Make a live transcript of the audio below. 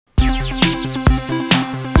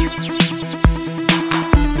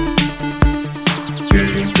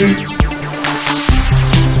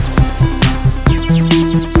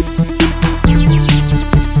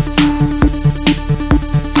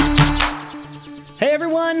Hey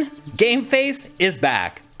everyone, GameFace is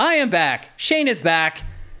back. I am back. Shane is back.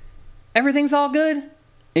 Everything's all good?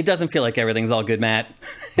 It doesn't feel like everything's all good, Matt.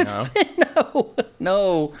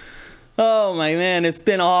 No. Oh my man, it's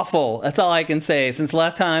been awful. That's all I can say. Since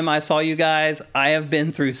last time I saw you guys, I have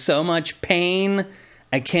been through so much pain.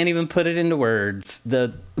 I can't even put it into words.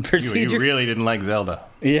 The procedure. You really didn't like Zelda.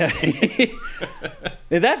 Yeah.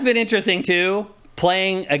 That's been interesting too.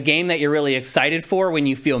 Playing a game that you're really excited for when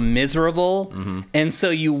you feel miserable. Mm-hmm. And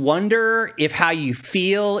so you wonder if how you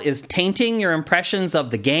feel is tainting your impressions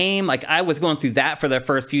of the game. Like I was going through that for the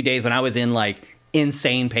first few days when I was in like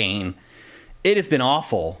insane pain. It has been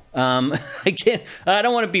awful. I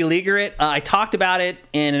don't want to beleaguer it. I talked about it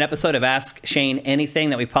in an episode of Ask Shane Anything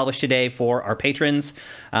that we published today for our patrons.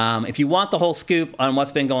 If you want the whole scoop on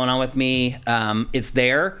what's been going on with me, it's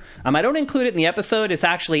there. I don't include it in the episode. It's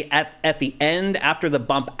actually at the end after the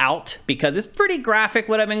bump out because it's pretty graphic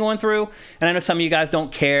what I've been going through. And I know some of you guys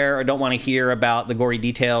don't care or don't want to hear about the gory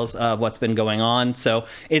details of what's been going on. So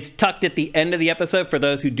it's tucked at the end of the episode for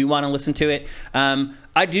those who do want to listen to it.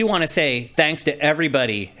 I do want to say thanks to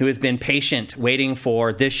everybody who has been patient waiting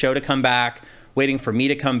for this show to come back, waiting for me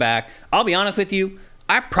to come back. I'll be honest with you,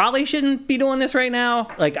 I probably shouldn't be doing this right now.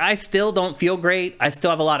 Like, I still don't feel great. I still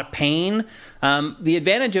have a lot of pain. The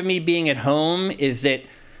advantage of me being at home is that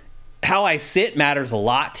how I sit matters a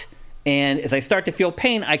lot. And as I start to feel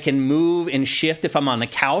pain, I can move and shift if I'm on the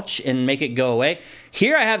couch and make it go away.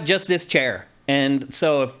 Here I have just this chair. And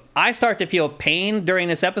so if I start to feel pain during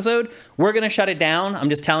this episode, we're going to shut it down. I'm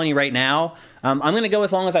just telling you right now. I'm going to go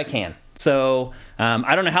as long as I can. So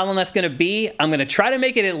I don't know how long that's going to be. I'm going to try to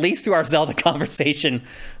make it at least through our Zelda conversation.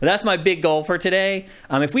 That's my big goal for today.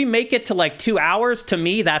 If we make it to like 2 hours, to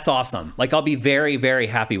me, that's awesome. Like I'll be very, very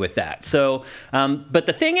happy with that. So, but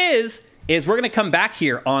the thing is we're going to come back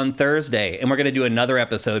here on Thursday and we're going to do another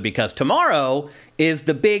episode because tomorrow is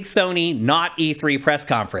the big Sony not E3 press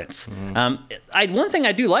conference. Mm-hmm. One thing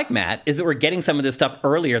I do like, Matt, is that we're getting some of this stuff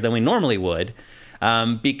earlier than we normally would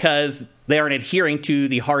because they aren't adhering to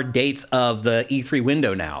the hard dates of the E3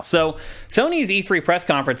 window now. So Sony's E3 press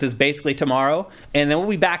conference is basically tomorrow, and then we'll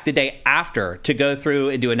be back the day after to go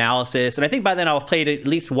through and do analysis. And I think by then I'll have played at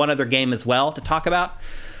least one other game as well to talk about.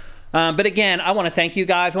 But again, I want to thank you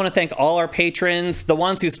guys. I want to thank all our patrons, the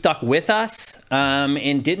ones who stuck with us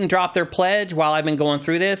and didn't drop their pledge while I've been going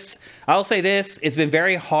through this. I will say this, it's been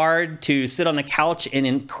very hard to sit on the couch and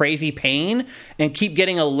in crazy pain and keep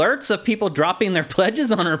getting alerts of people dropping their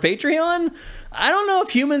pledges on our Patreon. I don't know if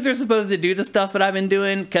humans are supposed to do the stuff that I've been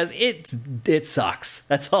doing because it sucks.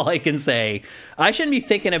 That's all I can say. I shouldn't be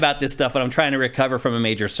thinking about this stuff when I'm trying to recover from a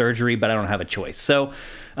major surgery, but I don't have a choice. So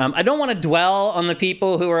I don't want to dwell on the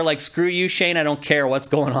people who are like, screw you, Shane. I don't care what's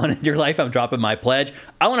going on in your life. I'm dropping my pledge.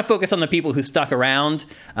 I want to focus on the people who stuck around.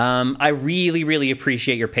 I really, really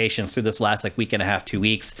appreciate your patience through this last week and a half, 2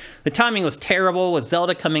 weeks. The timing was terrible with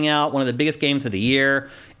Zelda coming out, one of the biggest games of the year.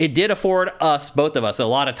 It did afford us, both of us, a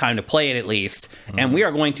lot of time to play it at least. Mm-hmm. And we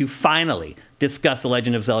are going to finally discuss The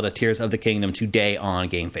Legend of Zelda Tears of the Kingdom today on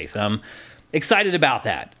GameFace. I'm excited about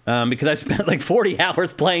that because I spent like 40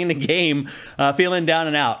 hours playing the game, feeling down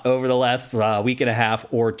and out over the last week and a half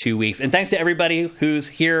or 2 weeks. And thanks to everybody who's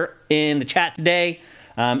here in the chat today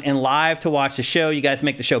and live to watch the show. You guys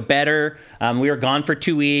make the show better. We were gone for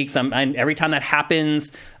 2 weeks. Every time that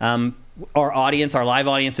happens, our live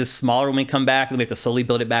audience is smaller when we come back, and we have to slowly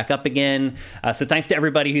build it back up again. So thanks to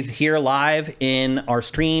everybody who's here live in our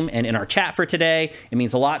stream and in our chat for today. It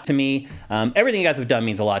means a lot to me. Everything you guys have done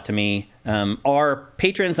means a lot to me. Our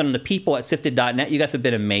patrons and the people at sifted.net, you guys have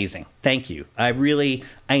been amazing. Thank you. I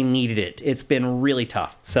needed it. It's been really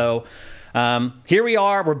tough. So here we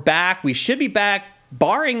are. We're back. We should be back.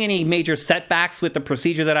 Barring any major setbacks with the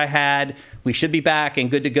procedure that I had, we should be back and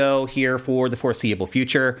good to go here for the foreseeable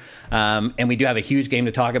future. And we do have a huge game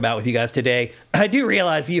to talk about with you guys today. I do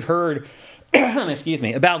realize you've heard, excuse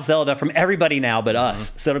me, about Zelda from everybody now but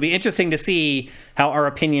us. Mm-hmm. So it'll be interesting to see how our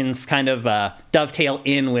opinions kind of dovetail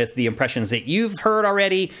in with the impressions that you've heard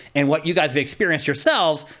already and what you guys have experienced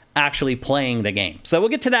yourselves actually playing the game. So we'll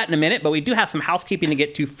get to that in a minute, but we do have some housekeeping to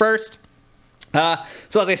get to first.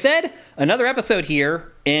 So as I said, another episode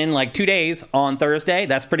here in like 2 days on Thursday.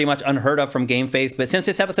 That's pretty much unheard of from GameFace. But since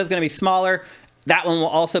this episode is going to be smaller, that one will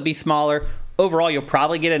also be smaller. Overall, you'll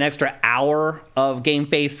probably get an extra hour of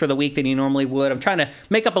GameFace for the week than you normally would. I'm trying to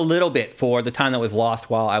make up a little bit for the time that was lost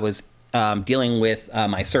while I was dealing with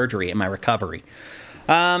my surgery and my recovery.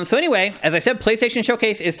 So anyway, as I said, PlayStation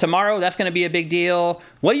Showcase is tomorrow. That's going to be a big deal.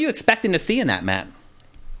 What are you expecting to see in that, Matt?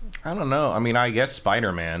 I don't know. I mean, I guess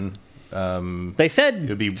Spider-Man. They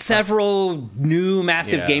said several new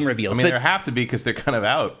massive game reveals. I mean, there have to be because they're kind of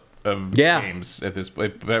out of Yeah. games at this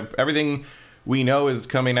point. Everything we know is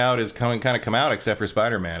coming out come out except for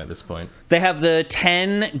Spider-Man at this point. They have the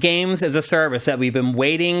 10 games as a service that we've been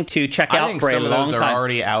waiting to check I out think for a some of long those time. are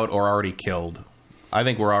already out or already killed. I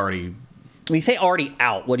think we're already... When you say already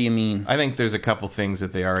out, what do you mean? I think there's a couple things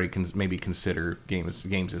that they already maybe consider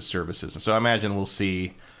games as services. So I imagine we'll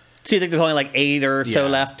see... So you think there's only like 8 or so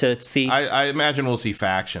Yeah. left to see? I imagine we'll see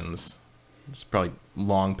Factions. It's probably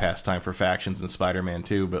long past time for Factions in Spider-Man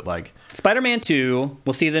 2, but like... Spider-Man 2,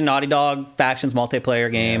 we'll see the Naughty Dog Factions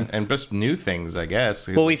multiplayer game. Yeah, and just new things, I guess.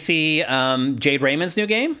 Will we see Jade Raymond's new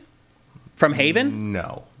game from Haven?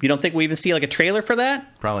 No. You don't think we even see like a trailer for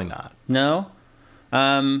that? Probably not. No?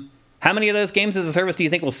 How many of those games as a service do you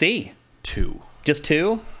think we'll see? 2. Just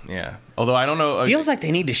 2? Yeah. Although I don't know... Feels like they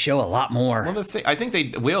need to show a lot more. Well, I think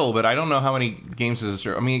they will, but I don't know how many games as a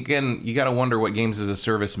service... I mean, again, you got to wonder what games as a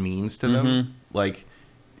service means to them. Like,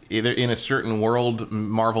 either in a certain world,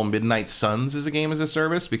 Marvel Midnight Suns is a game as a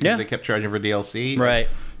service because they kept charging for DLC. Right.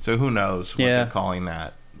 So who knows what they're calling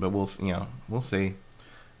that. But we'll see. I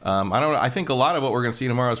don't know. I think a lot of what we're going to see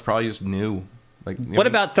tomorrow is probably just new. Like, what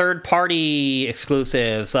about third-party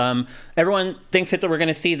exclusives? Everyone thinks that we're going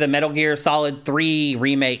to see the Metal Gear Solid 3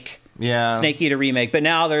 remake, Snake Eater remake, but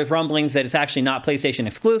now there's rumblings that it's actually not PlayStation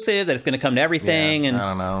exclusive, that it's going to come to everything. And I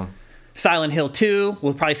don't know. Silent Hill 2,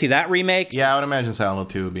 we'll probably see that remake. Yeah, I would imagine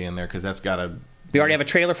Silent Hill 2 would be in there because that's got to... We already have a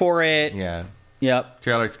trailer for it. Yeah. Yep.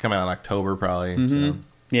 Trailer's coming out in October, probably. So.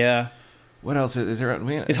 Yeah. What else is there?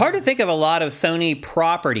 It's hard to think of a lot of Sony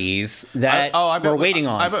properties that we're waiting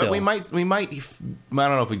on still. We might. I don't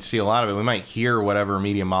know if we'd see a lot of it. We might hear whatever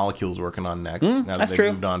Media Molecule's working on next. Now that that's they've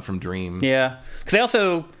true. moved on from Dream. Yeah, because they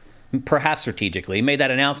also, perhaps strategically, made that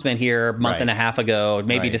announcement here a month and a half ago,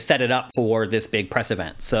 maybe to set it up for this big press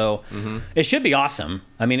event. So it should be awesome.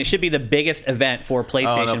 I mean, it should be the biggest event for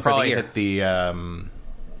PlayStation for the year. Hit the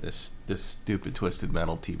this stupid Twisted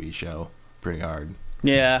Metal TV show pretty hard.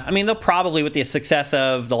 Yeah, I mean, they'll probably, with the success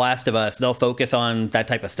of The Last of Us, they'll focus on that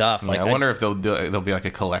type of stuff. Yeah, I wonder if they'll be like a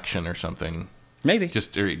collection or something. Maybe.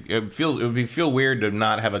 Just it would feel weird to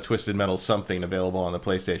not have a Twisted Metal something available on the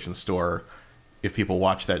PlayStation Store if people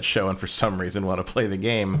watch that show and for some reason want to play the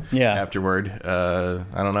game afterward. I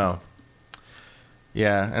don't know.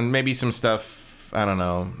 Yeah, and maybe some stuff. I don't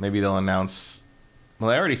know. Maybe they'll announce. Well,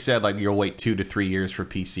 I already said like you'll wait 2 to 3 years for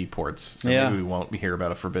PC ports. So maybe we won't hear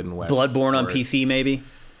about a Forbidden West. Bloodborne on PC, maybe.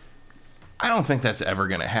 I don't think that's ever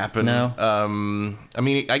going to happen. No. I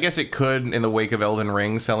mean, I guess it could in the wake of Elden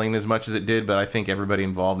Ring selling as much as it did, but I think everybody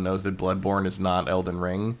involved knows that Bloodborne is not Elden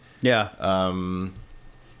Ring. Yeah.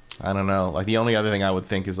 I don't know. Like the only other thing I would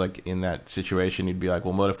think is like in that situation, you'd be like,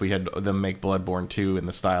 well, what if we had them make Bloodborne 2 in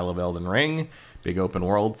the style of Elden Ring? Big open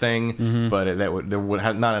world thing, but there would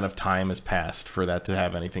have not enough time has passed for that to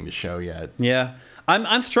have anything to show yet. Yeah,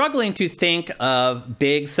 I'm struggling to think of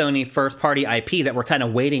big Sony first party IP that we're kind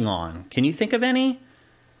of waiting on. Can you think of any?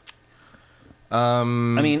 I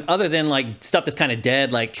mean, other than like stuff that's kind of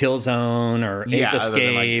dead, like Killzone or Ape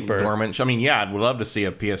Escape or dormant. I mean, I'd love to see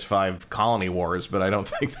a PS5 Colony Wars, but I don't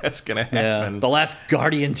think that's going to happen. The Last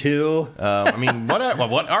Guardian 2. I mean, what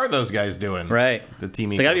are those guys doing? Right, the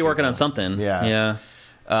team. They got to be working on something. Yeah.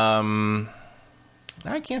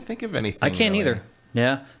 I can't think of anything. I can't either.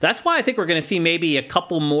 Yeah, that's why I think we're going to see maybe a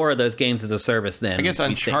couple more of those games as a service. Then I guess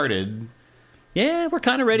Uncharted. Yeah, we're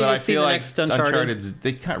kind of ready to see the next Uncharted.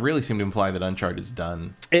 They really seem to imply that Uncharted's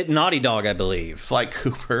done. Naughty Dog, I believe. Sly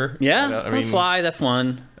Cooper. Yeah, I mean, Sly, that's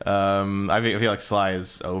one. I feel like Sly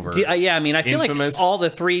is over. I mean, I feel Infamous. like all the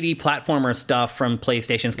 3D platformer stuff from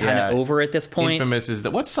PlayStation's kind of over at this point. Infamous is...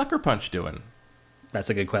 What's Sucker Punch doing? That's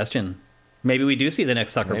a good question. Maybe we do see the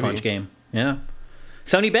next Sucker Punch game. Yeah.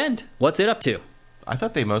 Sony Bend, what's it up to? I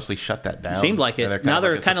thought they mostly shut that down. Seemed like it. Now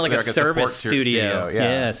they're kind of like a service studio.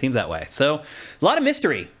 Yeah, it seems that way. So a lot of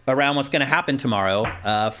mystery around what's going to happen tomorrow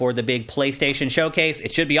for the big PlayStation showcase.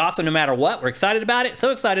 It should be awesome no matter what. We're excited about it.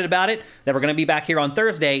 So excited about it that we're going to be back here on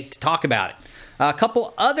Thursday to talk about it. A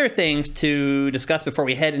couple other things to discuss before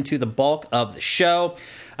we head into the bulk of the show.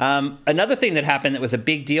 Another thing that happened that was a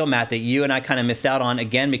big deal, Matt, that you and I kind of missed out on,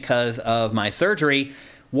 again, because of my surgery,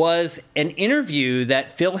 was an interview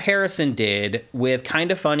that Phil Harrison did with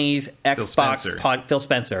Kinda Funny's Xbox pod, Phil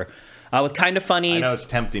Spencer. With Kinda Funny's... I know it's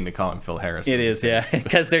tempting to call him Phil Harrison. It is, yeah,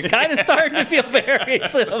 because they're kind of starting to feel very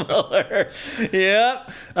similar.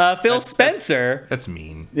 Yep. Phil Spencer... That's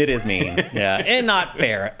mean. It is mean, yeah, and not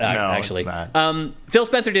fair, no, actually. It's not. Phil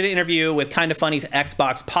Spencer did an interview with Kinda Funny's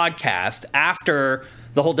Xbox podcast after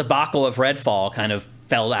the whole debacle of Redfall kind of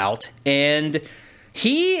fell out, and...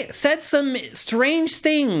 he said some strange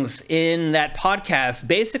things in that podcast.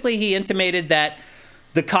 Basically, he intimated that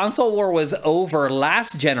The console war was over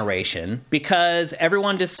last generation because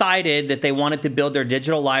everyone decided that they wanted to build their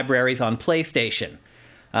digital libraries on PlayStation.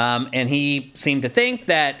 And he seemed to think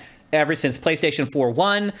that ever since PlayStation 4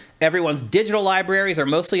 won, everyone's digital libraries are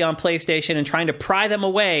mostly on PlayStation, and trying to pry them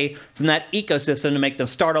away from that ecosystem to make them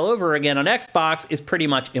start all over again on Xbox is pretty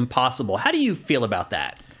much impossible. How do you feel about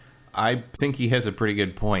that? I think he has a pretty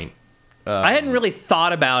good point. I hadn't really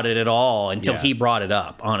thought about it at all until he brought it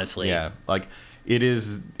up, honestly. Yeah, like it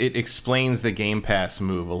explains the Game Pass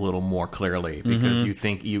move a little more clearly, because you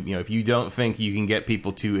think if you don't think you can get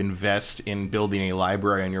people to invest in building a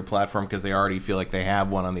library on your platform because they already feel like they have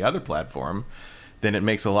one on the other platform, then it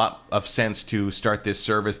makes a lot of sense to start this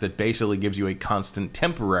service that basically gives you a constant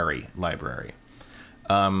temporary library.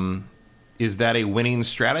 Is that a winning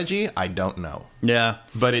strategy? I don't know. Yeah,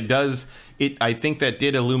 but it does. I think that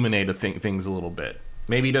did illuminate things a little bit.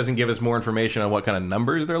 Maybe it doesn't give us more information on what kind of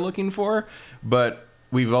numbers they're looking for, but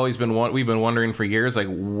we've been wondering for years, like,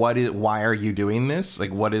 why are you doing this?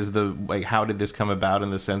 Like, how did this come about in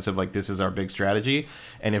the sense of, like, this is our big strategy?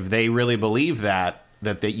 And if they really believe that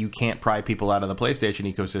you can't pry people out of the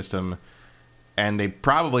PlayStation ecosystem, and they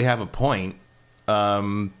probably have a point,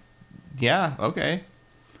 yeah, okay.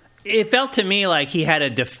 It felt to me like he had a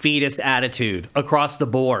defeatist attitude across the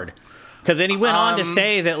board. Because then he went on to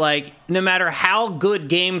say that, like, no matter how good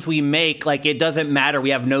games we make, like, it doesn't matter.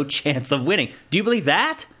 We have no chance of winning. Do you believe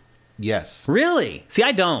that? Yes. Really? See,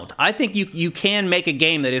 I don't. I think you can make a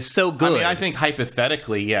game that is so good. I mean, I think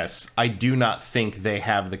hypothetically, yes. I do not think they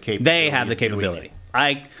have the capability. They have the capability.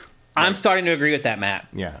 I'm starting to agree with that, Matt.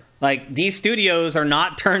 Yeah. Like, these studios are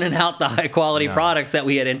not turning out the high-quality products that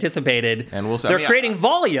we had anticipated. And they're creating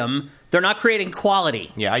volume. They're not creating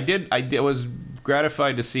quality. Yeah, I was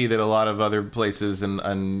gratified to see that a lot of other places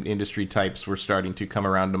and industry types were starting to come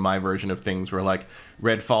around to my version of things, where, like,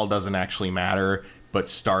 Redfall doesn't actually matter, but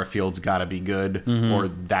Starfield's got to be good, or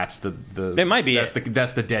that's it might be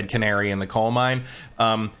that's the dead canary in the coal mine.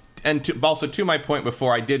 And also to my point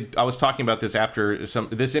before, I was talking about this after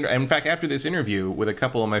after this interview with a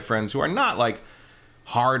couple of my friends who are not like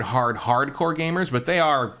hardcore gamers, but they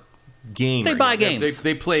are gamers. They buy games.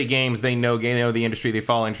 They play games. They know the industry. They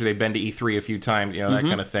follow industry. They've been to E3 a few times. That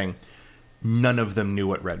kind of thing. None of them knew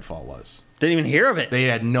what Redfall was. Didn't even hear of it. They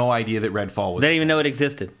had no idea that Redfall was. They didn't even know it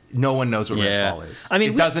existed. No one knows what Redfall is. I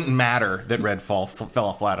mean, it doesn't matter that Redfall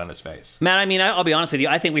fell flat on his face. Man, I mean, I'll be honest with you.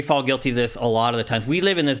 I think we fall guilty of this a lot of the times. We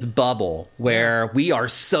live in this bubble where we are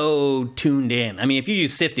so tuned in. I mean, if you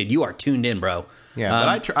use Sifted, you are tuned in, bro. Yeah,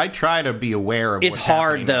 but I try to be aware of. It's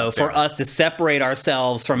hard though for us to separate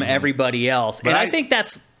ourselves from everybody else, and I think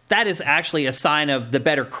that is actually a sign of the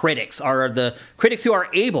better critics, are the critics who are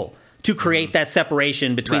able to create that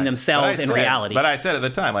separation between themselves and reality. But I said at the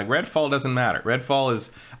time, like, Redfall doesn't matter. Redfall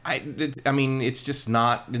is, it's just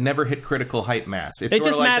not. It never hit critical hype mass. It's it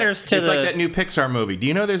just like matters it's like that new Pixar movie. Do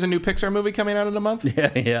you know there's a new Pixar movie coming out in a month?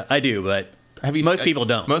 Yeah, I do, but most people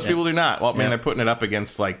don't. Most people do not. Well, man, they're putting it up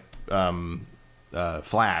against like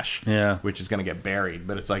Flash, which is going to get buried.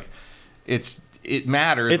 But it's like it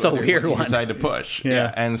matters. It's a weird one. Decide to push,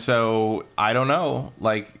 and so I don't know.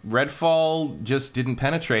 Like, Redfall just didn't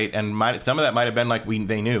penetrate, and some of that might have been like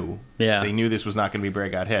they knew, they knew this was not going to be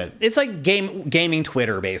breakout hit. It's like gaming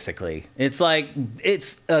Twitter, basically. It's like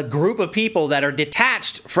it's a group of people that are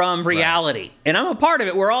detached from reality, and I'm a part of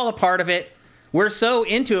it. We're all a part of it. We're so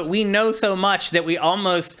into it. We know so much that we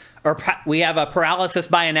almost we have a paralysis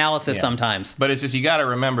by analysis sometimes. But it's just, you got to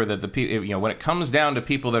remember that when it comes down to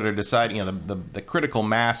people that are deciding, the critical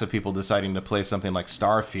mass of people deciding to play something like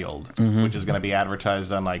Starfield, which is going to be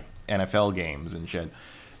advertised on like NFL games and shit.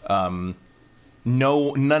 None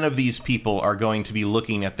of these people are going to be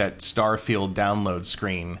looking at that Starfield download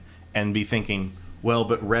screen and be thinking, well,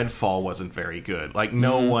 but Redfall wasn't very good. Like,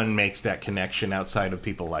 no one makes that connection outside of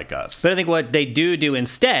people like us. But I think what they do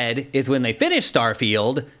instead is when they finish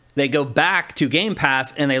Starfield, they go back to Game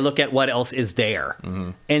Pass and they look at what else is there.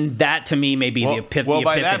 And that, to me, may be the epiphany. Well,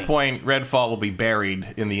 by that point, Redfall will be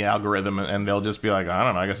buried in the algorithm, and they'll just be like, I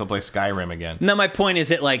don't know, I guess I'll play Skyrim again. No, my point is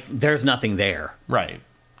that, like, there's nothing there. Right.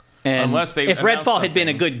 And if Redfall had been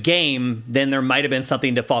a good game, then there might have been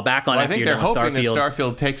something to fall back on. I think they're hoping that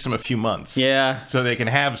Starfield takes them a few months. Yeah. So they can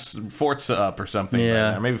have Forza up or something.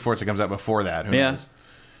 Yeah. Or maybe Forza comes out before that. Who knows?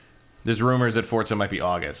 There's rumors that Forza might be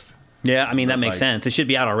August. Yeah, I mean, that makes sense. It should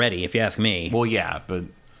be out already, if you ask me. Well, yeah, but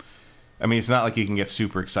I mean, it's not like you can get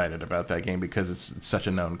super excited about that game because it's such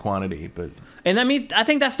a known quantity. And I mean, I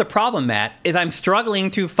think that's the problem, Matt, is I'm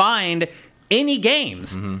struggling to find any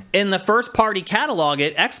games in the first-party catalog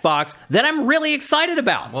at Xbox that I'm really excited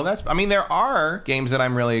about. Well, there are games that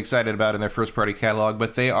I'm really excited about in their first-party catalog,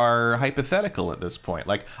 but they are hypothetical at this point.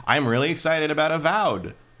 Like, I'm really excited about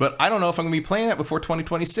Avowed, but I don't know if I'm going to be playing that before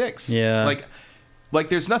 2026. Yeah. Like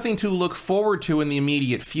there's nothing to look forward to in the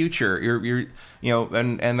immediate future.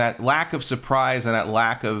 And that lack of surprise and that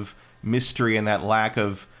lack of mystery and that lack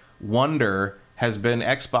of wonder has been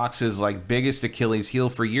Xbox's like biggest Achilles heel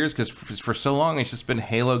for years, because for so long it's just been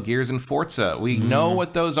Halo, Gears, and Forza. We know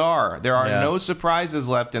what those are. There are no surprises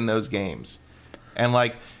left in those games. And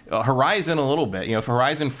like Horizon a little bit. If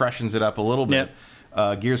Horizon freshens it up a little bit.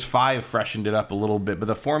 Gears 5 freshened it up a little bit, but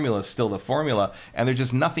the formula is still the formula, and there's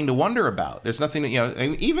just nothing to wonder about. There's nothing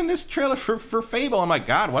even this trailer for Fable, I'm like,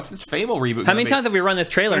 God, what's this Fable reboot? How many times have we run this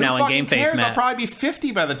trailer now in GameFace, Matt? I'll probably be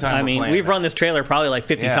 50 by the time we've run this trailer probably like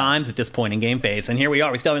 50 times at this point in GameFace, and here we are.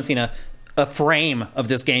 We still haven't seen a frame of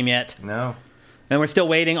this game yet. No. And we're still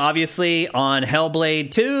waiting, obviously, on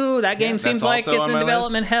Hellblade 2. That game seems like it's in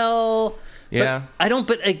development hell. Yeah.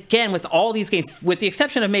 But again, with all these games, with the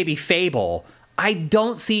exception of maybe Fable, I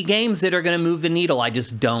don't see games that are going to move the needle. I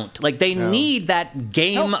just don't. Like, they need that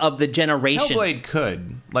game of the generation. Hellblade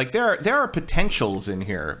could. Like, there are potentials in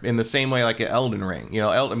here in the same way like an Elden Ring.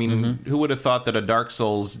 Who would have thought that a Dark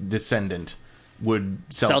Souls descendant would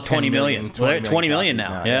sell 20 million? 20 million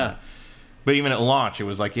now, yeah. But even at launch, it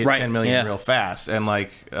was like it hit 10 million real fast, and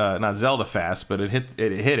like not Zelda fast, but it hit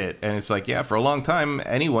it, and it's like for a long time,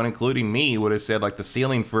 anyone, including me, would have said like the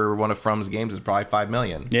ceiling for one of From's games is probably 5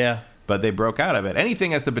 million. Yeah. But they broke out of it.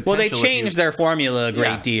 Anything has the potential. Well, they changed their formula a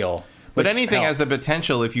great deal. But anything has the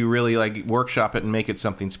potential if you really like workshop it and make it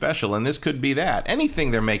something special. And this could be that.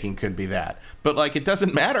 Anything they're making could be that. But like, it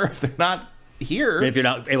doesn't matter if they're not here. If you're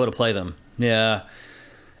not able to play them. Yeah.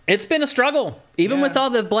 It's been a struggle. Even with all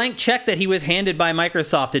the blank check that he was handed by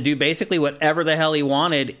Microsoft to do basically whatever the hell he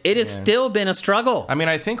wanted, it has still been a struggle. I mean,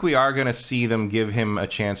 I think we are going to see them give him a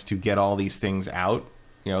chance to get all these things out.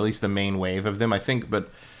 At least the main wave of them, I think.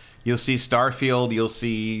 But you'll see Starfield, you'll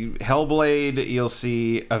see Hellblade, you'll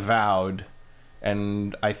see Avowed,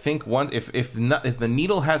 and I think if the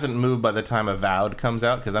needle hasn't moved by the time Avowed comes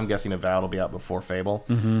out, because I'm guessing Avowed will be out before Fable,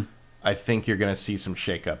 I think you're going to see some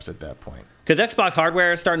shakeups at that point. Because Xbox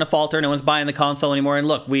hardware is starting to falter, no one's buying the console anymore, and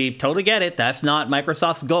look, we totally get it. That's not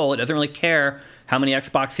Microsoft's goal. It doesn't really care how many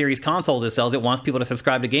Xbox Series consoles it sells. It wants people to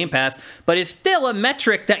subscribe to Game Pass, but it's still a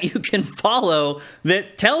metric that you can follow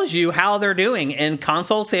that tells you how they're doing. And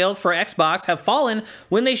console sales for Xbox have fallen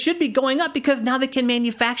when they should be going up, because now they can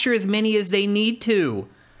manufacture as many as they need to.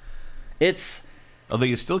 Although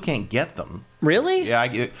you still can't get them. Really?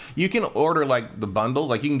 Yeah, you can order like the bundles.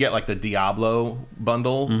 Like you can get like the Diablo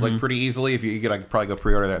bundle like pretty easily. If you could probably go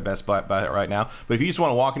pre-order that at Best Buy right now. But if you just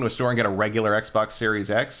want to walk into a store and get a regular Xbox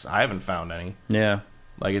Series X, I haven't found any. Yeah.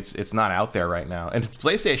 Like it's not out there right now, and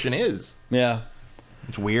PlayStation is. Yeah.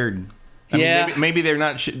 It's weird. I mean, maybe they're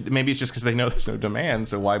not. Maybe it's just because they know there's no demand,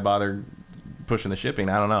 so why bother pushing the shipping?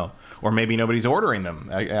 I don't know. Or maybe nobody's ordering them.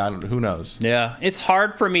 Who knows? Yeah, it's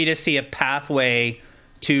hard for me to see a pathway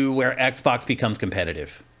to where Xbox becomes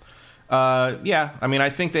competitive. Yeah, I mean, I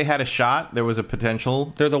think they had a shot. There was a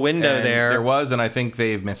potential. There's a window there. There was, and I think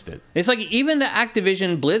they've missed it. It's like even the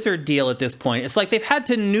Activision Blizzard deal at this point, it's like they've had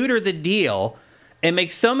to neuter the deal and make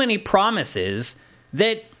so many promises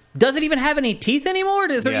that doesn't even have any teeth anymore.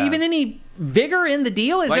 Is there even any vigor in the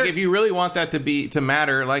deal? If you really want that to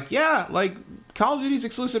matter, Call of Duty's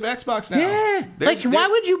exclusive Xbox now. Yeah. Why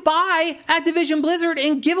would you buy Activision Blizzard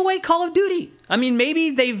and give away Call of Duty? I mean,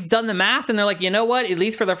 maybe they've done the math and they're like, you know what? At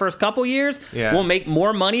least for the first couple years, we'll make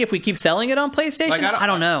more money if we keep selling it on PlayStation. I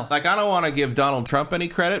don't know. I don't want to give Donald Trump any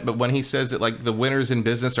credit, but when he says that the winners in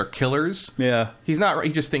business are killers, he's not.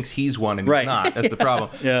 He just thinks he's one and he's not. That's the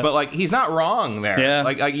problem. But he's not wrong there. Yeah.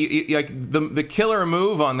 The killer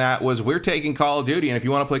move on that was we're taking Call of Duty, and if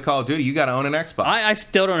you want to play Call of Duty, you got to own an Xbox. I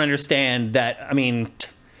still don't understand that. I mean,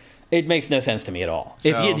 it makes no sense to me at all. So,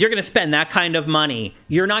 if you're going to spend that kind of money,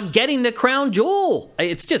 you're not getting the crown jewel.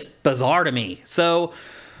 It's just bizarre to me. So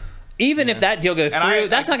even if that deal goes through,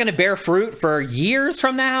 that's not going to bear fruit for years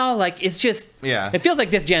from now. It's just, it feels like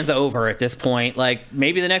this gen's over at this point.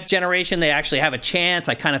 Maybe the next generation, they actually have a chance.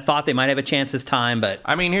 I kind of thought they might have a chance this time, but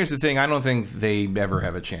I mean, here's the thing. I don't think they ever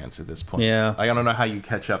have a chance at this point. Yeah. I don't know how you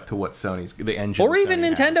catch up to what the engine or even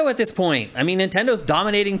Nintendo at this point. I mean, Nintendo's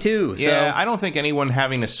dominating too. So. Yeah, I don't think anyone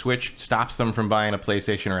having a Switch stops them from buying a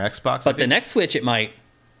PlayStation or Xbox. But the next Switch, it might.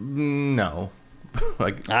 No.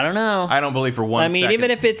 I don't know. I don't believe for one second. I mean,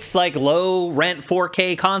 even if it's low rent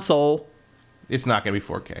 4K console, it's not going to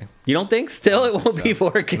be 4K. You don't think? Still, it won't be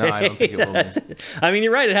 4K. No, I don't think it will be. I mean,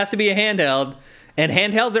 you're right. It has to be a handheld. And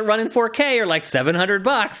handhelds that run in 4K are like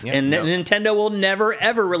 $700, and Nintendo will never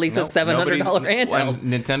ever release a $700 handheld. Well,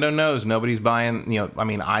 Nintendo knows nobody's buying. I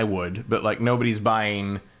mean, I would, but like nobody's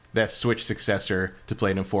buying that Switch successor to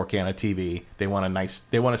play it in 4K on a TV. They want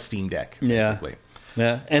a Steam Deck, basically.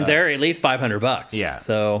 Yeah, and they're at least $500. Yeah.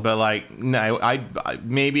 So, but like, no, I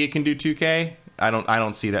maybe it can do 2K. I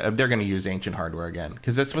don't see that. They're going to use ancient hardware again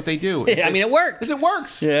because that's what they do. I mean, it works. It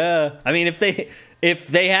works. Yeah. I mean, if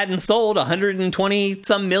they hadn't sold 120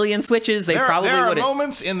 some million Switches, they probably would have. There are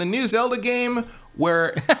moments in the new Zelda game where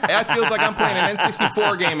it feels like I'm playing an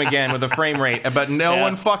N64 game again with a frame rate, but no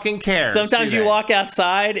one fucking cares. Sometimes you walk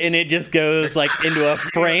outside and it just goes like into a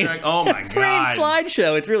frame. Like, oh my god, frame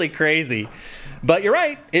slideshow. It's really crazy. But you're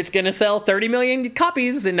right. It's going to sell 30 million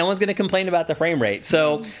copies, and no one's going to complain about the frame rate.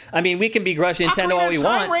 So, I mean, we can begrudge Nintendo all we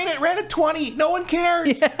want. It ran at 20. No one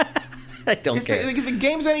cares. Yeah. I don't care. If the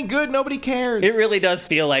game's any good, nobody cares. It really does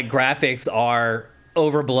feel like graphics are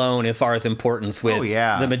overblown as far as importance with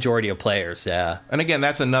the majority of players. Yeah. And again,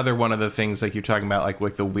 that's another one of the things like you're talking about, like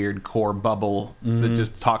with the weird core bubble that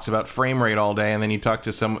just talks about frame rate all day, and then you talk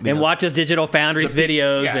to some and watches Digital Foundry's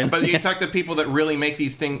videos. But you talk to people that really make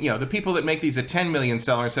these things. The people that make these a 10 million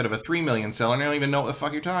seller instead of a 3 million seller, and they don't even know what the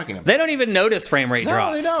fuck you're talking about. They don't even notice frame rate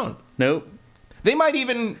drops. No, they don't. Nope. They might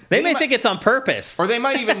even... They may think it's on purpose. Or they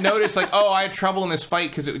might even notice, like, oh, I had trouble in this fight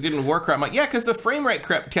because it didn't work right. I'm like, yeah, because the frame rate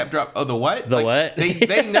kept dropping. Oh, the what? The what?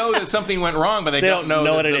 They know that something went wrong, but they don't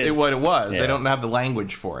know what it was. Yeah. They don't have the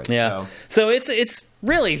language for it. Yeah. So it's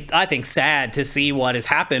really, I think, sad to see what has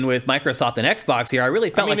happened with Microsoft and Xbox here. I really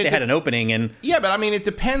felt like they had an opening. And yeah, but I mean, it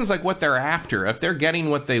depends like what they're after. If they're getting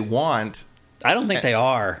what they want... I don't think they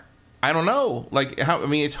are. I don't know. Like, how? I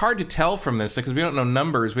mean, it's hard to tell from this because we don't know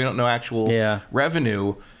numbers. We don't know actual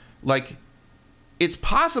revenue. Like, it's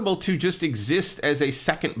possible to just exist as a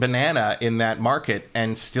second banana in that market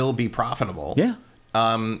and still be profitable. Yeah.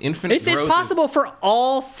 Infinite growth. It's possible for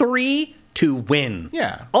all three to win.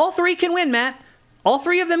 Yeah. All three can win, Matt. All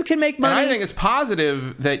three of them can make money. And I think it's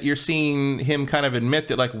positive that you're seeing him kind of admit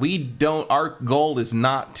that, like, our goal is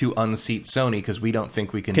not to unseat Sony because we don't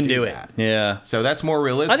think we can do that. Yeah. So that's more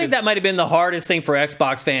realistic. I think that might have been the hardest thing for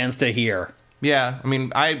Xbox fans to hear. Yeah. I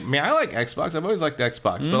mean, I like Xbox. I've always liked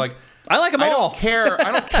Xbox, but like, I like them all. I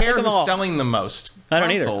don't care who's selling the most. I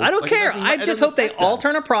don't either. I don't care. I just hope they all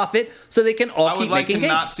turn a profit so they can all keep making games. I would like to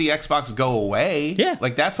not see Xbox go away. Yeah.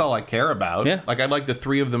 Like, that's all I care about. Yeah. Like, I'd like the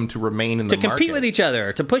three of them to remain in the market. To compete with each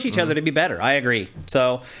other, to push each other to be better. I agree.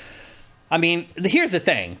 So, I mean, here's the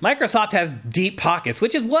thing. Microsoft has deep pockets,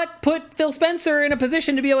 which is what put Phil Spencer in a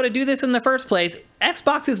position to be able to do this in the first place.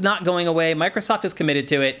 Xbox is not going away. Microsoft is committed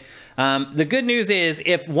to it. The good news is,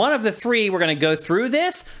 if one of the three were going to go through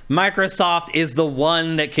this, Microsoft is the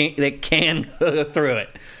one that can go through it.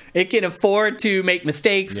 It can afford to make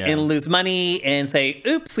mistakes and lose money and say,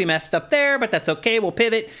 oops, we messed up there, but that's okay, we'll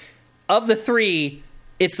pivot. Of the three,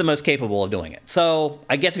 it's the most capable of doing it. So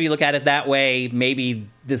I guess if you look at it that way, maybe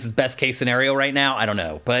this is best case scenario right now. I don't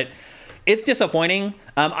know. But it's disappointing.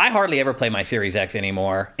 I hardly ever play my Series X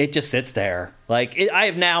anymore. It just sits there. Like,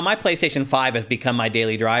 my PlayStation 5 has become my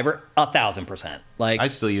daily driver 1,000%. Like, I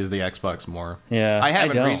still use the Xbox more. Yeah, I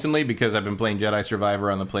haven't recently because I've been playing Jedi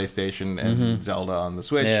Survivor on the PlayStation and Zelda on the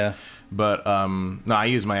Switch. Yeah. But no, I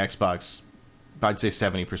use my Xbox, I'd say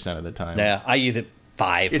 70% of the time. Yeah, I use it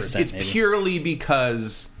 5%. It's purely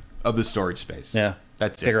because of the storage space. Yeah,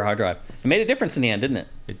 that's bigger hard drive. It made a difference in the end, didn't it?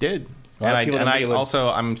 It did.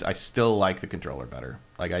 I still like the controller better.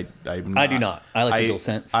 Like I do not. I like the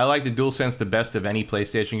DualSense. I like the DualSense the best of any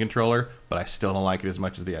PlayStation controller, but I still don't like it as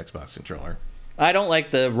much as the Xbox controller. I don't like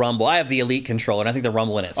the Rumble. I have the Elite controller, and I think the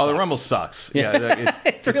Rumble in it sucks. Oh, the Rumble sucks. Yeah,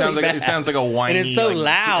 it sounds like a whiny. And it's so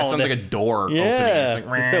loud. It sounds like a door opening.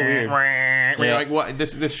 It's so weird. You're like, what?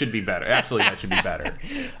 This should be better. Absolutely, that should be better.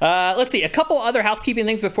 Let's see. A couple other housekeeping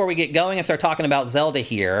things before we get going and start talking about Zelda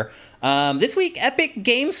here. This week, Epic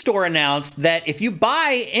Game Store announced that if you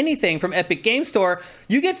buy anything from Epic Game Store,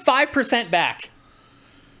 you get 5% back.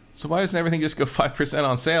 So why doesn't everything just go 5%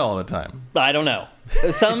 on sale all the time? I don't know.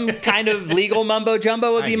 Some kind of legal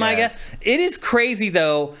mumbo-jumbo would be my guess. It is crazy,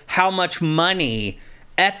 though, how much money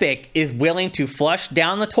Epic is willing to flush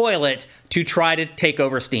down the toilet to try to take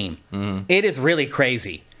over Steam. It is really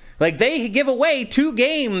crazy. Like, they give away 2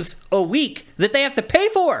 games a week that they have to pay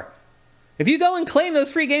for. If you go and claim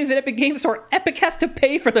those free games at Epic Game Store, Epic has to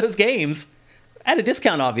pay for those games. At a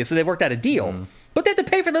discount, obviously. They've worked out a deal. But they have to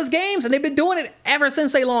pay for those games, and they've been doing it ever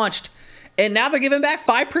since they launched. And now they're giving back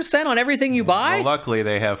 5% on everything you buy? Well, luckily,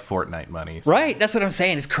 they have Fortnite money. So. Right, that's what I'm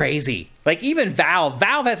saying. It's crazy. Like, even Valve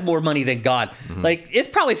has more money than God. Mm-hmm. Like, it's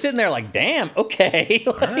probably sitting there like, damn, okay.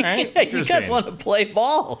 Like, all right, yeah, you guys want to play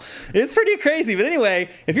ball. It's pretty crazy. But anyway,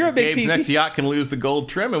 if you're a big Gabe's PC... next yacht can lose the gold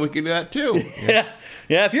trim, and we can do that too.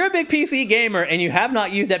 Yeah, if you're a big PC gamer and you have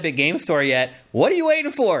not used Epic Game Store yet, what are you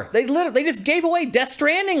waiting for? They just gave away Death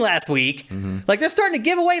Stranding last week. Mm-hmm. Like, they're starting to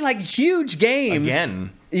give away, like, huge games.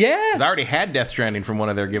 Again. Yeah. Because I already had Death Stranding from one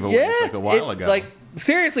of their giveaways like a while ago. Like,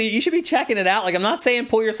 seriously, you should be checking it out. Like, I'm not saying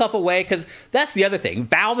pull yourself away, because that's the other thing.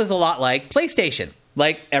 Valve is a lot like PlayStation.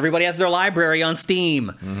 Like, everybody has their library on Steam.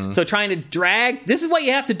 Mm-hmm. So trying to this is what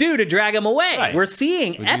you have to do to drag them away. Right. We're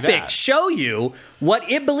seeing Epic show you what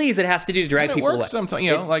it believes it has to do to drag people away. It works sometimes.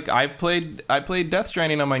 Like, I played Death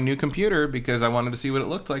Stranding on my new computer because I wanted to see what it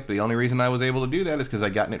looked like. The only reason I was able to do that is because I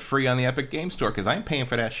gotten it free on the Epic Game Store, because I ain't paying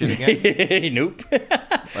for that shit again. Nope.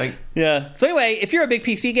 Yeah. So anyway, if you're a big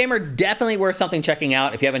PC gamer, definitely worth something checking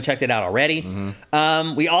out if you haven't checked it out already.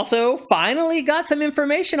 Mm-hmm. We also finally got some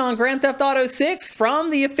information on Grand Theft Auto 6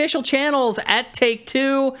 from the official channels at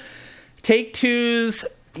Take-Two. Take-Two's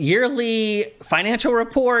yearly financial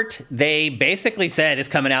report, they basically said it's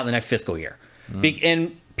coming out in the next fiscal year.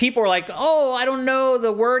 And people were like, oh, I don't know,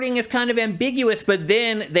 the wording is kind of ambiguous, but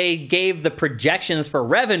then they gave the projections for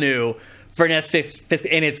revenue for next fiscal,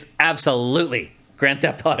 and it's absolutely Grand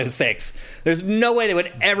Theft Auto 6. There's no way they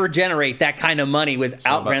would ever generate that kind of money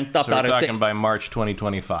without Grand Theft Auto 6. We're talking by March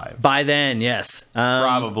 2025. By then, yes.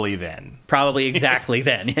 Probably then. Probably exactly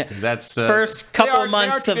then. Yeah. That's first couple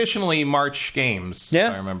months. They are traditionally March games,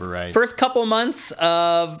 if I remember right. First couple months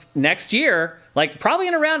of next year, like probably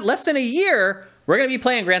in around less than a year, we're going to be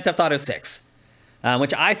playing Grand Theft Auto 6,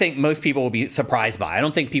 which I think most people will be surprised by. I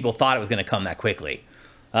don't think people thought it was going to come that quickly.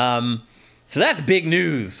 So that's big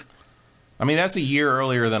news. I mean, that's a year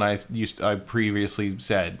earlier than I previously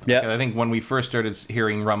said. Yeah, I think when we first started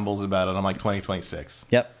hearing rumbles about it, I'm like 2026.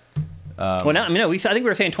 Yep. Well, now, I think we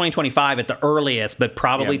were saying 2025 at the earliest, but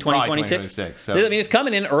probably 2026. So. I mean, it's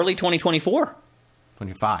coming in early 2024.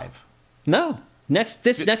 25. No, next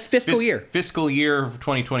fiscal year. Fiscal year of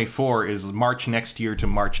 2024 is March next year to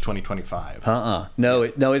March 2025.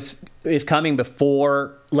 No, it's coming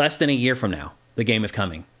before less than a year from now. The game is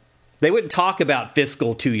coming. They wouldn't talk about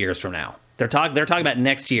fiscal 2 years from now. They're talking about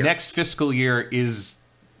next year. Next fiscal year is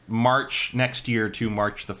March next year to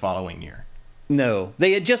March the following year. No,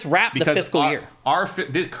 they had just wrapped the fiscal year.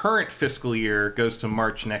 The current fiscal year goes to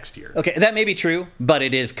March next year. Okay, that may be true, but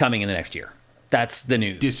it is coming in the next year. That's the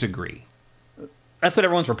news. Disagree. That's what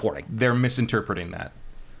everyone's reporting. They're misinterpreting that.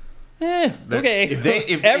 Okay.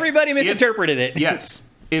 If everybody misinterpreted it. Yes.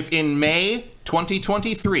 If in May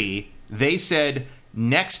 2023 they said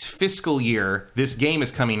next fiscal year this game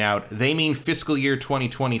is coming out, they mean fiscal year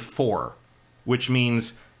 2024, which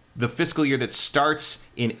means the fiscal year that starts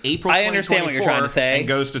in April 2024 I understand what you're trying to say, and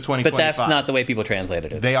goes to 2025. But that's not the way people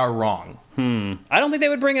translated it. They are wrong. I don't think they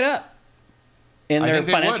would bring it up in their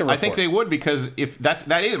financial report. I think they would, because if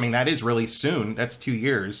that is really soon. That's 2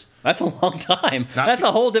 years. That's a long time. That's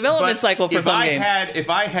a whole development cycle for some games. If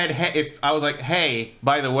I was like, hey,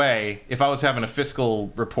 by the way, if I was having a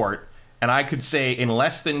fiscal report, and I could say in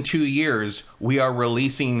less than 2 years, we are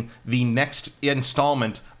releasing the next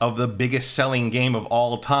installment of the biggest selling game of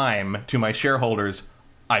all time to my shareholders,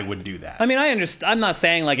 I would do that. I mean, I understand. I'm not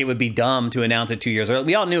saying like it would be dumb to announce it 2 years early.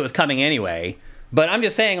 We all knew it was coming anyway. But I'm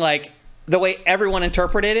just saying, like, the way everyone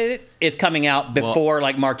interpreted it is coming out before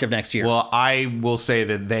like March of next year. Well, I will say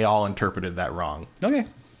that they all interpreted that wrong. Okay.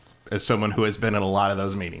 As someone who has been in a lot of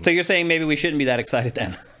those meetings. So you're saying maybe we shouldn't be that excited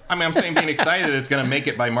then? I mean, I'm saying being excited it's going to make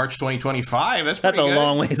it by March 2025. That's a good.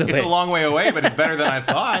 Long ways away. It's a long way away, but it's better than I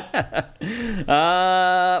thought.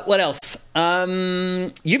 What else?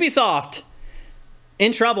 Ubisoft,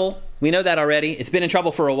 in trouble. We know that already. It's been in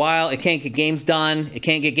trouble for a while. It can't get games done. It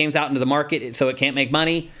can't get games out into the market, so it can't make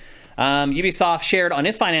money. Ubisoft shared on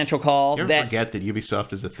its financial call you ever forget that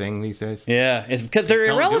Ubisoft is a thing these days? Yeah, it's because they're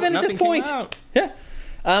irrelevant at this point. Yeah.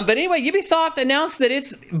 But anyway, Ubisoft announced that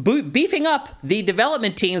it's beefing up the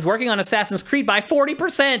development teams working on Assassin's Creed by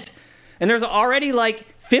 40%. And there's already like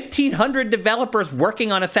 1,500 developers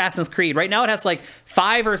working on Assassin's Creed. Right now it has like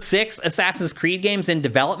 5 or 6 Assassin's Creed games in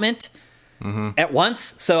development at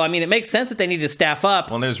once. So, I mean, it makes sense that they need to staff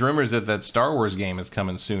up. Well, there's rumors that Star Wars game is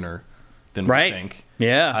coming sooner than we think.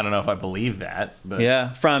 Yeah. I don't know if I believe that. But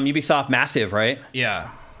yeah, from Ubisoft Massive, right?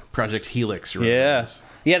 Yeah. Project Helix. Yeah.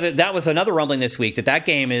 Yeah, that was another rumbling this week, that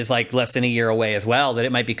game is like less than a year away as well, that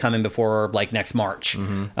it might be coming before like next March.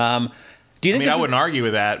 Do you think I wouldn't argue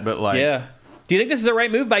with that, but like... Yeah. Do you think this is the right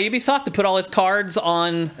move by Ubisoft to put all its cards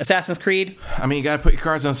on Assassin's Creed? I mean, you got to put your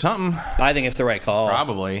cards on something. I think it's the right call.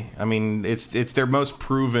 Probably. I mean, it's their most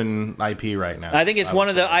proven IP right now. I think it's one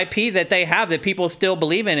of the IP that they have that people still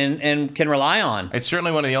believe in and can rely on. It's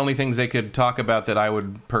certainly one of the only things they could talk about that I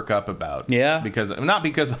would perk up about. Yeah. Not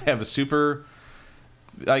because I have a super...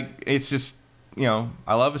 it's just...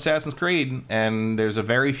 I love Assassin's Creed, and there's a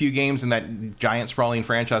very few games in that giant sprawling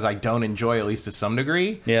franchise I don't enjoy, at least to some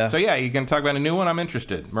degree. Yeah. So yeah, you can talk about a new one, I'm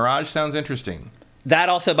interested. Mirage sounds interesting. That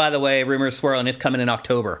also, by the way, rumors swirling, is coming in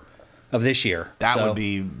October of this year. That would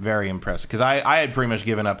be very impressive, because I had pretty much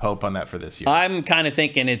given up hope on that for this year. I'm kind of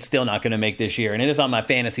thinking it's still not going to make this year, and it is on my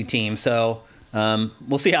fantasy team, so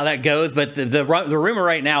we'll see how that goes, but the rumor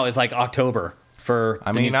right now is like October.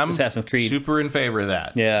 I'm Assassin's Creed. Super in favor of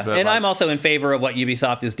that. Yeah, and I'm also in favor of what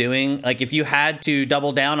Ubisoft is doing. Like, if you had to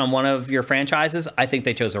double down on one of your franchises, I think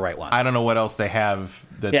they chose the right one. I don't know what else they have.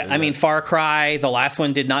 Far Cry, the last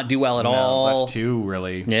one did not do well at all. Last two,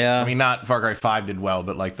 really. Yeah. I mean, not Far Cry 5 did well,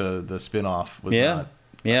 but like the spin-off was not.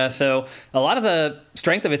 Yeah, so a lot of the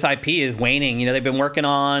strength of its IP is waning. They've been working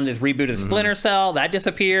on this reboot of Splinter Cell. That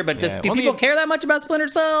disappeared, but do people care that much about Splinter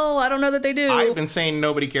Cell? I don't know that they do. I've been saying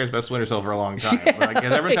nobody cares about Splinter Cell for a long time.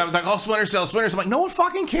 Because every time it's like, oh, Splinter Cell. I'm like, no one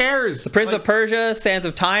fucking cares. The Prince of Persia, Sands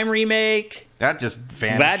of Time remake. That just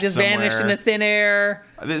vanished into thin air.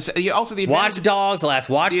 Also, the Watch Dogs, the last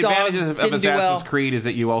Watch Dogs. The advantage of Assassin's Creed is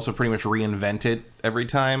that you also pretty much reinvent it every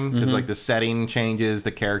time, because like the setting changes,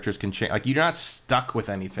 the characters can change. Like, you're not stuck with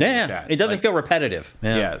anything. Yeah, like that. It doesn't feel repetitive.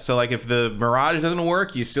 Yeah. So like, if the Mirage doesn't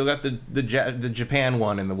work, you still got the Japan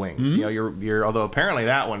one in the wings. You're although apparently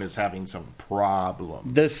that one is having some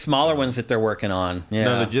problems. The smaller ones that they're working on. Yeah.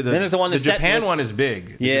 No, then there's the one. The Japan one is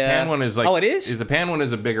big. The Japan one is like. Oh, it is. The Japan one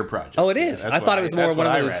is a bigger project. Oh, it is. I thought it was more one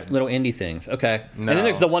of those little indie things. Okay. No. And then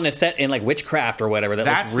there's the one that's set in like witchcraft or whatever.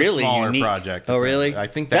 That's really smaller unique. Project. Oh, really? I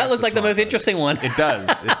think that looked like the most interesting one. It does.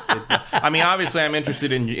 I mean, obviously, I'm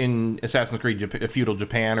interested in Assassin's Creed feudal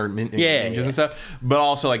Japan or ninjas and stuff, but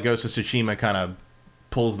also like Ghost of Tsushima kind of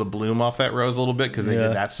pulls the bloom off that rose a little bit, because they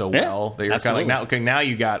did that so well. They were kind of like, now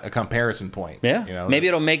you got a comparison point. Yeah, maybe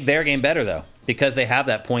it'll make their game better though, because they have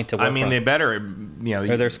that point to work from. They better,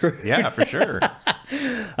 or they're screwed. Yeah, for sure.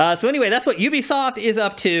 So anyway, that's what Ubisoft is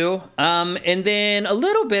up to. And then a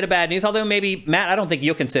little bit of bad news, although maybe, Matt, I don't think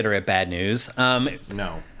you'll consider it bad news.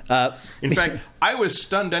 No. In fact, I was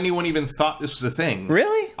stunned anyone even thought this was a thing.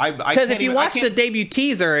 Really? Because if you watch the debut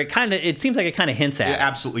teaser, it seems like it kind of hints at it. It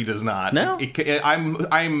absolutely does not. No?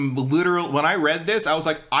 I'm literal. When I read this, I was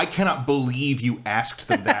like, I cannot believe you asked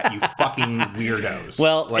them that, you fucking weirdos.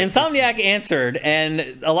 Well, Insomniac answered,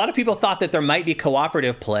 and a lot of people thought that there might be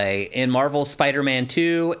cooperative play in Marvel's Spider-Man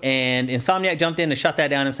 2, and Insomniac jumped in to shut that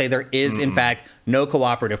down and say there is, in fact, no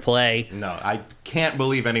cooperative play. No, I can't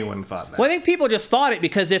believe anyone thought that. Well, I think people just thought it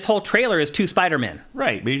because this whole trailer is two Spider-Men.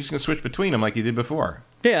 Right, but you're just going to switch between them like you did before.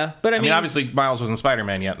 Yeah, but I mean obviously Miles wasn't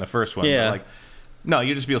Spider-Man yet in the first one. Yeah. But no,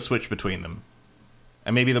 you'll just be able to switch between them.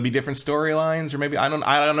 And maybe there'll be different storylines, or maybe I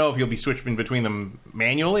don't know if you'll be switching between them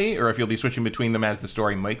manually, or if you'll be switching between them as the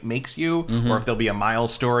story makes you, or if there'll be a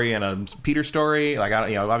Miles story and a Peter story. Like,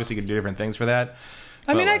 obviously you can do different things for that.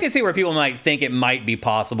 I mean, I can see where people might think it might be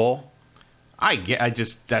possible.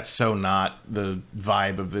 That's so not the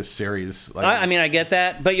vibe of this series. Like, I get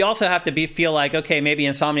that, but you also have to feel like, okay, maybe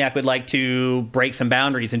Insomniac would like to break some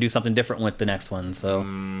boundaries and do something different with the next one.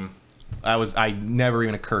 So, I never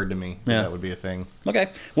even occurred to me that would be a thing.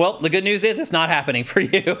 Okay, well, the good news is it's not happening for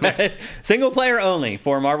you. Single player only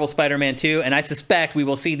for Marvel Spider-Man 2, and I suspect we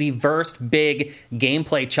will see the first big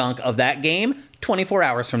gameplay chunk of that game 24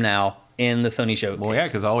 hours from now in the Sony show. Well, yeah,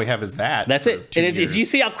 because all we have is that. That's it. And you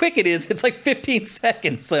see how quick it is. It's like 15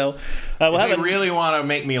 seconds. So if they really want to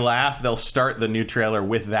make me laugh, they'll start the new trailer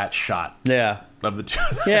with that shot. Yeah. Of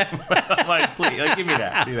the I'm like, please, give me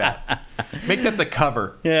that. Do that. Make that the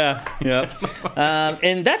cover. Yeah. Yep.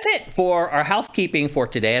 And that's it for our housekeeping for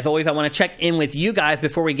today. As always, I want to check in with you guys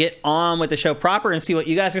before we get on with the show proper and see what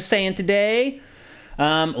you guys are saying today.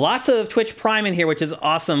 Lots of Twitch Prime in here, which is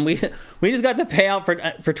awesome. We just got the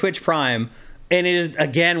payout for Twitch Prime, and it is,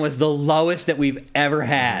 again, was the lowest that we've ever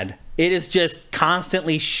had. It is just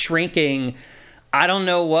constantly shrinking. I don't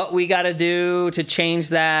know what we got to do to change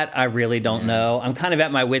that. I really don't know. I'm kind of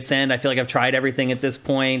at my wit's end. I feel like I've tried everything at this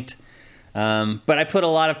point. But I put a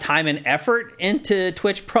lot of time and effort into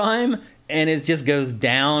Twitch Prime, and it just goes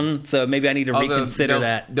down. So maybe I need to reconsider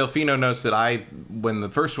that. Delfino notes that when the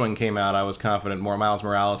first one came out, I was confident more Miles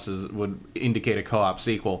Morales would indicate a co-op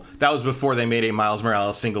sequel. That was before they made a Miles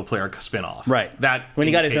Morales single-player spinoff. Right. When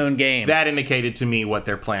he got his own game. That indicated to me what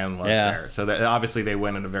their plan was there. So that, obviously they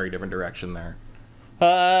went in a very different direction there.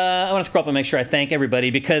 I want to scroll up and make sure I thank everybody,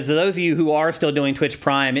 because those of you who are still doing Twitch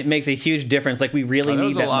Prime, it makes a huge difference. Like, we really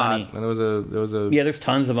need that money. And there was a yeah, there's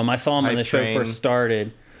tons of them. I saw them when the show first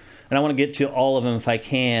started, and I want to get to all of them if I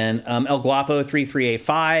can. El Guapo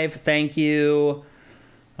 3385, thank you.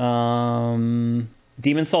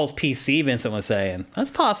 Demon Souls PC, Vincent was saying. That's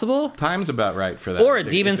possible. Time's about right for that. Or a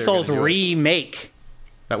Demon Souls remake.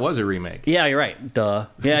 That was a remake. Yeah, you're right. Duh.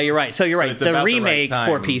 Yeah, you're right. So you're right. The remake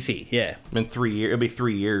for PC. Yeah. In 3 years. It'll be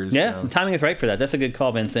 3 years. Yeah, so. The timing is right for that. That's a good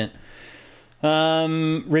call, Vincent.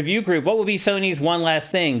 Review group. What will be Sony's one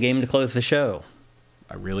last thing? Game to close the show.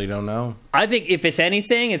 I really don't know. I think if it's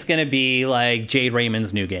anything, it's going to be like Jade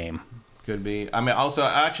Raymond's new game. Could be. I mean, also,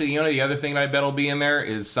 actually, the other thing that I bet will be in there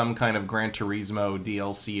is some kind of Gran Turismo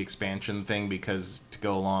DLC expansion thing, because to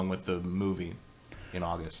go along with the movie in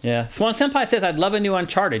August. Yeah. Swan Senpai says, I'd love a new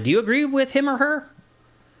Uncharted. Do you agree with him or her?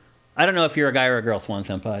 I don't know if you're a guy or a girl, Swan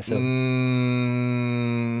Senpai. So.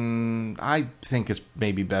 I think it's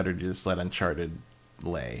maybe better to just let Uncharted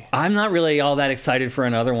lay. I'm not really all that excited for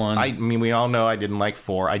another one. I mean, we all know I didn't like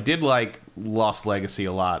 4. I did like Lost Legacy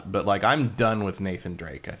a lot, but like I'm done with Nathan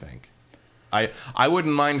Drake, I think. I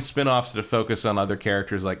wouldn't mind spin-offs to focus on other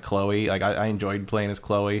characters like Chloe. Like I enjoyed playing as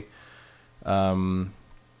Chloe. But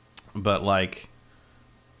like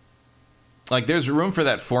there's room for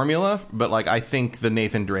that formula, but like I think the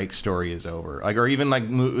Nathan Drake story is over. Like, or even like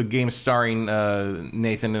games starring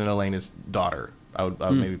Nathan and Elena's daughter. I would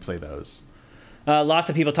maybe play those. Lots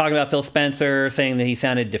of people talking about Phil Spencer, saying that he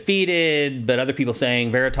sounded defeated, but other people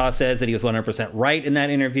saying Veritas says that he was 100% right in that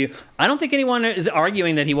interview. I don't think anyone is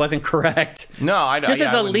arguing that he wasn't correct. No, Just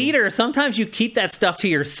as a leader, sometimes you keep that stuff to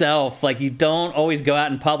yourself. Like, you don't always go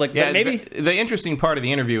out in public. Yeah, but maybe the interesting part of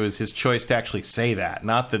the interview is his choice to actually say that,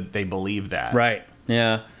 not that they believe that. Right,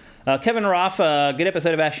 yeah. Kevin Roth, good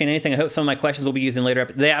episode of Asking Anything. I hope some of my questions will be used in later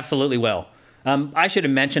episodes. They absolutely will. I should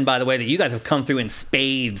have mentioned, by the way, that you guys have come through in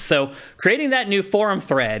spades. So creating that new forum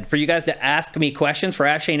thread for you guys to ask me questions for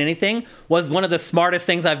Ask Shane Anything was one of the smartest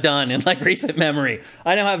things I've done in like recent memory.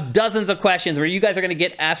 I now have dozens of questions where you guys are going to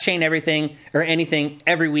get Ask Shane Everything or anything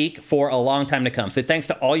every week for a long time to come. So thanks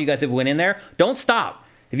to all you guys who went in there. Don't stop.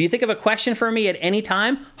 If you think of a question for me at any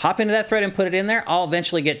time, hop into that thread and put it in there. I'll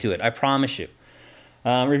eventually get to it. I promise you.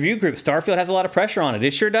 Review group. Starfield has a lot of pressure on it.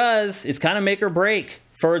 It sure does. It's kind of make or break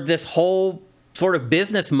for this whole sort of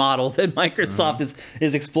business model that Microsoft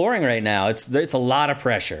is exploring right now. It's a lot of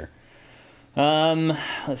pressure.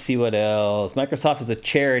 Let's see what else. Microsoft is a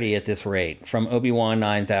charity at this rate, from Obi-Wan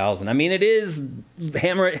 9000. I mean, it is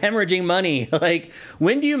hemorrhaging money. Like,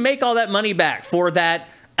 when do you make all that money back for that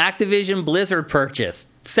Activision Blizzard purchase?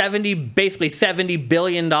 Basically $70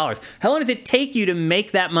 billion. How long does it take you to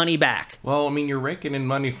make that money back? Well, I mean, you're raking in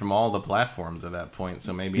money from all the platforms at that point,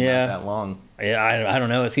 so maybe not that long. Yeah, I don't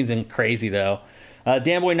know. It seems crazy, though.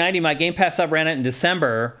 Danboy90, my Game Pass sub ran out in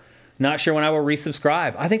December. Not sure when I will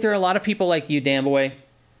resubscribe. I think there are a lot of people like you, Danboy,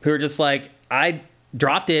 who are just like, I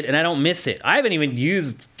dropped it and I don't miss it. I haven't even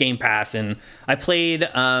used Game Pass, and I played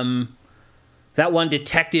that one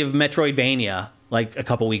Detective Metroidvania like a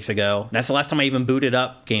couple weeks ago. That's the last time I even booted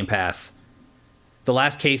up Game Pass. The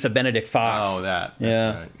Last Case of Benedict Fox. Oh, that.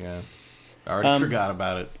 That's right, yeah. I already forgot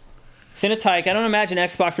about it. Cinetyke, I don't imagine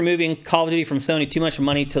Xbox removing Call of Duty from Sony too much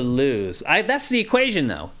money to lose. That's the equation,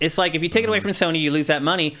 though. It's like, if you take it away from Sony, you lose that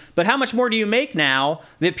money. But how much more do you make now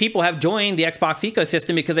that people have joined the Xbox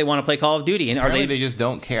ecosystem because they want to play Call of Duty? And apparently they just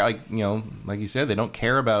don't care. Like, like you said, they don't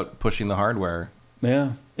care about pushing the hardware.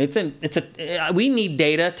 Yeah. We need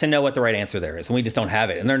data to know what the right answer there is, and we just don't have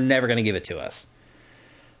it, and they're never going to give it to us.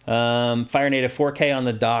 Fire Native 4K on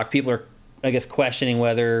the dock. People are, I guess, questioning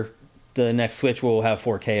whether the next Switch will have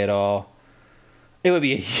 4K at all. It would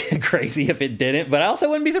be crazy if it didn't, but I also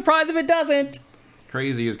wouldn't be surprised if it doesn't.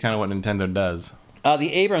 Crazy is kind of what Nintendo does.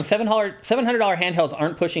 The Abrams $700 handhelds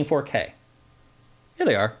aren't pushing 4K. Yeah,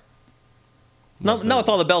 they are. Not with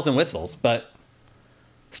all the bells and whistles, but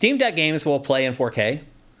Steam Deck games will play in 4K.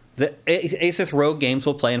 The Asus ROG games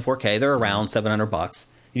will play in 4K. They're around $700.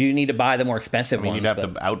 You do need to buy the more expensive ones. You'd have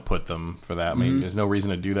to output them for that. I mean, there's no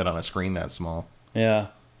reason to do that on a screen that small. Yeah.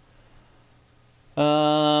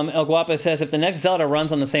 El Guapo says, if the next Zelda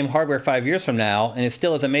runs on the same hardware 5 years from now and is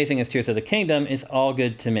still as amazing as Tears of the Kingdom, it's all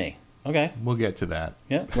good to me. Okay. We'll get to that.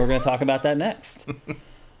 Yeah, we're going to talk about that next.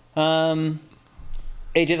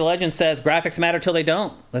 AJ the Legend says, graphics matter till they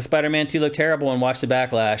don't. Let Spider-Man 2 look terrible and watch the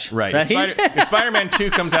backlash. Right. If Spider-Man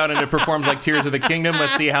 2 comes out and it performs like Tears of the Kingdom,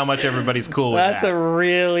 let's see how much everybody's cool with that. That's a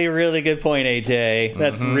really, really good point, AJ.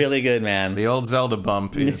 That's really good, man. The old Zelda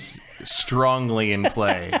bump is strongly in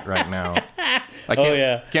play right now. I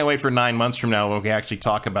can't wait for 9 months from now when we can actually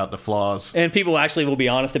talk about the flaws. And people actually will be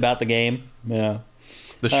honest about the game. Yeah.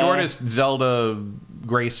 The shortest Zelda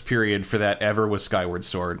grace period for that ever was Skyward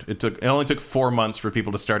Sword. It only took 4 months for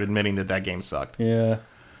people to start admitting that game sucked. Yeah.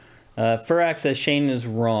 Furax says Shane is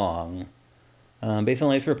wrong. Based on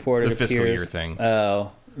latest report, the fiscal year thing.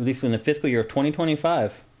 Oh, at least in the fiscal year of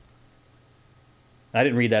 2025. I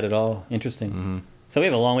didn't read that at all. Interesting. Mm-hmm. So we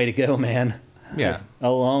have a long way to go, man. Yeah. A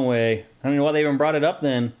long way. I don't know why they even brought it up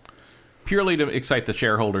then. Purely to excite the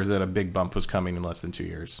shareholders that a big bump was coming in less than 2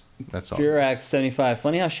 years. That's all. Furax 75.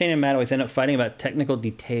 Funny how Shane and Matt always end up fighting about technical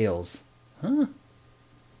details. Huh? I don't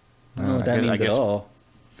know what that means at all.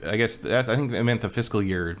 I think it meant the fiscal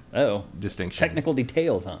year distinction. Technical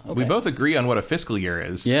details, huh? Okay. We both agree on what a fiscal year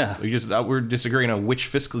is. Yeah. We're disagreeing on which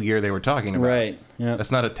fiscal year they were talking about. Right. Yep.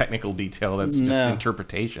 That's not a technical detail. That's just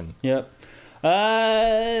interpretation. Yep.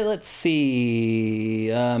 Let's see.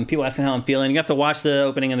 People asking how I'm feeling. You have to watch the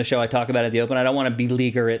opening of the show. I talk about it at the open. I don't want to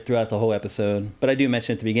beleaguer it throughout the whole episode, but I do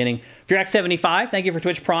mention it at the beginning. Furax75, thank you for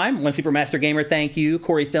Twitch Prime. One Supermaster Gamer, thank you.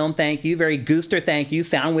 Corey Film, thank you. Very Gooster, thank you.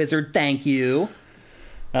 Sound Wizard, thank you.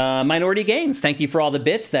 Minority Games, thank you for all the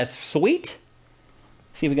bits. That's sweet.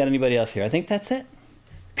 See if we got anybody else here. I think that's it.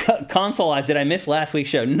 Console, did I miss last week's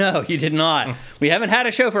show? No, you did not. We haven't had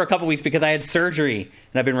a show for a couple weeks because I had surgery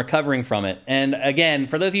and I've been recovering from it. And again,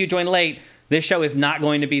 for those of you who joined late, this show is not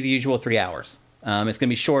going to be the usual 3 hours. It's going to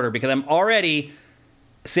be shorter because I'm already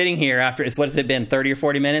sitting here after, what has it been, 30 or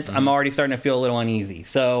 40 minutes? Mm-hmm. I'm already starting to feel a little uneasy.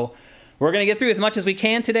 So we're going to get through as much as we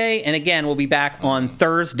can today. And again, we'll be back on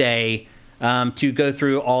Thursday to go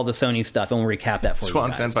through all the Sony stuff, and we'll recap that for you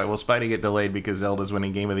guys. Senpai, will Spidey get delayed because Zelda's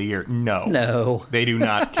winning Game of the Year? No. They do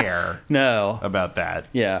not care about that.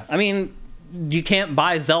 Yeah. I mean, you can't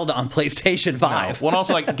buy Zelda on PlayStation 5. No. Well, and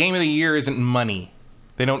also, Game of the Year isn't money.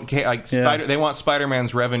 They don't care. They want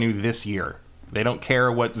Spider-Man's revenue this year. They don't care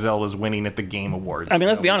what Zelda's winning at the Game Awards. I mean,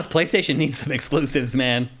 let's be honest. PlayStation needs some exclusives,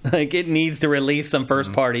 man. It needs to release some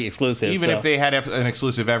first-party exclusives. Even if they had an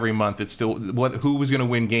exclusive every month, it's still who was going to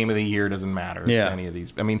win Game of the Year doesn't matter to any of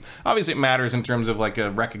these. I mean, obviously it matters in terms of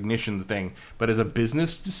a recognition thing, but as a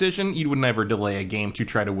business decision, you would never delay a game to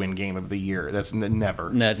try to win Game of the Year. That's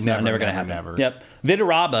never. No, it's never going to happen. Never. Yep.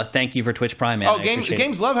 Vidaraba, thank you for Twitch Prime, man.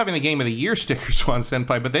 Games love having the Game of the Year sticker, Swan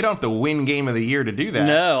Senpai, but they don't have to win Game of the Year to do that.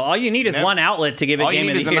 No, all you need is one outlet to give it Game of the Year. All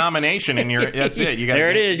you need is a nomination, and that's it. You got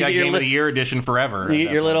there it is. You got Game of the Year edition forever. You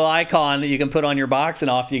get your little icon that you can put on your box,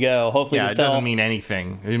 and off you go. Hopefully, it doesn't mean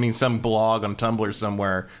anything. It means some blog on Tumblr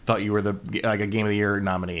somewhere thought you were a Game of the Year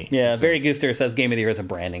nominee. Yeah, Very Gooster says Game of the Year is a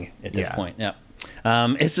branding at this point. Yeah,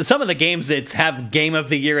 it's some of the games that have Game of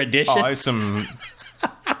the Year editions. Oh,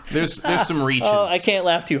 there's some reaches. Oh, I can't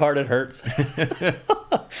laugh too hard; it hurts.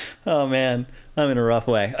 Oh man. I'm in a rough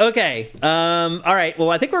way. Okay. All right. Well,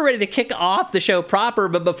 I think we're ready to kick off the show proper.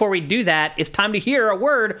 But before we do that, it's time to hear a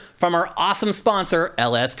word from our awesome sponsor,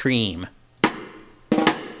 LS Cream.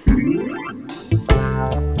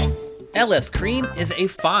 LS Cream is a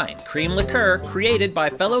fine cream liqueur created by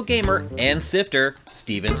fellow gamer and sifter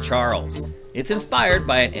Stevens Charles. It's inspired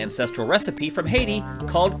by an ancestral recipe from Haiti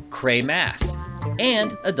called Cray Mass,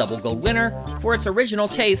 and a double gold winner for its original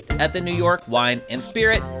taste at the New York Wine and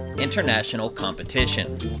Spirit International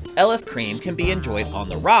Competition. LS Cream can be enjoyed on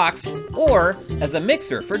the rocks or as a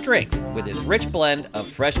mixer for drinks with its rich blend of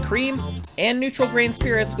fresh cream and neutral grain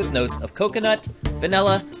spirits with notes of coconut,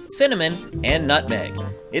 vanilla, cinnamon, and nutmeg.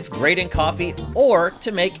 It's great in coffee or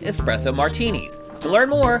to make espresso martinis. To learn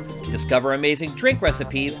more, discover amazing drink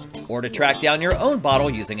recipes, or to track down your own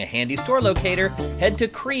bottle using a handy store locator, head to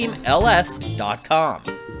creamls.com.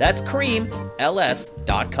 That's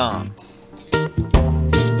creamls.com.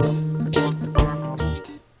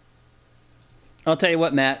 I'll tell you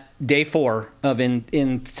what, Matt. Day 4 of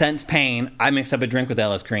intense pain, I mixed up a drink with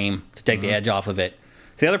LS Cream to take the edge off of it.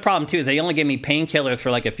 The other problem, too, is they only gave me painkillers for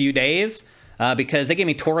a few days because they gave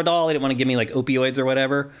me Toradol. They didn't want to give me opioids or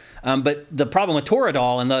whatever. But the problem with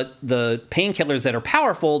Toradol and the painkillers that are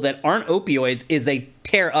powerful that aren't opioids is they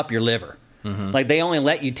tear up your liver. Mm-hmm. They only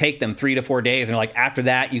let you take them 3 to 4 days. And after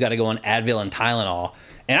that, you got to go on Advil and Tylenol.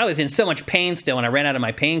 And I was in so much pain still, and I ran out of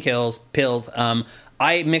my pills.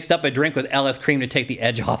 I mixed up a drink with LS Cream to take the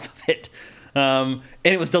edge off of it. And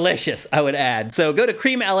it was delicious, I would add. So go to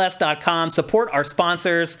creamls.com, support our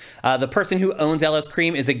sponsors. The person who owns LS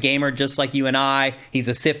Cream is a gamer just like you and I. He's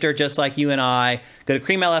a sifter just like you and I. Go to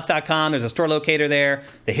creamls.com. There's a store locator there.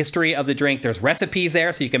 The history of the drink. There's recipes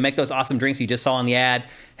there so you can make those awesome drinks you just saw in the ad.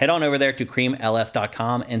 Head on over there to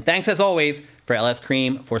creamls.com. And thanks as always for LS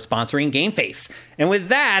Cream for sponsoring GameFace. And with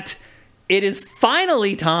that, it is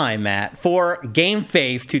finally time, Matt, for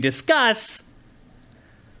GameFace to discuss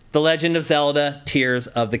The Legend of Zelda, Tears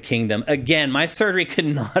of the Kingdom. Again, my surgery could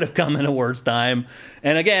not have come in a worse time.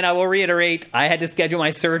 And again, I will reiterate, I had to schedule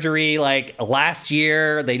my surgery like last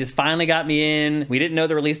year. They just finally got me in. We didn't know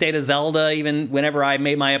the release date of Zelda even whenever I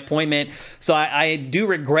made my appointment. So I do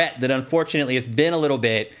regret that, unfortunately, it's been a little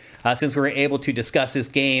bit since we were able to discuss this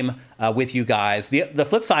game with you guys. The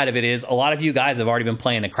flip side of it is a lot of you guys have already been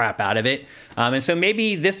playing the crap out of it. And so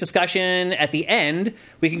maybe this discussion at the end,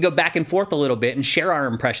 we can go back and forth a little bit and share our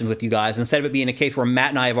impressions with you guys instead of it being a case where Matt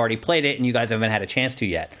and I have already played it and you guys haven't had a chance to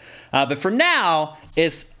yet. But for now,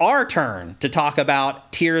 it's our turn to talk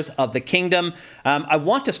about Tears of the Kingdom. I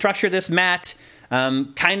want to structure this, Matt,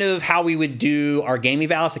 kind of how we would do our game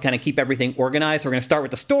evals to kind of keep everything organized. So we're going to start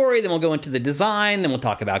with the story, then we'll go into the design, then we'll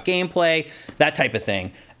talk about gameplay, that type of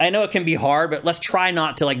thing. I know it can be hard, but let's try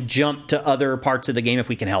not to like jump to other parts of the game if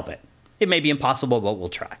we can help it. It may be impossible, but we'll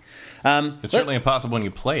try. It's certainly impossible when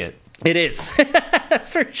you play it. It is.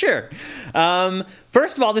 That's for sure.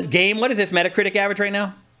 First of all, this game, what is this Metacritic average right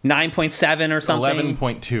now? 9.7 or something?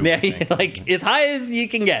 11.2. Yeah, like as high as you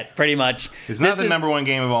can get, pretty much. It's not the number one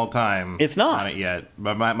game of all time. It's not. On it yet.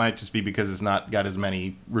 But it might just be because it's not got as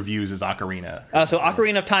many reviews as Ocarina. So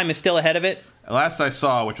Ocarina of Time is still ahead of it? Last I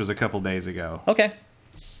saw, which was a couple days ago. Okay.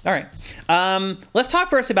 All right. Let's talk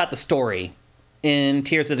first about the story in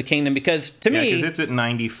Tears of the Kingdom, because to me... because it's at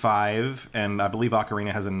 95, and I believe Ocarina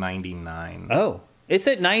has a 99. Oh, it's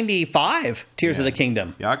at 95, Tears of the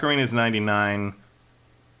Kingdom. Yeah, Ocarina is 99.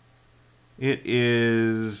 It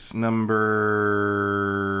is number...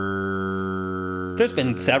 There's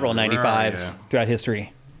been several 95s throughout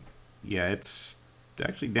history. Yeah, it's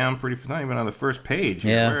actually down pretty... It's not even on the first page.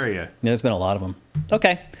 Yeah. Where are you? Yeah, there's been a lot of them.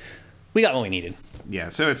 Okay. We got what we needed. Yeah,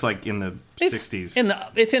 so it's like in the 60s.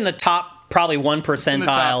 It's in the top, probably 1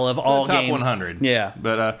 percentile of all top games. Top 100. Yeah.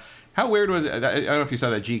 But how weird was it? I don't know if you saw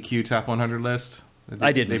that GQ top 100 list.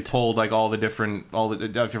 I didn't. They pulled like all the different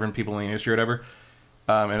people in the industry or whatever.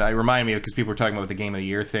 And I remind me, because people were talking about the Game of the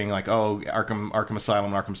Year thing, like, oh, Arkham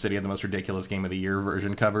Asylum and Arkham City had the most ridiculous Game of the Year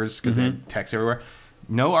version covers because they had text everywhere.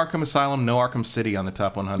 No Arkham Asylum, no Arkham City on the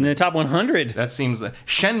top 100. In the top 100. That seems...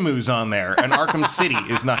 Shenmue's on there, and Arkham City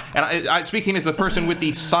is not. And I speaking as the person with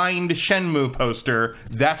the signed Shenmue poster,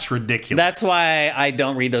 that's ridiculous. That's why I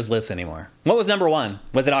don't read those lists anymore. What was number one?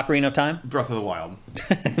 Was it Ocarina of Time? Breath of the Wild.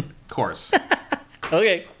 Of course.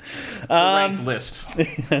 Okay. Ranked list.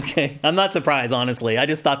 Okay. I'm not surprised, honestly. I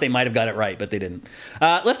just thought they might have got it right, but they didn't.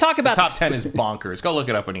 Let's talk about... The top 10 is bonkers. Go look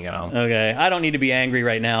it up when you get home. Okay. I don't need to be angry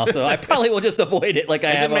right now, so I probably will just avoid it like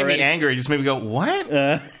I have already. It didn't make me angry. It just made me go,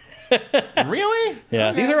 what? Really?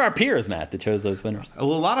 Yeah. Okay. These are our peers, Matt, that chose those winners.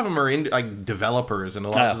 Well, a lot of them are like developers, and a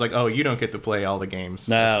lot of it's like, oh, you don't get to play all the games.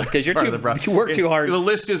 No, because you work too hard. The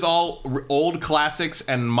list is all old classics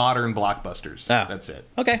and modern blockbusters. Oh. That's it.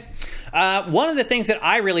 Okay. One of the things that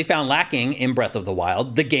I really found lacking in Breath of the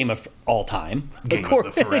Wild, the game of all time, game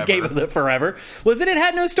of the forever, was that it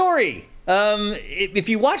had no story. If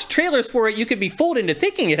you watch trailers for it, you could be fooled into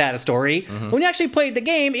thinking it had a story. Mm-hmm. When you actually played the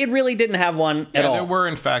game, it really didn't have one at all. There were,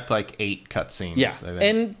 in fact, like 8 cutscenes. Yeah,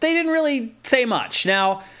 and they didn't really say much.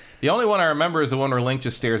 Now, the only one I remember is the one where Link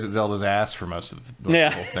just stares at Zelda's ass for most of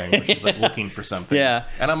the whole thing, which is like looking for something. Yeah.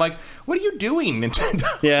 And I'm like, what are you doing,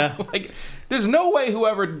 Nintendo? Yeah. Like, there's no way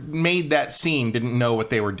whoever made that scene didn't know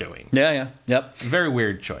what they were doing. Yeah. Yep. Very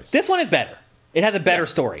weird choice. This one is better. It has a better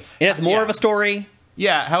story. It has more of a story.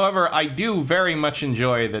 Yeah, however, I do very much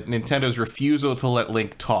enjoy that Nintendo's refusal to let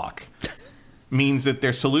Link talk means that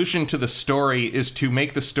their solution to the story is to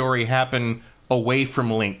make the story happen away from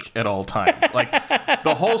Link at all times. Like,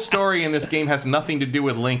 the whole story in this game has nothing to do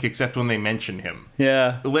with Link except when they mention him.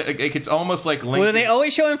 Yeah. It's almost like Link... Well, they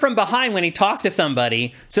always show him from behind when he talks to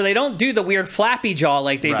somebody, so they don't do the weird flappy jaw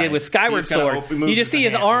like they did with Skyward Sword. You just see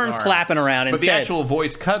his arms flapping around instead. But the actual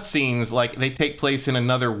voice cutscenes, like, they take place in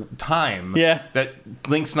another time. Yeah. That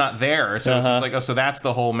Link's not there, so it's just like, oh, so that's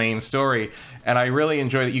the whole main story. And I really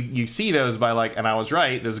enjoy that you see those by, like, and I was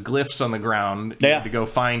right, there's glyphs on the ground to go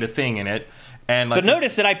find a thing in it. And like, but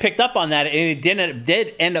notice that I picked up on that, and it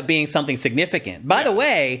did end up being something significant. By the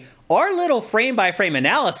way, our little frame-by-frame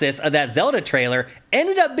analysis of that Zelda trailer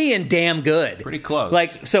ended up being damn good. Pretty close.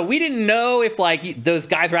 Like, so we didn't know if like those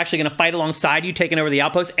guys were actually going to fight alongside you, taking over the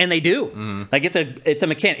outpost, and they do. Mm-hmm. Like, it's a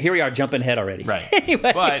mechanic. Here we are jumping ahead already. Right.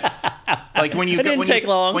 Anyway. But like when you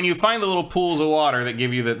long. When you find the little pools of water that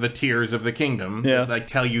give you the tears of the kingdom, that, like,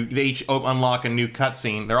 tell you they each unlock a new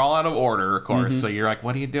cutscene. They're all out of order, of course. So you're like,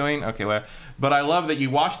 what are you doing? Okay, well, but I love that you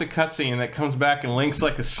watch the cutscene and that comes back and Link's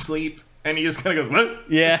like asleep. And he just kind of goes,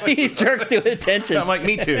 what? Yeah, he jerks to attention. I'm like,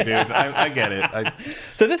 me too, dude. I get it.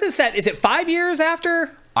 So this is set, is it 5 years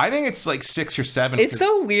after I think it's like 6 or 7. It's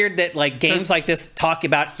so weird that like games like this talk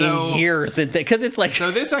about in years, and because it's like so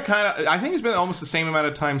this I think it's been almost the same amount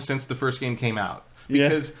of time since the first game came out,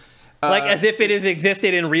 because like as if it has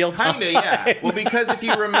existed in real time. Kinda, yeah. Well, because if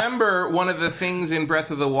you remember, one of the things in Breath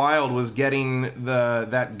of the Wild was getting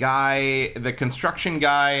that guy, the construction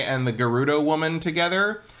guy, and the Gerudo woman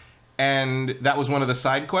together, and that was one of the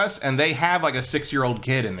side quests. And they have like a 6-year-old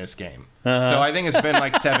kid in this game. So I think it's been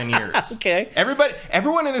like 7 years. Okay.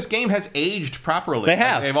 Everyone in this game has aged properly. They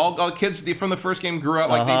have. Like, they've all kids from the first game grew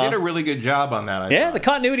up. Like they did a really good job on that. I thought. The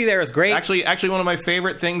continuity there is great. Actually, one of my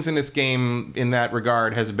favorite things in this game in that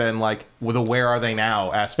regard has been like with the "Where are they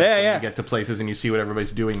now?" aspect. When you get to places and you see what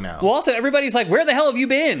everybody's doing now. Well, also everybody's like, "Where the hell have you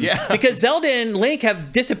been?" Yeah. Because Zelda and Link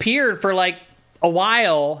have disappeared for like a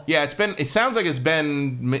while. Yeah, it sounds like it's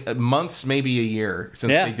been months, maybe a year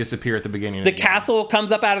since they disappear at the beginning of the game. The castle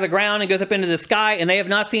comes up out of the ground and goes up into the sky, and they have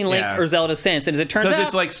not seen Link or Zelda since. And as it turns out, because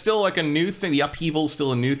it's like still like a new thing. The upheaval's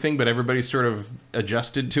still a new thing, but everybody's sort of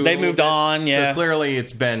adjusted to it. They moved on. Yeah, so clearly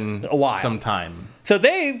it's been a while, some time. So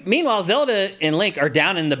meanwhile, Zelda and Link are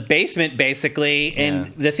down in the basement basically,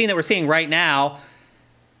 and the scene that we're seeing right now,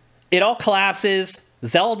 it all collapses.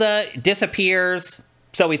 Zelda disappears.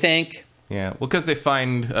 So we think. Yeah, well, because they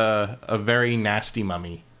find a very nasty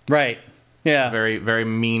mummy. Right. Yeah. Very, very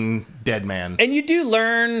mean dead man. And you do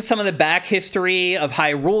learn some of the back history of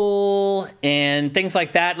Hyrule and things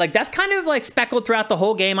like that. Like, that's kind of, like, speckled throughout the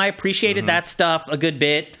whole game. I appreciated that stuff a good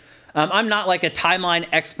bit. I'm not, like, a timeline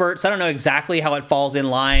expert, so I don't know exactly how it falls in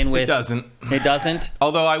line with... It doesn't. It doesn't?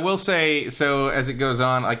 Although I will say, so as it goes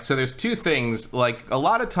on, like, so there's two things. Like, a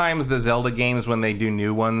lot of times the Zelda games, when they do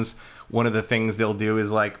new ones, one of the things they'll do is,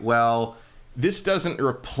 like, well... This doesn't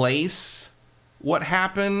replace what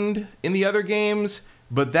happened in the other games,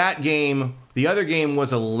 but the other game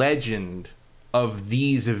was a legend of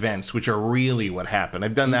these events, which are really what happened.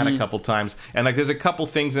 I've done that a couple times, and like there's a couple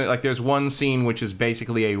things that, like there's one scene which is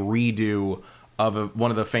basically a redo of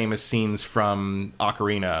one of the famous scenes from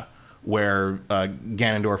Ocarina, where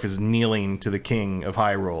Ganondorf is kneeling to the king of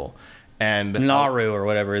Hyrule. And Naru or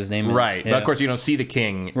whatever his name is. Right. Yeah. But of course you don't see the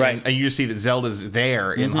king. Right. And you just see that Zelda's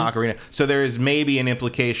there in Ocarina. So there is maybe an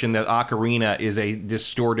implication that Ocarina is a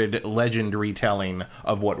distorted legend retelling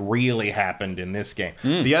of what really happened in this game.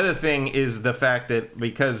 The other thing is the fact that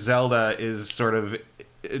because Zelda is sort of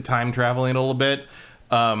time traveling a little bit,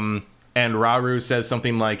 and Rauru says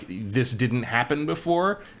something like, this didn't happen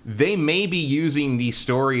before, they may be using the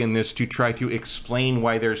story in this to try to explain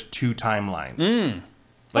why there's two timelines.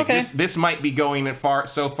 Like this might be going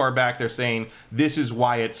so far back. They're saying this is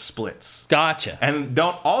why it splits. Gotcha. And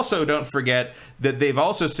don't forget that they've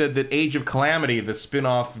also said that Age of Calamity, the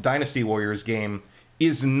spin-off Dynasty Warriors game,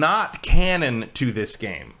 is not canon to this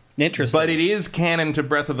game. Interesting. But it is canon to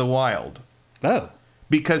Breath of the Wild. Oh.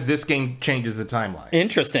 Because this game changes the timeline.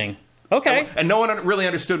 Interesting. Okay. And no one really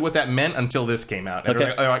understood what that meant until this came out. And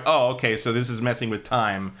they're like, oh, okay, so this is messing with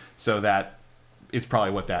time, so that is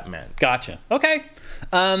probably what that meant. Gotcha. Okay.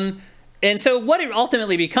 And so what it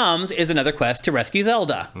ultimately becomes is another quest to rescue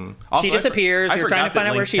Zelda. Also, she disappears. You're trying to find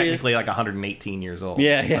out where she is. Technically, like 118 years old.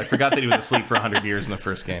 Yeah. I forgot that he was asleep for 100 years in the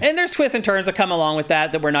first game. And there's twists and turns that come along with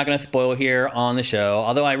that we're not going to spoil here on the show.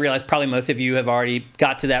 Although I realize probably most of you have already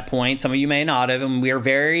got to that point. Some of you may not have. And we are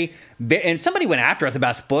very, and somebody went after us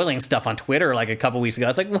about spoiling stuff on Twitter like a couple weeks ago. I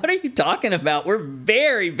was like, what are you talking about? We're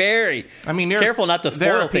very, very careful not to spoil things.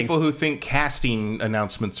 There are people who think casting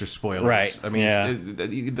announcements are spoilers. Right. I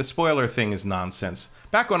mean, the spoiler thing is nonsense.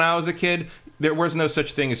 Back when I was a kid, there was no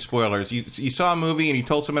such thing as spoilers. You saw a movie and you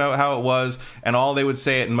told someone how it was, and all they would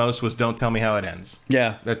say at most was, don't tell me how it ends.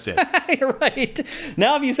 Yeah. That's it. You're right.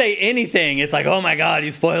 Now if you say anything, it's like, oh my God,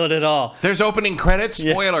 you spoiled it all. There's opening credits,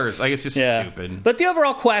 spoilers. Like, it's just stupid. But the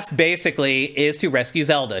overall quest basically is to rescue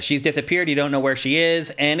Zelda. She's disappeared. You don't know where she is.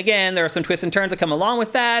 And again, there are some twists and turns that come along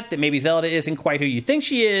with that maybe Zelda isn't quite who you think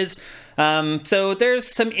she is. So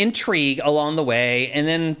there's some intrigue along the way, and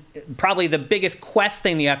then probably the biggest quest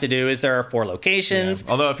thing you have to do is there are 4 locations.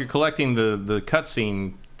 Yeah. Although if you're collecting the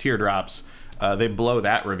cutscene teardrops, they blow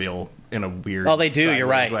that reveal in a weird. Oh, they do. You're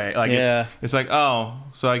right. Way. Like it's like, oh,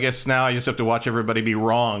 so I guess now I just have to watch everybody be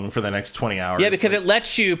wrong for the next 20 hours. Yeah, because it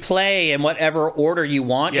lets you play in whatever order you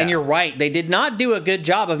want, and you're right. They did not do a good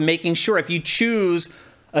job of making sure if you choose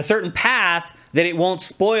a certain path that it won't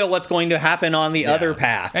spoil what's going to happen on the other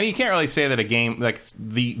path. And you can't really say that a game, like,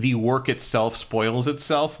 the work itself spoils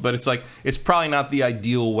itself, but it's like, it's probably not the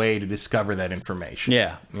ideal way to discover that information.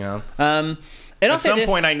 Yeah. You know? And at some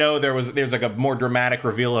point, I know there's like a more dramatic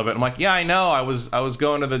reveal of it. I'm like, yeah, I know. I was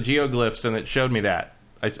going to the geoglyphs, and it showed me that.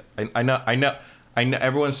 I know.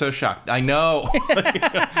 Everyone's so shocked. I know.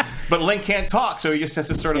 But Link can't talk, so he just has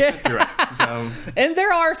to sort of sit through it. So. And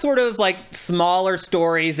there are sort of like smaller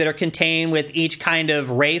stories that are contained with each kind of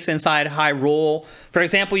race inside Hyrule. For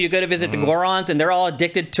example, you go to visit the Gorons, and they're all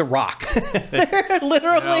addicted to rock. They're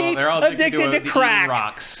literally they're all addicted to crack.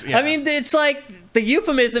 Rocks. Yeah. I mean, it's like the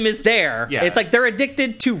euphemism is there. Yeah. It's like they're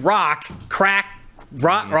addicted to crack.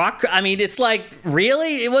 Rock. I mean, it's like,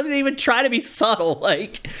 really? It wasn't even try to be subtle.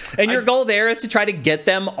 Like, and your goal there is to try to get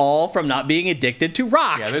them all from not being addicted to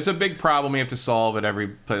rock. Yeah, there's a big problem you have to solve at every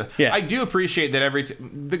place. Yeah. I do appreciate that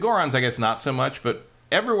the Gorons, I guess, not so much, but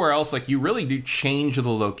everywhere else, like, you really do change the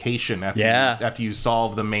location after you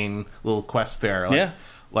solve the main little quest there. Like,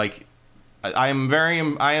 like, I am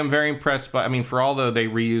very impressed by. I mean, for although they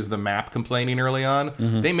reused the map complaining early on,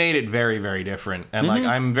 they made it very, very different. And like,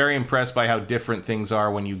 I'm very impressed by how different things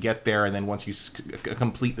are when you get there, and then once you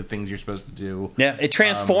complete the things you're supposed to do. Yeah, it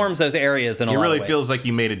transforms those areas in a lot of ways. It really feels like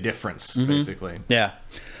you made a difference, basically. Yeah.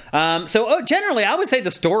 Generally, I would say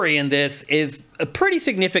the story in this is a pretty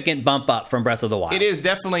significant bump up from Breath of the Wild. It is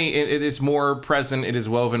definitely, it is more present, it is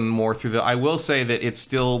woven more through I will say that it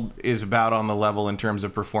still is about on the level in terms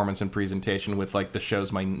of performance and presentation with like the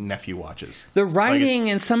shows my nephew watches. The writing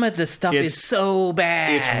and some of the stuff is so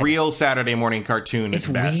bad. It's real Saturday morning cartoon. It's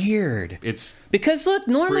weird. It's because look,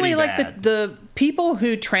 normally like bad. the people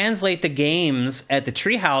who translate the games at the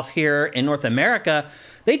Treehouse here in North America,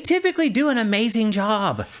 they typically do an amazing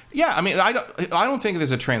job. Yeah, I mean, I don't think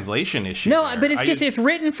there's a translation issue. No, there. but it's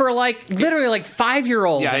written for like literally like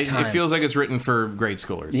 5-year-olds. Yeah, at times. It feels like it's written for grade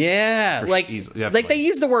schoolers. Yeah, like they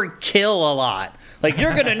use the word "kill" a lot. Like,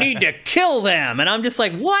 you're gonna need to kill them, and I'm just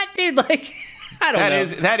like, what, dude? Like, I don't know.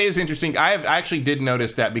 That is interesting. I actually did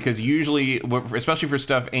notice that because usually, especially for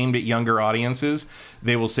stuff aimed at younger audiences,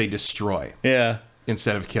 they will say "destroy." Yeah.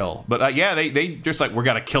 Instead of kill. But they just like, we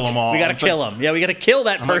gotta kill them all. We gotta kill them. Yeah, we gotta kill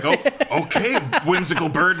that person. Like, okay, whimsical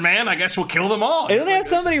bird man, I guess we'll kill them all. And then they have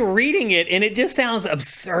somebody reading it, and it just sounds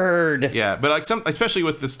absurd. Yeah, but like especially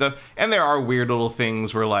with this stuff, and there are weird little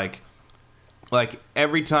things where like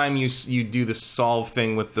every time you do the solve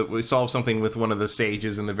something with one of the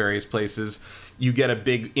sages in the various places, you get a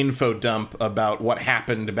big info dump about what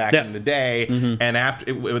happened back in the day, and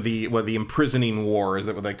after with the imprisoning war, is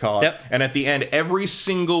that what they call it? Yep. And at the end, every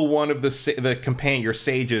single one of your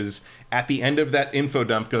sages at the end of that info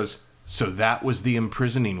dump goes, so that was the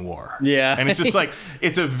imprisoning war. Yeah. And it's just like,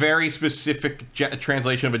 it's a very specific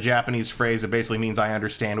translation of a Japanese phrase that basically means I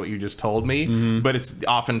understand what you just told me, but it's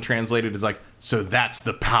often translated as like, so that's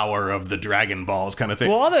the power of the Dragon Balls kind of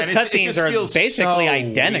thing. Well, all those cutscenes are basically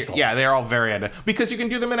identical. Weird. Yeah, they're all very identical. Because you can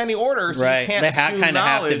do them in any order, so right. you can't assume kind of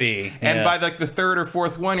have to knowledge. be. Yeah. And by like the third or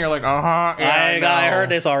fourth one, you're like, I heard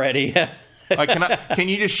this already. Like, can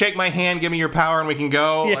you just shake my hand, give me your power, and we can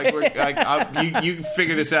go? Like, you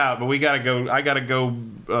figure this out, but we gotta go. I gotta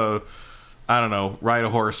go. I don't know, ride a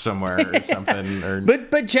horse somewhere or something.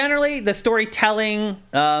 But generally, the storytelling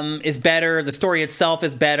is better. The story itself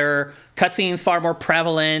is better. Cutscenes far more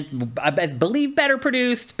prevalent. I believe better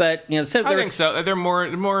produced, but I think so. They're more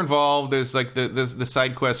involved. There's like the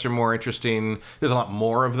side quests are more interesting. There's a lot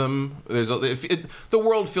more of them. The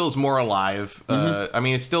world feels more alive. I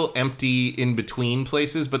mean, it's still empty in between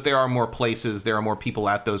places, but there are more places. There are more people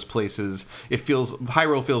at those places.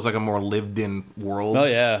 Hyrule feels like a more lived in world. Oh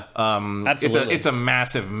yeah, absolutely. It's a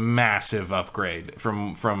massive upgrade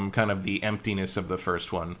from kind of the emptiness of the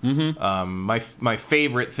first one. My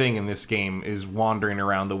favorite thing in this game is wandering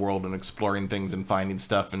around the world and exploring things and finding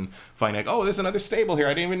stuff and finding like, oh, there's another stable here. I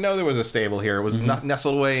didn't even know there was a stable here. It was not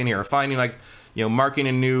nestled away in here. Finding like, marking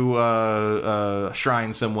a new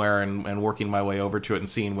shrine somewhere and working my way over to it and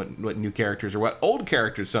seeing what new characters or what old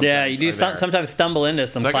characters sometimes. Yeah, you do sometimes stumble into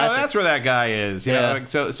some like, classics. Oh, that's where that guy is. You know? Like,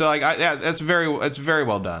 so like, that's very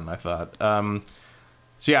well done, I thought.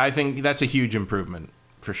 So yeah, I think that's a huge improvement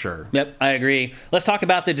for sure. Yep, I agree. Let's talk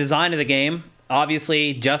about the design of the game.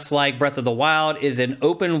 Obviously, just like Breath of the Wild, is an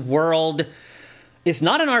open world. It's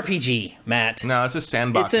not an RPG, Matt. No, it's a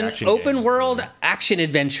sandbox action game. It's an open world action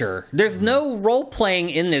adventure. There's no role playing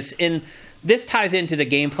in this. And this ties into the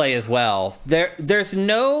gameplay as well. There's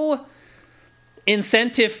no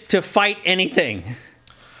incentive to fight anything.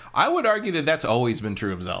 I would argue that that's always been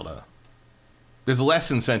true of Zelda. There's less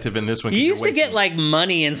incentive in this one. You used to get like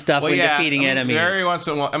money and stuff when defeating enemies. Very once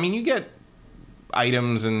in a while. I mean, you get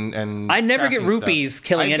items and I never get rupees stuff.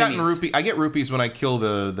 killing enemies. I get rupees when I kill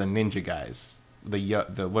the ninja guys. I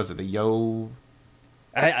don't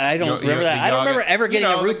remember that. I don't remember ever getting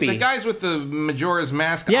a rupee. The guys with the Majora's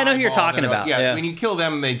Mask. Yeah, I know who you're talking about. Yeah, when you kill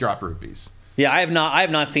them, they drop rupees. Yeah, I have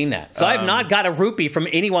not seen that. So I have not got a rupee from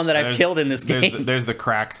anyone that I've killed in this game. There's the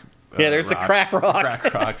crack. There's rocks, the crack rock.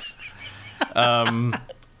 Crack rocks.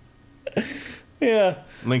 Yeah.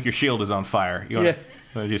 Link, your shield is on fire. You want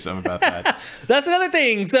to do something about that. That's another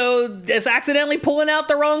thing. So it's accidentally pulling out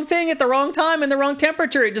the wrong thing at the wrong time and the wrong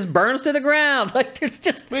temperature. It just burns to the ground. Like, there's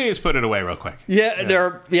just... We just put it away real quick.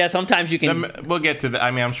 Yeah, sometimes you can... We'll get to that.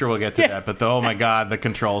 I mean, I'm sure we'll get to that. But oh my God, the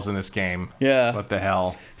controls in this game. Yeah. What the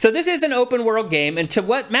hell? So this is an open world game. And to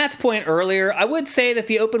what Matt's point earlier, I would say that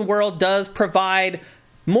the open world does provide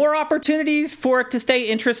more opportunities for it to stay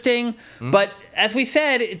interesting. But as we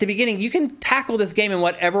said at the beginning, you can tackle this game in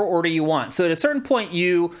whatever order you want. So at a certain point,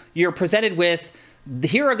 you're presented with,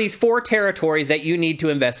 here are these 4 territories that you need to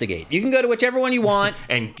investigate. You can go to whichever one you want.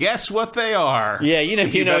 And guess what they are? Yeah, you know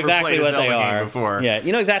exactly what they are. Before. Yeah,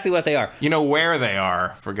 you know exactly what they are. You know where they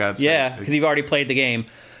are, for God's sake. Yeah, because you've already played the game.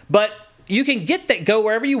 But you can go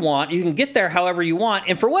wherever you want. You can get there however you want.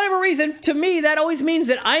 And for whatever reason, to me, that always means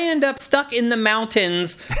that I end up stuck in the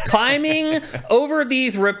mountains, climbing over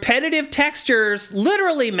these repetitive textures.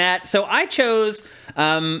 Literally, Matt. So I chose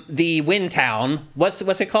the Wind Town. What's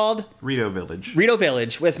it called? Rito Village. Rito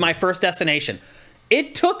Village was my first destination.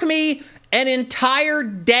 It took me an entire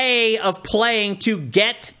day of playing to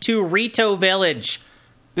get to Rito Village.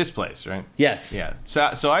 This place, right? Yes. Yeah.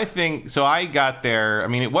 So I got there. I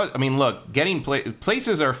mean, look, getting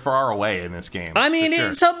places are far away in this game. I mean,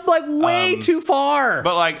 it's like way too far.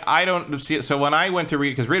 But like, I don't see it. So when I went to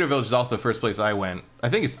because Rito Village is also the first place I went. I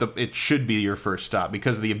think it should be your first stop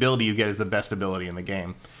because the ability you get is the best ability in the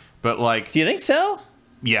game. But like, do you think so?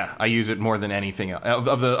 Yeah, I use it more than anything else.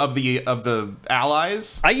 Of the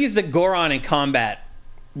allies. I use the Goron in combat.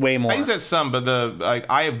 Way more. I use that some, but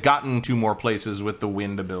I have gotten to more places with the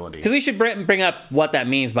wind ability. Because we should bring up what that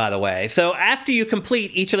means, by the way. So after you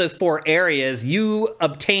complete each of those 4 areas, you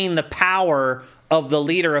obtain the power of the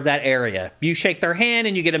leader of that area. You shake their hand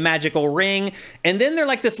and you get a magical ring, and then they're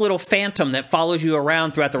like this little phantom that follows you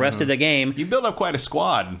around throughout the rest of the game. You build up quite a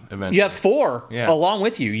squad eventually. You have 4 along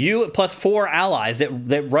with you. You plus 4 allies that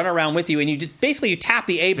run around with you, and you just basically you tap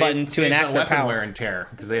the A button to enact their power. Wear and tear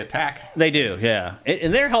because they attack. They do, yeah,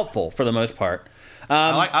 and they're helpful for the most part.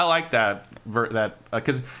 I like that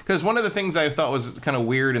because one of the things I thought was kind of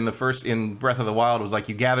weird in Breath of the Wild was like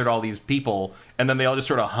you gathered all these people and then they all just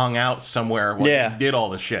sort of hung out somewhere while you did all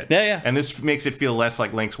the shit. Yeah. And this makes it feel less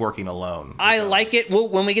like Link's working alone. I like it. Well,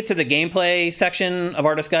 when we get to the gameplay section of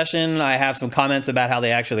our discussion, I have some comments about how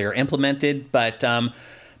they actually are implemented, but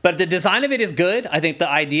the design of it is good. I think the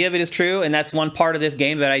idea of it is true, and that's one part of this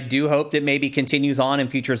game that I do hope that maybe continues on in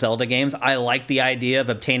future Zelda games. I like the idea of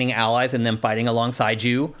obtaining allies and them fighting alongside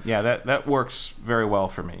you. Yeah, that works very well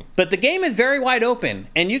for me. But the game is very wide open,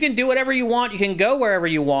 and you can do whatever you want. You can go wherever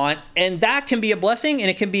you want, and that can be a blessing, and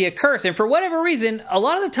it can be a curse. And for whatever reason, a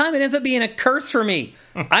lot of the time it ends up being a curse for me.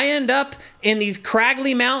 I end up in these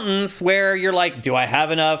craggly mountains where you're like, do I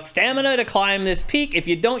have enough stamina to climb this peak? If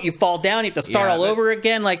you don't, you fall down. You have to start all over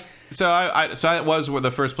again. Like, so that was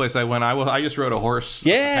the first place I went. I just rode a horse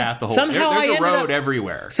path the whole way. There's a road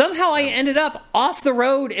everywhere. Somehow I ended up off the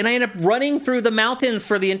road, and I ended up running through the mountains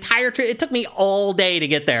for the entire trip. It took me all day to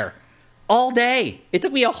get there. All day. It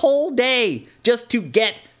took me a whole day just to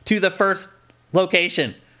get to the first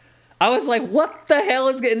location. I was like, what the hell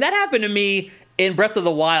is good? And that happened to me in Breath of the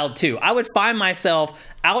Wild, too. I would find myself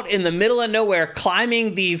out in the middle of nowhere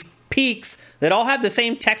climbing these peaks that all have the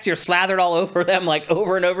same texture slathered all over them, like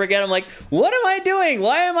over and over again. I'm like, what am I doing?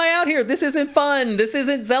 Why am I out here? This isn't fun. This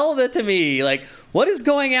isn't Zelda to me. Like, what is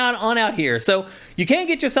going on out here? So you can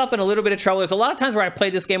get yourself in a little bit of trouble. There's a lot of times where I play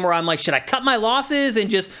this game where I'm like, should I cut my losses and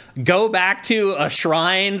just go back to a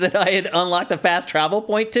shrine that I had unlocked a fast travel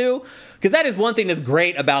point to? Because that is one thing that's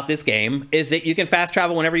great about this game, is that you can fast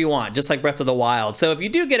travel whenever you want, just like Breath of the Wild. So if you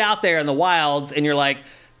do get out there in the wilds and you're like,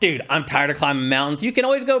 dude, I'm tired of climbing mountains, you can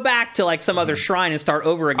always go back to like some other shrine and start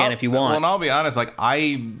over again if you want. Well, and I'll be honest, like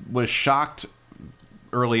I was shocked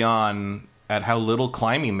early on at how little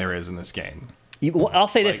climbing there is in this game. I'll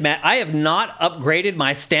say this, Matt. I have not upgraded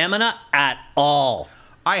my stamina at all.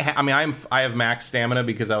 I have max stamina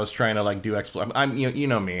because I was trying to like do exploration. I'm you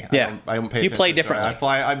know me. Yeah, I don't pay you play differently.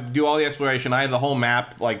 I do all the exploration. I have the whole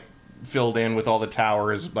map like filled in with all the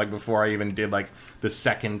towers like before I even did like the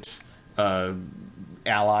second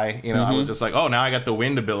ally. You know, I was just like, oh, now I got the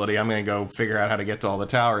wind ability. I'm gonna go figure out how to get to all the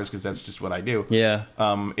towers because that's just what I do. Yeah.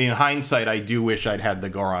 In hindsight, I do wish I'd had the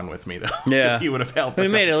Goron with me though. Yeah, he would have helped. It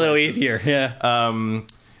made it a little easier. Yeah.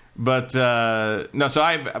 But no. So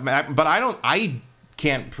I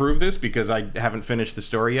can't prove this because I haven't finished the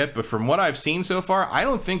story yet, but from what I've seen so far, I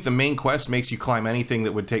don't think the main quest makes you climb anything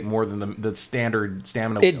that would take more than the standard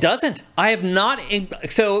stamina. It doesn't. I have not.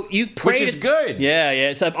 So you prayed, which is good. Yeah,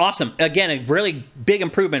 it's awesome. Again, a really big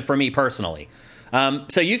improvement for me personally.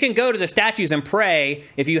 So you can go to the statues and pray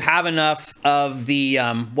if you have enough of the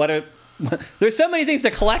there's so many things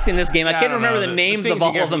to collect in this game. I can't remember the names of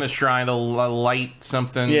all of them. The shrine, the light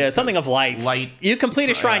something. Yeah, something of lights. Light. You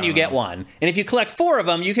complete a shrine, you get one. And if you collect 4 of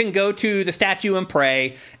them, you can go to the statue and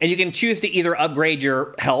pray, and you can choose to either upgrade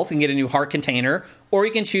your health and get a new heart container, or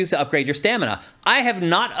you can choose to upgrade your stamina. I have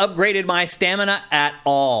not upgraded my stamina at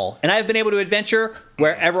all, and I've been able to adventure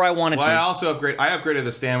wherever I wanted to. I also upgraded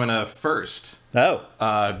the stamina first. Oh.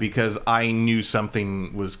 Because I knew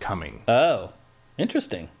something was coming. Oh.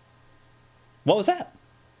 Interesting. What was that?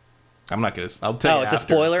 I'm not going to... I'll tell you after. It's a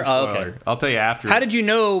spoiler? Oh, okay. I'll tell you after. How did you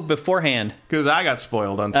know beforehand? Because I got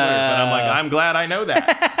spoiled on Twitter, but I'm like, I'm glad I know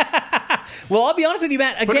that. Well, I'll be honest with you,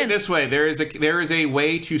 Matt. Again, put it this way: there is a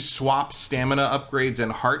way to swap stamina upgrades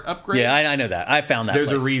and heart upgrades. Yeah, I know that. I found that.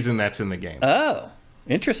 There's a reason that's in the game. Oh,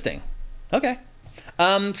 interesting. Okay.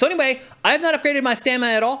 So anyway, I have not upgraded my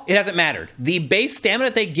stamina at all. It hasn't mattered. The base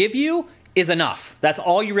stamina that they give you is enough. That's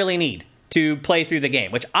all you really need to play through the game,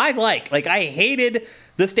 which I like. Like, I hated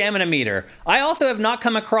the stamina meter. I also have not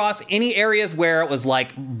come across any areas where it was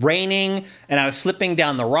like raining and I was slipping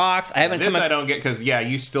down the rocks. I don't get, because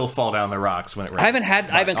you still fall down the rocks when it rains. I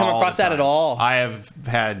haven't come across that at all. I have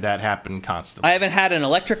had that happen constantly. I haven't had an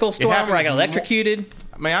electrical storm where I got electrocuted.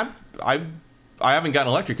 I haven't gotten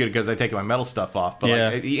electrocuted because I take my metal stuff off. But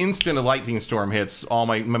like, the instant a lightning storm hits, all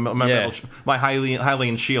my metal, my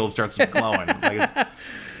Hylian shield starts glowing.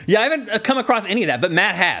 Yeah, I haven't come across any of that, but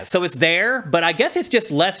Matt has. So it's there, but I guess it's just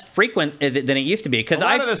less frequent than it used to be. A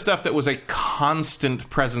lot of the stuff that was a constant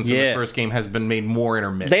presence in the first game has been made more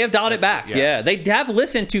intermittent. They have dialed it back, They have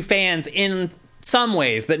listened to fans in some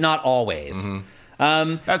ways, but not always.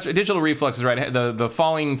 Mm-hmm. That's Digital Reflex is right. The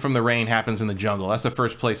falling from the rain happens in the jungle. That's the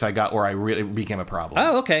first place I got where I really became a problem.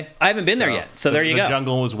 Oh, okay. I haven't been there yet. So there you go. The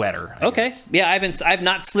jungle was wetter. I guess. Yeah, I've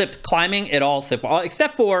not slipped climbing at all,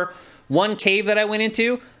 except for one cave that I went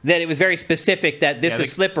into that it was very specific that this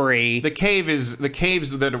is slippery. The caves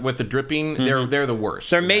that are with the dripping, they're the worst.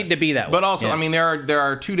 They're made to be that way. But also, I mean, there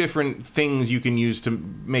are 2 different things you can use to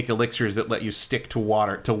make elixirs that let you stick to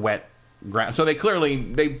water, to wet ground. So they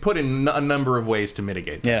put in a number of ways to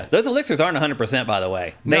mitigate that. Yeah, those elixirs aren't 100%, by the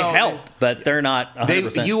way. They help, but they're not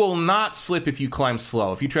 100%. You will not slip if you climb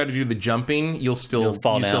slow. If you try to do the jumping, you'll still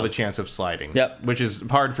have a chance of sliding. Yep. Which is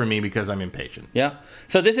hard for me because I'm impatient. Yeah.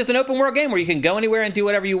 So this is an open world game where you can go anywhere and do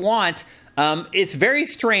whatever you want. It's very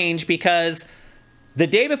strange because the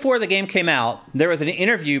day before the game came out, there was an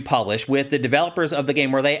interview published with the developers of the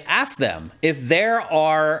game where they asked them if there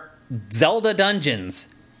are Zelda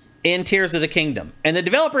dungeons in Tears of the Kingdom. And the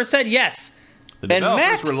developers said yes. The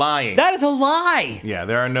developers were lying. That is a lie. Yeah,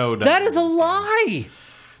 there are no dungeons. That is a lie.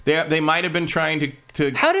 They might have been trying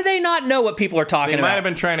to... How do they not know what people are talking about? They might have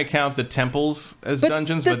been trying to count the temples as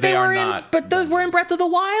dungeons, but they are not. But those were in Breath of the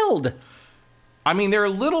Wild. I mean, they're a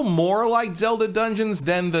little more like Zelda dungeons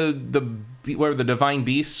than where the divine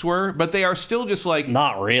beasts were, but they are still just like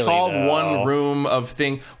not really solve one room of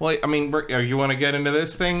thing. Well, I mean, you want to get into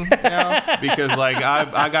this thing now because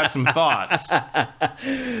I got some thoughts.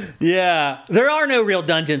 Yeah, there are no real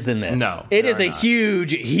dungeons in this. No, it is a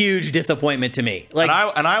huge disappointment to me. Like,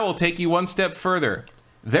 and I will take you one step further.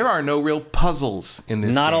 There are no real puzzles in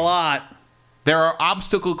this. Not game. A lot. There are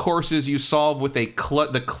obstacle courses you solve with the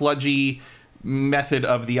kludgy method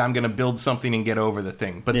of I'm going to build something and get over the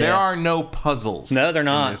thing. But there are no puzzles. No, they're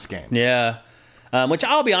not. In this game. Yeah. Which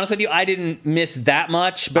I'll be honest with you, I didn't miss that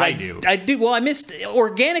much. But I do. Well, I missed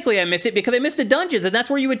it because I missed the dungeons, and that's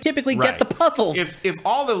where you would typically get the puzzles. If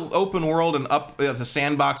all the open world and the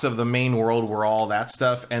sandbox of the main world were all that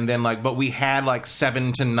stuff, and then but we had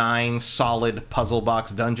 7 to 9 solid puzzle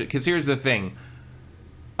box dungeons. Because here's the thing.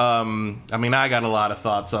 I mean, I got a lot of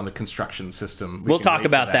thoughts on the construction system. We'll talk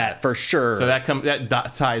about that for sure. So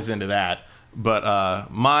that ties into that.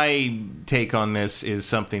 But my take on this is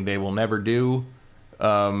something they will never do.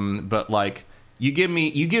 But you give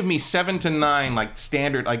me 7 to 9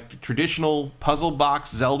 standard traditional puzzle box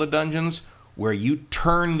Zelda dungeons where you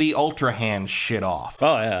turn the Ultra Hand shit off.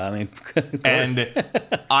 Oh yeah, I mean, and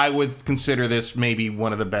I would consider this maybe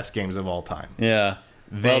one of the best games of all time. Yeah.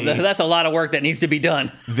 That's a lot of work that needs to be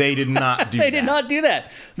done. They did not do that. They did not do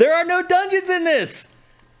that. There are no dungeons in this.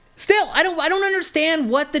 Still, I don't understand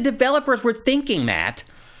what the developers were thinking, Matt.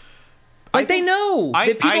 They know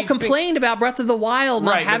that people complained about Breath of the Wild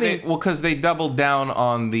not having... because they doubled down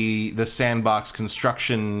on the sandbox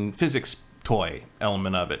construction physics toy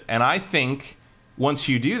element of it. And I think once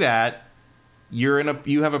you do that, you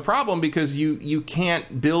have a problem because you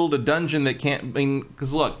can't build a dungeon that can't... I mean,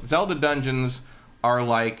 because look, Zelda dungeons are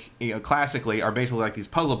classically are basically like these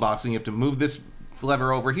puzzle boxes, and you have to move this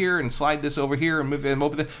lever over here and slide this over here and move it and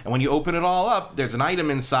open it. And when you open it all up, there's an item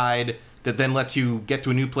inside that then lets you get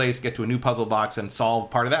to a new place, get to a new puzzle box, and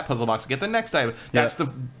solve part of that puzzle box, get the next item. That's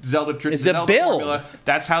the Zelda formula.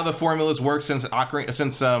 That's how the formulas work since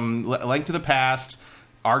Link to the Past.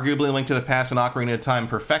 Arguably, Link to the Past and Ocarina of Time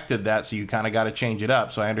perfected that, so you kind of got to change it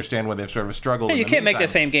up. So I understand why they've sort of struggled. Yeah, you can't make the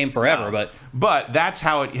same game forever, but that's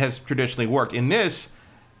how it has traditionally worked. In this,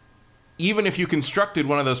 even if you constructed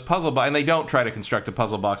one of those puzzle boxes, and they don't try to construct a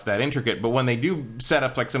puzzle box that intricate, but when they do set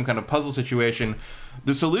up like some kind of puzzle situation,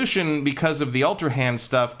 the solution, because of the Ultra Hand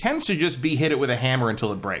stuff, tends to just be hit it with a hammer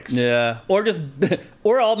until it breaks. Yeah,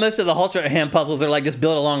 or all most of the Ultra Hand puzzles are like just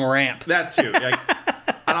build a long ramp. That too. Like,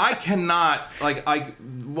 and I cannot,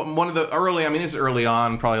 one of the early, this is early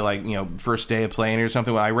on, probably first day of playing or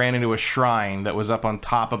something, when I ran into a shrine that was up on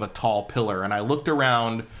top of a tall pillar, and I looked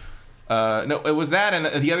around. No, it was that, and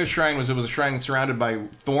the other shrine was a shrine surrounded by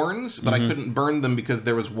thorns, but I couldn't burn them because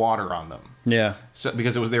there was water on them. Yeah. So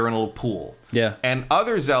because they were in a little pool. Yeah. And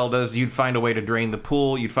other Zeldas, you'd find a way to drain the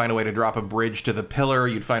pool, you'd find a way to drop a bridge to the pillar,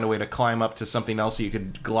 you'd find a way to climb up to something else so you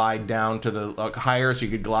could glide down to the higher, so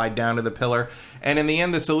you could glide down to the pillar. And in the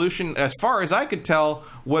end, the solution, as far as I could tell,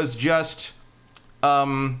 was just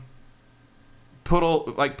put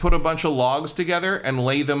a bunch of logs together and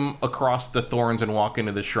lay them across the thorns and walk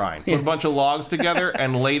into the shrine. Put a bunch of logs together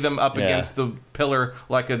and lay them up against the pillar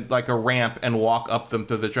like a ramp and walk up them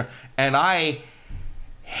to the shrine. And I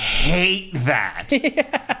hate that.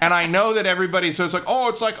 And I know that everybody, so it's like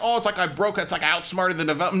I broke it, it's like I outsmarted the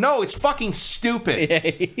developer. No, it's fucking stupid.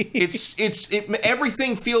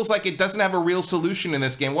 Everything feels like it doesn't have a real solution in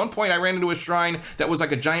this game. One point I ran into a shrine that was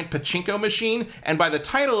like a giant pachinko machine, and by the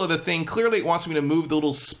title of the thing, clearly it wants me to move the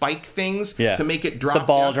little spike things to make it drop the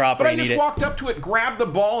ball down. drop. But I just walked up to it, grabbed the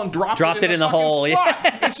ball, and dropped it in the hole.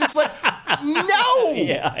 Yeah. It's just like, no.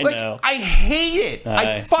 Yeah, I know. I hate it.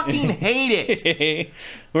 I fucking hate it.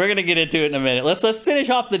 We're going to get into it in a minute. Let's finish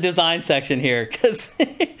off the design section here, because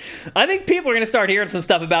I think people are going to start hearing some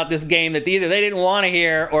stuff about this game that either they didn't want to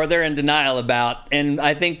hear or they're in denial about. And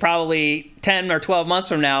I think probably 10 or 12 months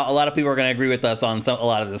from now, a lot of people are going to agree with us on a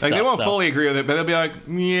lot of this stuff. They won't fully agree with it, but they'll be like,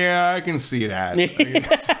 yeah, I can see that.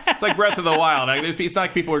 It's like Breath of the Wild. It's not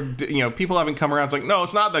like people haven't come around. It's like, no,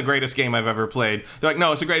 it's not the greatest game I've ever played. They're like,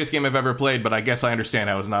 no, it's the greatest game I've ever played, but I guess I understand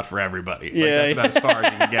how it's not for everybody. That's about as far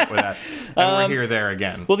as you can get with that. And we're there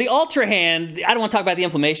again. Well, the Ultra Hand, I don't want to talk about the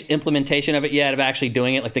implementation of it yet, of actually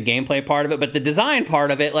doing it, like the gameplay part of it, but the design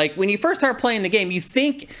part of it, like when you first start playing the game, you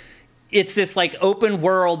think it's this like open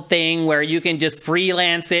world thing where you can just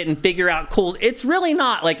freelance it and figure out cool. It's really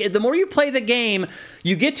not. Like the more you play the game,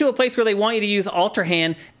 you get to a place where they want you to use Ultra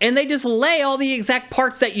Hand, and they just lay all the exact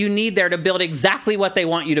parts that you need there to build exactly what they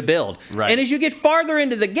want you to build. Right. And as you get farther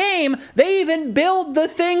into the game, they even build the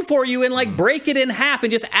thing for you and like break it in half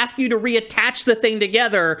and just ask you to reattach the thing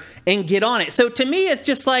together and get on it. So to me, it's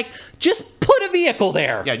just like, just put a vehicle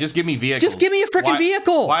there. Yeah, just give me vehicles. Just give me a freaking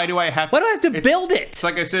vehicle. Why do I have to build it? It's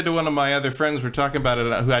like I said to one of my other friends, we're talking about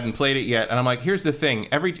it, who hadn't played it yet, and I'm like, here's the thing.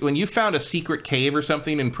 When you found a secret cave or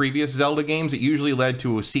something in previous Zelda games, it usually led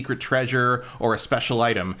to a secret treasure or a special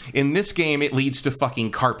item. In this game, it leads to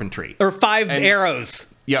fucking carpentry. Or five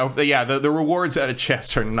arrows. Yeah, the rewards at a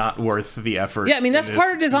chest are not worth the effort. Yeah, that's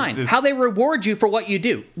part of design. How they reward you for what you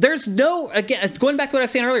do. There's again, going back to what I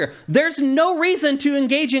was saying earlier, there's no reason to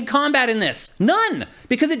engage in combat in this. None.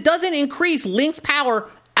 Because it doesn't increase Link's power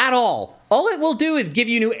at all. All it will do is give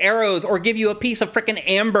you new arrows or give you a piece of frickin'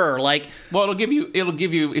 amber. Well, it'll give you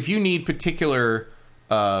if you need particular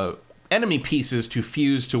enemy pieces to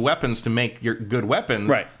fuse to weapons to make your good weapons.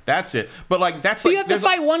 Right. That's it. But that's you have to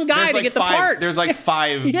fight one guy to get the part. There's like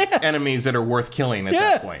 5 enemies that are worth killing at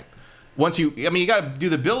that point. Once you got to do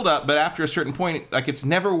the build up, but after a certain point, it's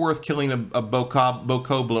never worth killing a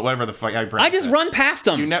bokoblin, whatever the fuck I pronounce. I just run past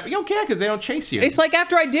them. You don't care because they don't chase you. It's like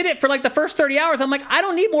after I did it for the first 30 hours, I'm like, I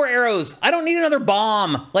don't need more arrows. I don't need another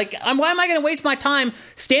bomb. Why am I going to waste my time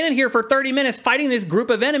standing here for 30 minutes fighting this group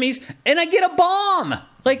of enemies and I get a bomb?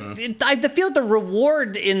 I feel like the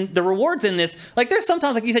rewards in this, there's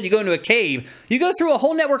sometimes, like you said, you go into a cave, you go through a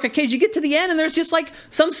whole network of caves, you get to the end, and there's just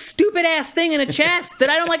some stupid ass thing in a chest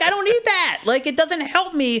that I don't like. I don't need that. It doesn't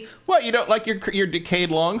help me. What, you don't like your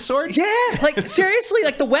decayed longsword? Yeah, seriously,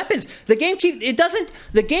 the weapons. The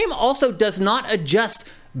game also does not adjust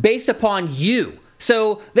based upon you.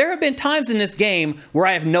 So there have been times in this game where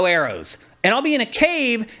I have no arrows. And I'll be in a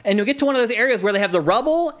cave, and you'll get to one of those areas where they have the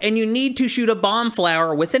rubble, and you need to shoot a bomb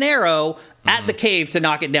flower with an arrow at the cave to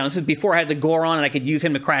knock it down. This is before I had the Goron, and I could use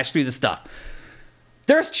him to crash through the stuff.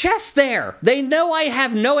 There's chests there. They know I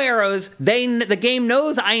have no arrows. The game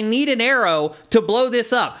knows I need an arrow to blow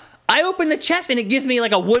this up. I open the chest and it gives me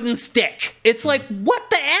like a wooden stick. It's like, what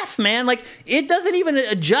the F, man? Like, it doesn't even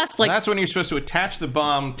adjust. Like, well, that's when you're supposed to attach the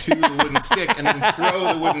bomb to the wooden stick and then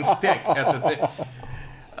throw the wooden stick at the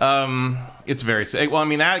thing. It's very sick. Well, I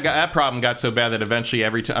mean, that problem got so bad that eventually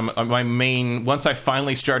every time once I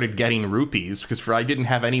finally started getting rupees, because I didn't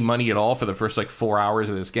have any money at all for the first like 4 hours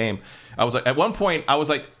of this game. I was like, at one point, I was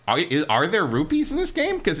like, are there rupees in this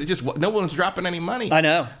game? Because no one's dropping any money. I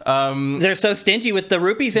know. They're so stingy with the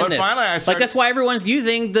rupees in this. But finally, that's why everyone's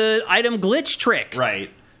using the item glitch trick. Right.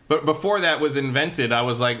 But before that was invented, I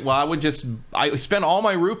was like, well, I spent all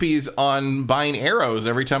my rupees on buying arrows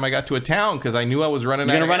every time I got to a town because I knew I was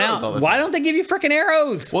running out of arrows all the time. Why don't they give you freaking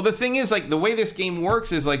arrows? Well, the thing is, like, the way this game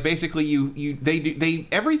works is like basically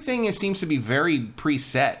everything seems to be very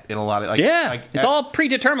preset in a lot of it's all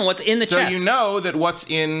predetermined what's in the chest. So you know that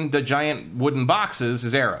what's in the giant wooden boxes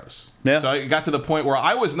is arrows. Yeah. So I got to the point where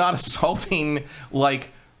I was not assaulting like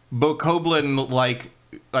Bokoblin like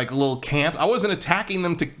a little camp. I wasn't attacking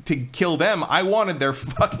them to kill them. I wanted their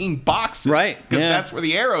fucking boxes. Right. Because that's where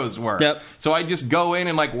the arrows were. Yep. So I just go in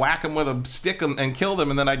and like whack them with a stick and kill them,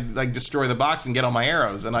 and then I like destroy the box and get all my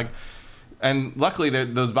arrows. And luckily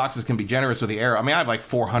those boxes can be generous with the arrow. I mean, I have like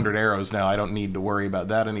 400 arrows now. I don't need to worry about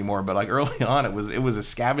that anymore. But like early on, it was a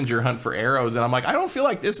scavenger hunt for arrows, and I'm like, I don't feel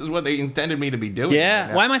like this is what they intended me to be doing. Yeah.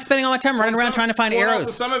 Right. Why am I spending all my time running around trying to find arrows?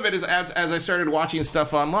 Also, some of it is as I started watching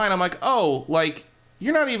stuff online, I'm like, oh, like,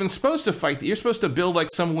 you're not even supposed to fight. You're supposed to build like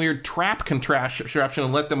some weird trap contraption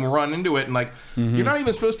and let them run into it. And like, you're not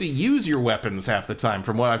even supposed to use your weapons half the time.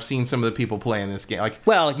 From what I've seen, some of the people playing this game. Like,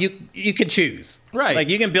 well, you can choose. Right. Like,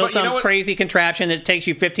 you can build crazy contraption that takes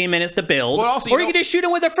you 15 minutes to build. Also, or you can just shoot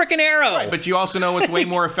them with a freaking arrow. Right, but you also know what's way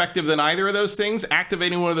more effective than either of those things?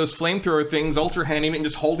 Activating one of those flamethrower things, ultra-handing it, and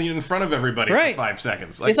just holding it in front of everybody for 5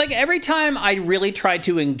 seconds. It's like every time I really tried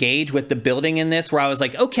to engage with the building in this, where I was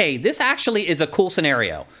like, okay, this actually is a cool scenario.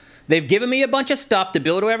 They've given me a bunch of stuff to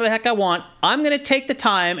build whatever the heck I want. I'm going to take the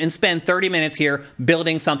time and spend 30 minutes here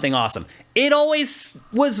building something awesome. It always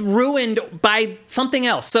was ruined by something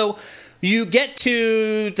else. So you get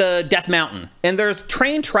to the Death Mountain, and there's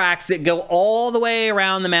train tracks that go all the way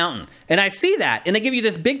around the mountain. And I see that, and they give you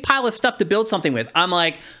this big pile of stuff to build something with. I'm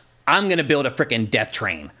like, I'm going to build a freaking death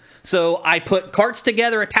train. So I put carts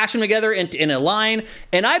together, attach them together in a line,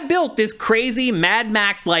 and I built this crazy Mad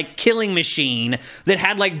Max-like killing machine that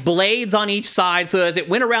had like blades on each side, so as it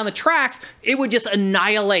went around the tracks, it would just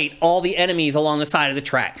annihilate all the enemies along the side of the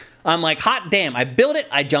track. I'm like, hot damn, I build it,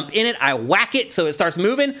 I jump in it, I whack it so it starts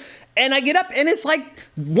moving, and I get up, and it's like,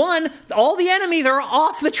 all the enemies are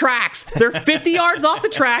off the tracks. They're 50 yards off the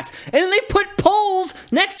tracks, and then they put poles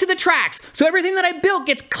next to the tracks. So everything that I built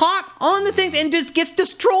gets caught on the things and just gets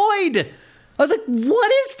destroyed. I was like,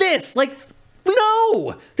 what is this? Like,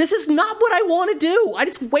 no, this is not what I want to do. I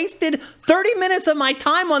just wasted 30 minutes of my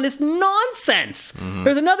time on this nonsense. Mm-hmm.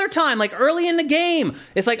 There's another time, like early in the game,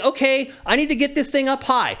 it's like, okay, I need to get this thing up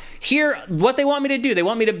high. Here, what they want me to do, they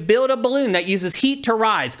want me to build a balloon that uses heat to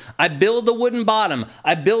rise. I build the wooden bottom.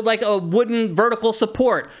 I build like a wooden vertical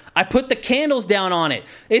support. I put the candles down on it.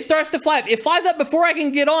 It starts to fly. It flies up before I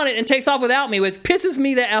can get on it and takes off without me, which pisses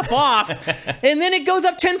me the F off. And then it goes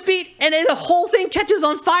up 10 feet, and the whole thing catches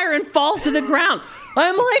on fire and falls to the ground.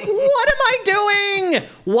 I'm like, what am I doing?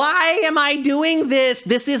 Why am I doing this?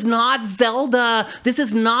 This is not Zelda. This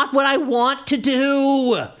is not what I want to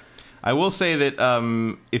do. I will say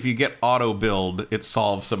that if you get auto build, it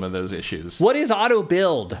solves some of those issues. What is auto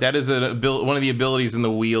build? That is one of the abilities in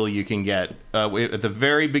the wheel you can get. At the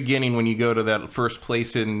very beginning, when you go to that first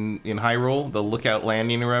place in Hyrule, the Lookout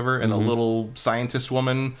Landing or whatever, and the little scientist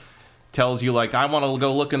woman tells you, like, I want to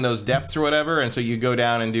go look in those depths or whatever, and so you go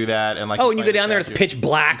down and do that. And like, and you go down there, it's pitch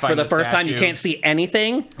black for the first time. You can't see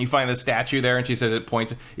anything. You find the statue there, and she says it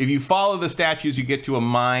points. If you follow the statues, you get to a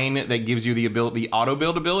mine that gives you the ability, the auto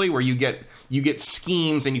build ability, where you get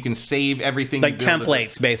schemes and you can save everything. Like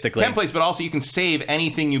templates, basically. Templates, but also you can save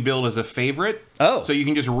anything you build as a favorite. Oh. So you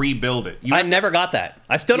can just rebuild it. I never got that.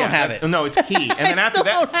 I still don't have it. No, it's key. And then after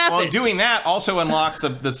that, doing that also unlocks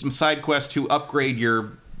the side quest to upgrade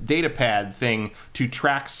your datapad thing to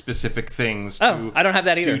track specific things. I don't have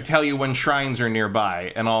that either. To tell you when shrines are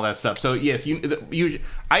nearby and all that stuff. So yes,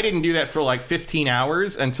 I didn't do that for like 15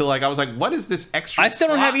 hours until like I was like, what is this extra? I still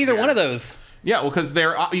don't have either one of those. Yeah, well, because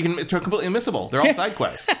they're completely missable. They're all side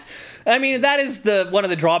quests. I mean, that is one of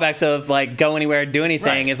the drawbacks of like go anywhere, do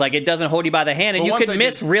anything. Is like it doesn't hold you by the hand, and you could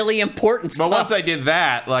miss really important stuff. But once I did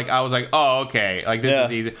that, like I was like, oh, okay, like this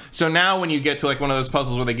is easy. So now when you get to like one of those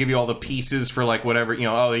puzzles where they give you all the pieces for like whatever,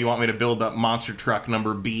 oh, you want me to build up monster truck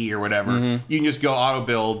number B or whatever, you can just go auto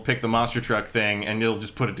build, pick the monster truck thing, and it'll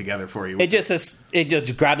just put it together for you. It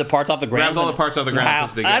just grab the parts off the ground. Grabs all the parts off the ground. And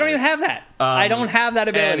puts it together. I don't even have that. I don't have that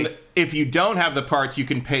ability. And if you don't have the parts, you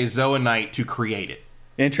can pay Zoanite to create it.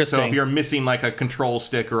 Interesting. So if you're missing like a control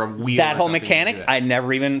stick or a wheel, that whole mechanic, I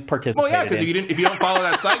never even participated. Well, yeah, because if you don't follow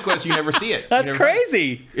that side quest, you never see it. That's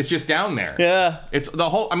crazy. It's just down there. Yeah. It's the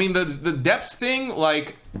whole. I mean, the depths thing.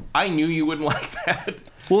 Like, I knew you wouldn't like that.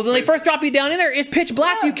 Well, then they first drop you down in there. It's pitch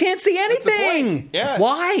black. Yeah, you can't see anything. Yeah.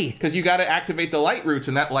 Why? Because you got to activate the light routes,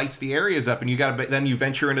 and that lights the areas up, and you got to then you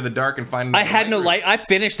venture into the dark and find. I had no light. I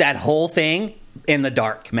finished that whole thing in the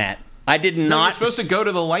dark, Matt. I did not. No, you're supposed to go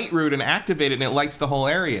to the light route and activate it, and it lights the whole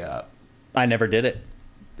area up. I never did it.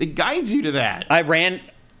 It guides you to that. I ran.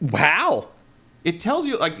 Wow. It tells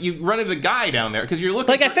you, like, you run into the guy down there because you're looking.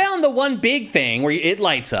 Like, I found the one big thing where it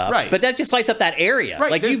lights up, right? But that just lights up that area. Right.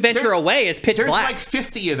 Like, you venture away, it's pitch black. There's like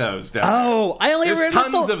 50 of those down there. Oh, I only there's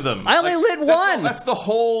tons of them. I only lit one. That's the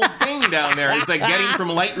whole thing down there. It's like getting from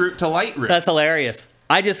light route to light route. That's hilarious.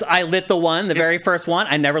 I lit the one, the very first one.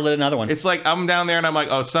 I never lit another one. It's like I'm down there and I'm like,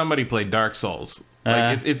 oh, somebody played Dark Souls.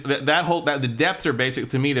 Like it's that whole the depths are basic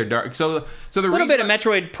to me. They're dark. So the little bit of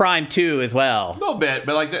Metroid Prime 2 as well. A little bit,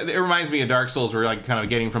 but like it reminds me of Dark Souls, where you're like kind of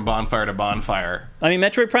getting from bonfire to bonfire. I mean,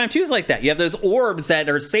 Metroid Prime 2 is like that. You have those orbs that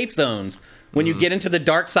are safe zones when you get into the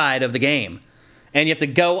dark side of the game. And you have to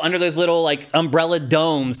go under those little, like, umbrella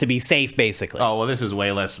domes to be safe, basically. Oh, well, this is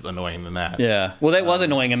way less annoying than that. Yeah. Well, that was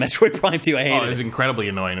annoying in Metroid Prime 2. I hated it. It was incredibly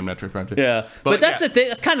annoying in Metroid Prime 2. Yeah. But that's the thing.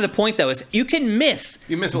 That's kind of the point, though, is you can miss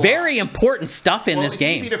very important stuff in this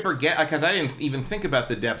game. It's easy to forget, because I didn't even think about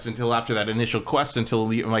the depths until after that initial quest,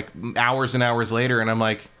 until, like, hours and hours later, and I'm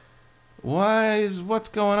like, what's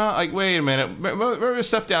going on? Like, wait a minute. Remember the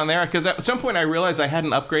stuff down there? Because at some point I realized I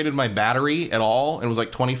hadn't upgraded my battery at all, and it was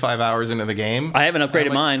like 25 hours into the game. I haven't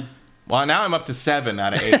upgraded mine. Well, now I'm up to 7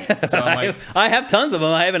 out of 8. So I'm like, I have tons of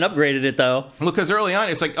them. I haven't upgraded it, though. Well, because early on,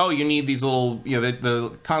 it's like, oh, you need these little,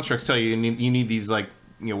 the constructs tell you need these, like,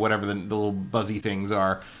 whatever the little buzzy things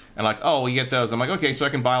are. And like, oh, we get those. I'm like, okay, so I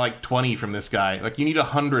can buy like 20 from this guy. Like, you need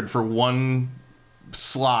 100 for one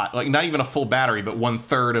slot, like not even a full battery, but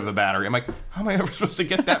 1/3 of a battery. I'm like, how am I ever supposed to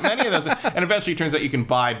get that many of those? And eventually it turns out you can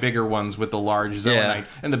buy bigger ones with the large Zoanite.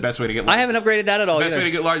 And the best way to get I haven't upgraded that at all. The best way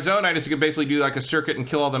to get large Zoanite is to basically do like a circuit and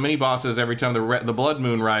kill all the mini bosses every time the blood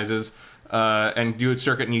moon rises. And do a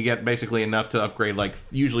circuit, and you get basically enough to upgrade, like,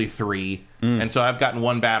 usually 3. And so I've gotten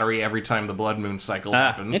 1 battery every time the blood moon cycle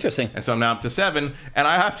happens. Interesting. And so I'm now up to 7. And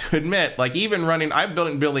I have to admit, like, even running, I've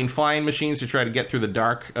been building flying machines to try to get through the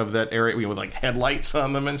dark of that area with, like, headlights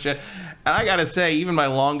on them and shit. And I gotta say, even my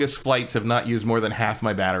longest flights have not used more than half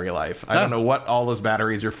my battery life. I don't know what all those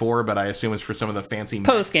batteries are for, but I assume it's for some of the fancy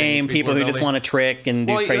post-game people who just want to trick and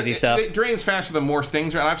do crazy stuff. It drains faster the more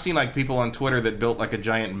things are. And I've seen, like, people on Twitter that built, like, a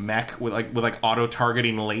giant mech with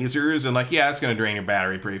auto-targeting lasers, and, like, yeah, it's going to drain your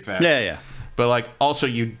battery pretty fast. Yeah. But, like, also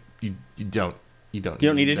you don't need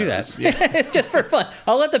to do that. Yeah. It's just for fun.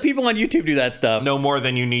 I'll let the people on YouTube do that stuff. No more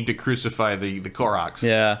than you need to crucify the Koroks.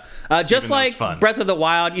 Yeah. Just like Breath of the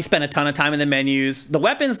Wild, you spend a ton of time in the menus. The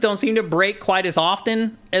weapons don't seem to break quite as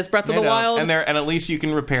often as Breath of the Wild. And at least you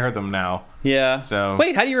can repair them now. Yeah. So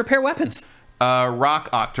wait, how do you repair weapons?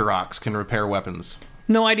 Rock Octoroks can repair weapons.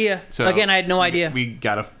 No idea. So again, I had no idea. We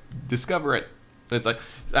gotta discover it. It's like,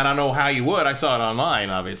 I don't know how you would. I saw it online,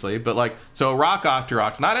 obviously, but like, so Rock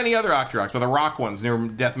Octoroks, not any other Octoroks, but the rock ones near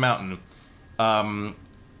Death Mountain.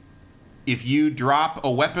 If you drop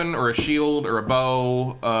a weapon or a shield or a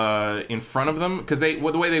bow in front of them, because the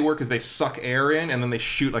way they work is they suck air in and then they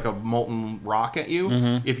shoot like a molten rock at you.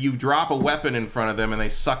 Mm-hmm. If you drop a weapon in front of them and they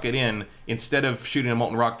suck it in, instead of shooting a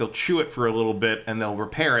molten rock, they'll chew it for a little bit and they'll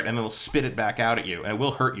repair it and they'll spit it back out at you. And it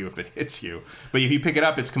will hurt you if it hits you. But if you pick it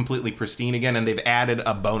up, it's completely pristine again, and they've added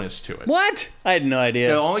a bonus to it. What? I had no idea.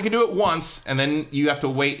 They only can do it once, and then you have to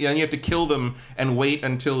wait. And you have to kill them and wait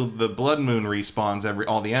until the blood moon respawns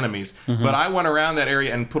all the enemies. Mm-hmm. But I went around that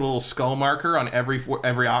area and put a little skull marker on every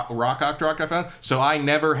rock Octorok I found, so I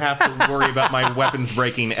never have to worry about my weapons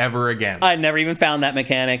breaking ever again. I never even found that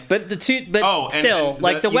mechanic. But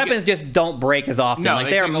the weapons just don't break as often. No, like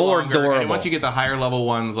they're more durable. And once you get the higher level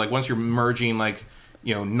ones, like once you're merging like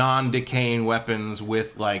non-decaying weapons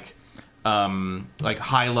with like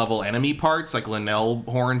high level enemy parts like Linnell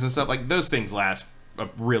horns and stuff, like those things last a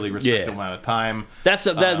really restricted amount of time. That's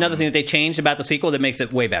another thing that they changed about the sequel that makes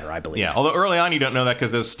it way better, I believe. Yeah, although early on you don't know that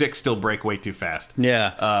because those sticks still break way too fast.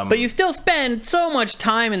 Yeah, but you still spend so much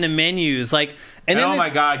time in the menus, like. And oh my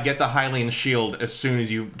god, get the Hylian shield as soon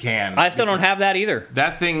as you can. I still don't have that either.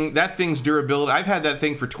 That thing's durability. I've had that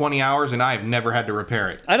thing for 20 hours and I've never had to repair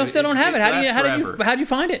it. Still don't have it. How'd you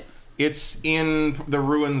find it? It's in the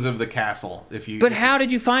ruins of the castle. But how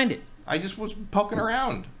did you find it? I just was poking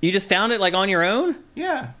around. You just found it like on your own?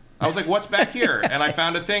 Yeah. I was like, what's back here? And I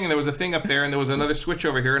found a thing, and there was a thing up there, and there was another switch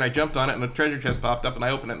over here, and I jumped on it, and a treasure chest popped up, and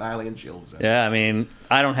I opened it, and the Hylian shield was in. Yeah, I mean,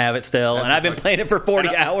 I don't have it still, and I've been playing it for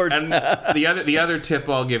 40 hours. And the other tip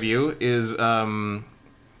I'll give you is you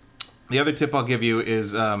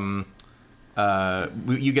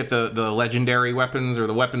get the legendary weapons or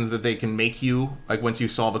the weapons that they can make you. Like once you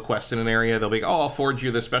solve a quest in an area, they'll be like, I'll forge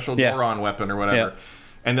you the special Goron weapon or whatever. Yeah.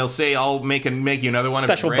 And they'll say, I'll make you another one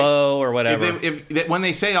special if it breaks. Bow or whatever. When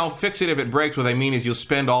they say, I'll fix it if it breaks, what they mean is you'll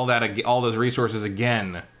spend all those resources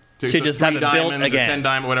again. To just have it built again. Or 10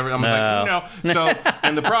 diamonds, whatever. I'm like, no. So,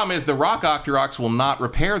 and the problem is the Rock Octoroks will not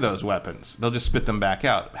repair those weapons. They'll just spit them back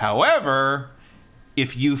out. However,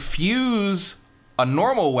 if you fuse a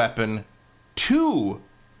normal weapon to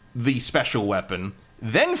the special weapon,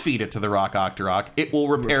 then feed it to the Rock Octorok, it will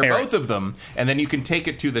repair both of them, and then you can take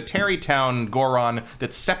it to the Tarrytown Goron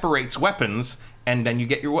that separates weapons, and then you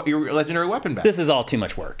get your legendary weapon back. This is all too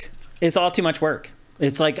much work. It's all too much work.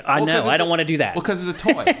 It's like, I don't want to do that. Well, because it's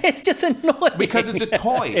a toy. It's just annoying. Because it's a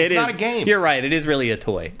toy. It's not a game. You're right. It is really a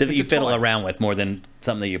toy that you fiddle around with more than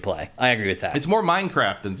something that you play. I agree with that. It's more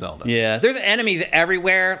Minecraft than Zelda. Yeah. There's enemies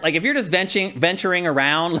everywhere. Like, if you're just venturing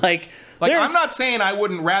around, like I'm not saying I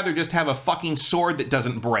wouldn't rather just have a fucking sword that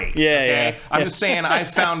doesn't break. Yeah, okay? I'm just saying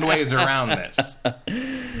I've found ways around this.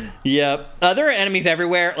 Yep. There are enemies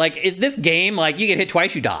everywhere. Like, it's this game, like, you get hit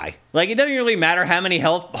twice, you die. Like, it doesn't really matter how many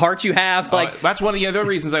hearts you have. Like, that's one of the other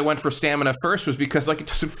reasons I went for stamina first was because, like, it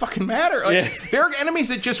doesn't fucking matter. Like, there are enemies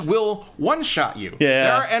that just will one-shot you. Yeah.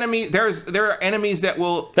 There are enemies that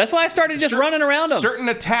will... That's why I started just running around them. Certain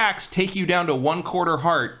attacks take you down to 1/4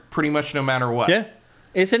 heart pretty much no matter what. Yeah.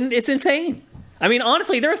 It's insane. I mean,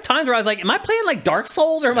 honestly, there was times where I was like, am I playing like Dark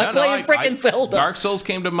Souls or am I playing freaking Zelda? Dark Souls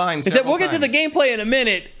came to mind several times. We'll get to the gameplay in a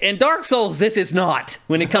minute, and Dark Souls, this is not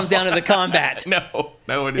when it comes down to the combat. No,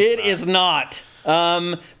 it is not.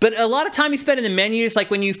 But a lot of time you spend in the menus, like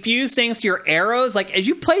when you fuse things to your arrows, like as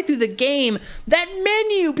you play through the game, that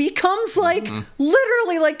menu becomes like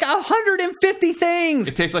literally like 150 things.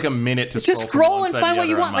 It takes like a minute to just scroll and find what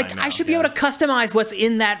you want. Like I should be able to customize what's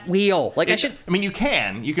in that wheel. Like I mean, you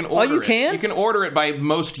can order. Oh, you can? You can order it by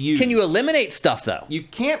most use. Can you eliminate stuff though? You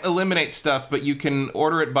can't eliminate stuff, but you can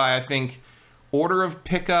order it by, I think, order of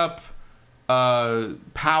pickup.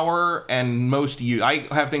 Power and most use.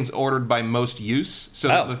 I have things ordered by most use,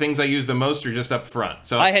 so the things I use the most are just up front.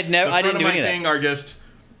 So I didn't do any of that. Thing are just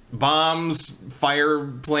bombs, fire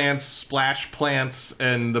plants, splash plants,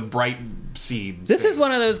 and the bright seeds. This is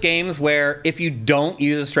one of those games where if you don't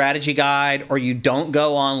use a strategy guide or you don't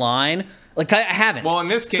go online. Like I haven't. Well, in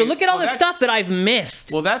this case, so look at all the stuff that I've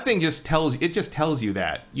missed. Well, that thing just tells you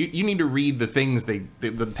that you need to read the things the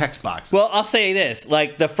text boxes. Well, I'll say this: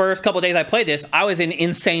 like the first couple of days I played this, I was in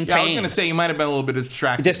insane pain. I was going to say you might have been a little bit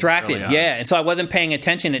distracted. Yeah, and so I wasn't paying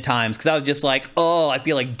attention at times because I was just like, oh, I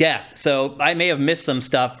feel like death. So I may have missed some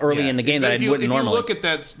stuff early in the game that I wouldn't normally. If you look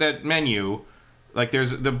at that menu, like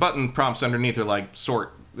there's the button prompts underneath are like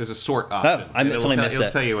sort. There's a sort option. Oh, I totally missed it. It'll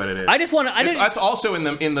tell you what it is. I just want to. It's also in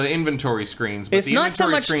the inventory screens, but the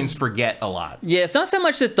inventory screens forget a lot. Yeah, it's not so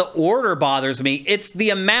much that the order bothers me; it's the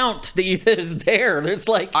amount that is there. There's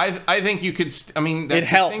like I think you could. I mean, that's it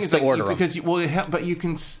helps to order because but you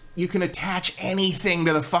can attach anything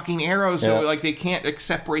to the fucking arrow, so like they can't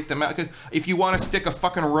separate them out. Because if you want to stick a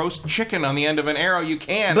fucking roast chicken on the end of an arrow, you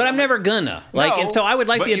can. But I'm never gonna and so I would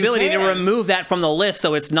like the ability to remove that from the list,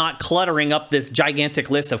 so it's not cluttering up this gigantic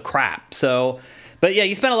list of crap. So, but yeah,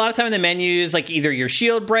 you spend a lot of time in the menus, like either your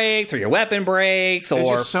shield breaks or your weapon breaks, There's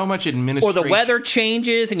just so much administration, or the weather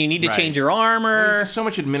changes and you need to change your armor. There's just so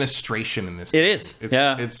much administration in this. It is.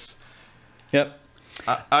 It's. Yep.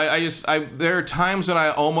 There are times when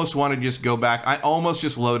I almost want to just go back. I almost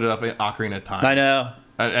just loaded up Ocarina of Time. I know.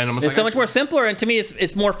 And it's so much more simpler, and to me,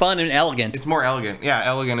 it's more fun and elegant. It's more elegant. Yeah,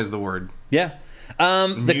 elegant is the word. Yeah.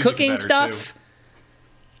 The cooking stuff. Too.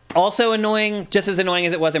 Also annoying, just as annoying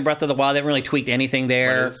as it was in Breath of the Wild. They haven't really tweaked anything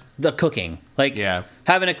there. The cooking. Like,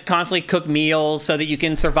 having to constantly cook meals so that you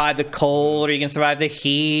can survive the cold or you can survive the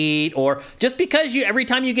heat. Or just because every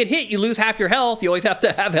time you get hit, you lose half your health, you always have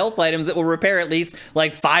to have health items that will repair at least,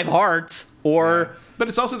 like, 5 hearts or... But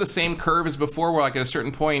it's also the same curve as before, where like at a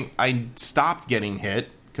certain point, I stopped getting hit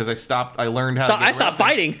because I learned how. I stopped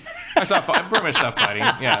fighting. I pretty much stopped fighting.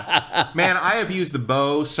 Yeah, man, I have used the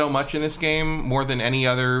bow so much in this game more than any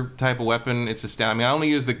other type of weapon. It's astounding. I mean, I only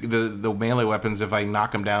use the melee weapons if I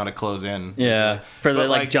knock them down to close in. Yeah, for the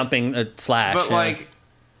like jumping slash. But like.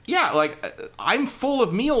 Yeah, like, I'm full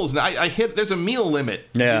of meals. There's a meal limit.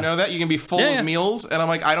 Yeah. You know that? You can be full of meals, and I'm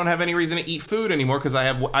like, I don't have any reason to eat food anymore because I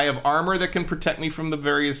have armor that can protect me from the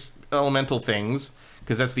various elemental things,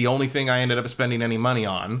 because that's the only thing I ended up spending any money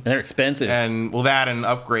on. They're expensive. And, well, that and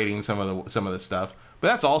upgrading some of the stuff. But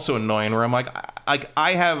that's also annoying, where I'm like,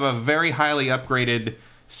 I have a very highly upgraded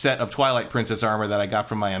set of Twilight Princess armor that I got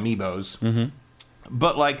from my amiibos. Mm-hmm.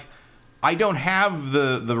 But, like, I don't have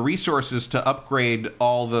the resources to upgrade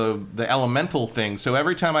all the elemental things. So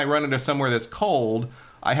every time I run into somewhere that's cold,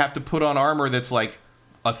 I have to put on armor that's like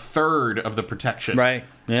a third of the protection. Right.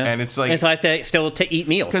 Yeah. And it's like, and so I have to still eat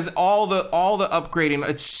meals. Because all the upgrading,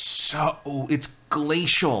 it's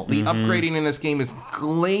glacial. The upgrading in this game is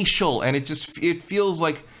glacial, and it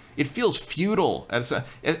feels futile.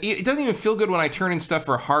 It doesn't even feel good when I turn in stuff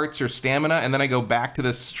for hearts or stamina, and then I go back to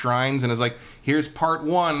the shrines, and it's like, here's part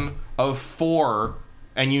 1 of 4,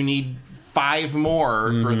 and you need 5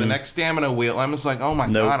 more for the next stamina wheel. I'm just like, oh my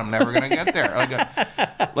God, I'm never going to get there.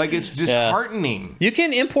 Like it's disheartening. You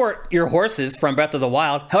can import your horses from Breath of the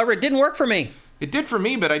Wild. However, it didn't work for me. It did for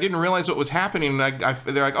me, but I didn't realize what was happening. And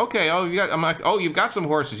they're like, okay, I'm like, oh, you've got some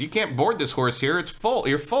horses. You can't board this horse here. It's full.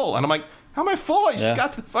 You're full. And I'm like, how am I full? I just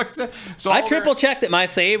got to the fuck. So I triple checked that my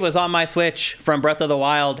save was on my Switch from Breath of the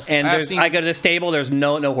Wild, and I go to the stable. There's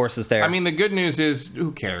no horses there. I mean, the good news is,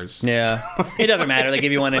 who cares? Yeah, it doesn't matter. They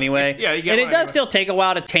give you one anyway. Yeah, you get and it does still take a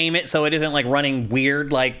while to tame it, so it isn't like running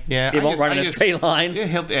weird. Like it won't run in a straight line. You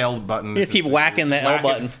hit the L button. You just keep whacking the L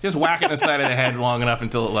button. Just whacking the side of the head long enough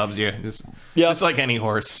until it loves you. Just like any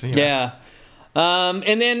horse. You know? Yeah.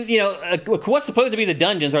 And then, what's supposed to be the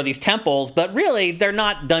dungeons are these temples, but really they're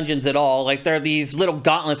not dungeons at all. Like, they're these little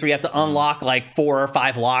gauntlets where you have to unlock like 4 or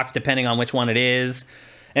 5 locks, depending on which one it is.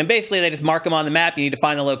 And basically they just mark them on the map. You need to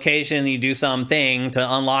find the location, and you do something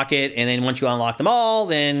to unlock it. And then once you unlock them all,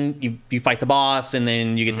 then you fight the boss, and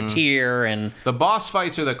then you get the tier. And the boss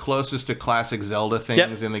fights are the closest to classic Zelda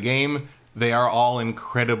things in the game. They are all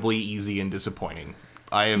incredibly easy and disappointing.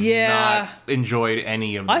 I have not enjoyed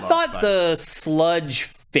any of them. I thought the sludge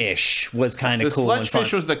fish was kind of cool. The sludge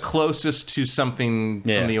fish was the closest to something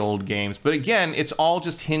from the old games. But again, it's all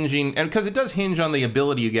just hinging, and because it does hinge on the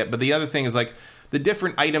ability you get. But the other thing is, like, the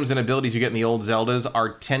different items and abilities you get in the old Zeldas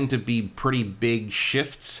tend to be pretty big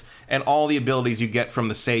shifts. And all the abilities you get from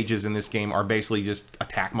the sages in this game are basically just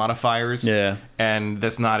attack modifiers. Yeah. And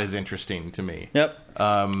that's not as interesting to me. Yep.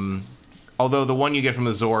 Although the one you get from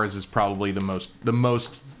the Zors is probably the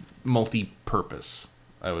most multi-purpose.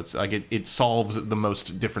 I would say, like, it solves the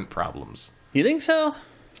most different problems. You think so?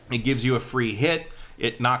 It gives you a free hit.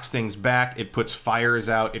 It knocks things back. It puts fires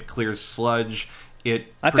out. It clears sludge.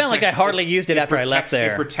 I felt like I hardly used it after I left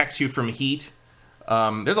there. It protects you from heat.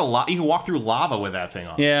 There's a lot. You can walk through lava with that thing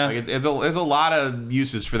on. Yeah, like there's a lot of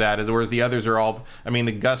uses for that. Whereas the others are all. I mean,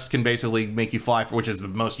 the gust can basically make you fly, which is the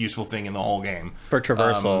most useful thing in the whole game for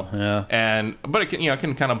traversal. But it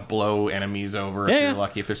can kind of blow enemies over if you're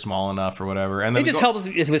lucky, if they're small enough or whatever. And then it just helps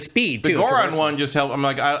with speed too. The Goron one just helps. I'm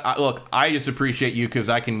like, I just appreciate you because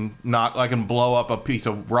I can blow up a piece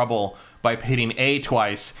of rubble by hitting A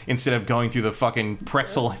twice instead of going through the fucking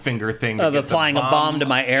pretzel finger thing of applying a bomb to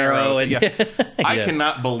my arrow. I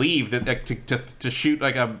cannot believe that to shoot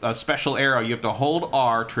like a special arrow, you have to hold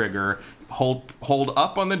R trigger, hold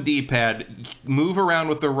up on the D-pad, move around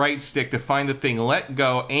with the right stick to find the thing, let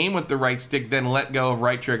go, aim with the right stick, then let go of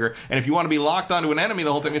right trigger. And if you want to be locked onto an enemy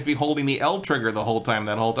the whole time, you have to be holding the L trigger the whole time.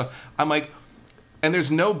 I'm like. And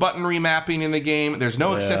there's no button remapping in the game. There's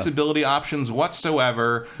no accessibility options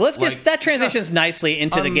whatsoever. Well, that transitions nicely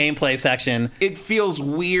into the gameplay section. It feels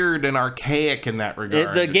weird and archaic in that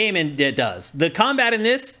regard. It does. The combat in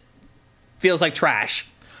this feels like trash.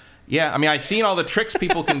 Yeah, I mean, I've seen all the tricks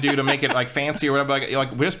people can do to make it like fancy or whatever.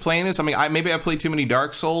 Like we're just playing this. I mean, maybe I played too many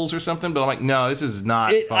Dark Souls or something, but I'm like, no, this is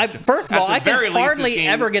not. First of all, I can hardly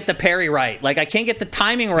ever get the parry right. Like I can't get the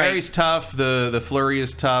timing right. Parry's tough. The flurry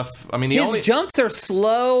is tough. I mean, his jumps are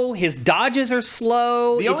slow. His dodges are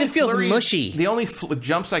slow. It just feels mushy. The only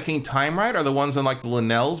jumps I can time right are the ones on like the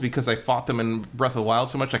Linnells because I fought them in Breath of the Wild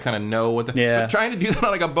so much. I kind of know what. But trying to do that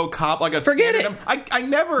on like a Bocop, like a forget it. I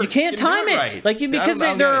never. You can't time it. Right. Because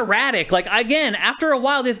they're erratic. erratic. Like, again, after a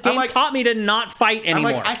while, this game taught me to not fight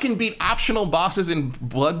anymore. I can beat optional bosses in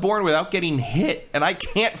Bloodborne without getting hit, and I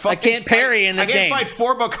can't parry in this game. I can't fight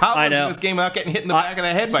 4 bokoblins in this game without getting hit in the back of the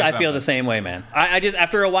head by something. I feel the same way, man. I just,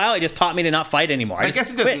 after a while, it just taught me to not fight anymore. I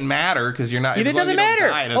guess it doesn't matter because you're not... It doesn't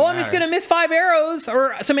matter. I'm just going to miss 5 arrows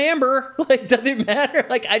or some amber. Like, does it matter?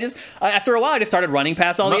 Like, after a while, I just started running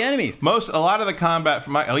past all the enemies. A lot of the combat,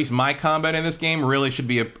 at least my combat in this game, really should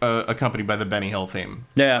be accompanied by the Benny Hill theme.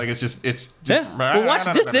 Yeah. Like, it's just Well, watch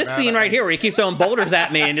this scene right here where he keeps throwing boulders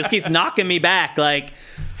at me and just keeps knocking me back. Like,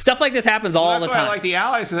 stuff like this happens all the time. That's why I like the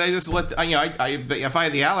allies, because I just let, if I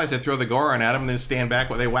had the allies, I'd throw the Goron at them and then stand back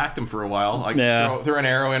while they whacked them for a while. Like, throw an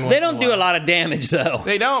arrow in. They don't do a lot of damage, though.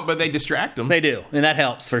 They don't, but they distract them. They do, and that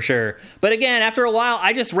helps for sure. But again, after a while,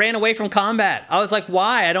 I just ran away from combat. I was like,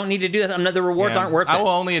 why? I don't need to do this. The rewards aren't worth it. I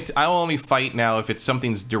will only fight now if it's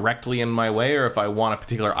something's directly in my way or if I want a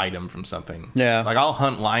particular item from something. Yeah. Like, I'll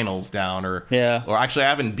hunt Lionel's down or actually I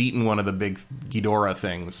haven't beaten one of the big Ghidorah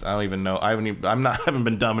things. I don't even know. I haven't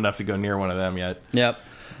been dumb enough to go near one of them yet. Yep.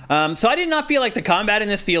 So I did not feel like the combat in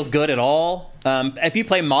this feels good at all. If you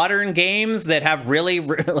play modern games that have really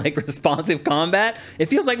like responsive combat, it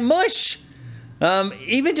feels like mush.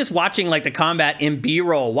 Even just watching like the combat in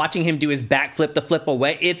B-roll, watching him do his backflip to flip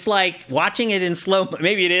away, it's like watching it in slow.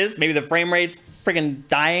 Maybe it is. Maybe the frame rate's freaking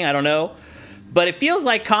dying. I don't know. But it feels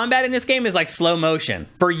like combat in this game is like slow motion.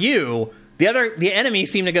 For you, the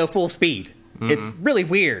enemies seem to go full speed. Mm-hmm. It's really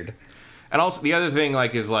weird. And also the other thing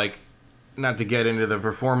is not to get into the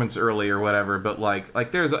performance early or whatever, but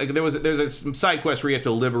there's a side quest where you have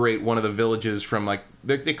to liberate one of the villages from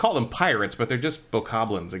they call them pirates, but they're just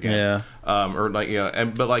bokoblins again. Yeah. But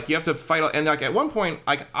you have to fight, and at one point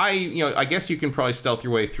I guess you can probably stealth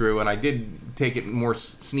your way through, and I did take it more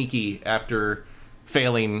sneaky after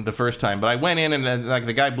failing the first time, but I went in and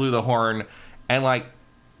the guy blew the horn, and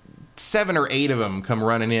 7 or 8 of them come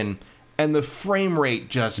running in. And the frame rate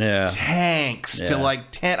just tanks to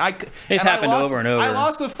 10. It's happened over and over. I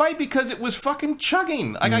lost the fight because it was fucking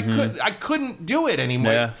chugging. I couldn't do it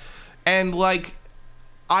anymore. Yeah. And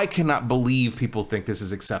I cannot believe people think this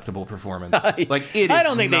is acceptable performance. It is. I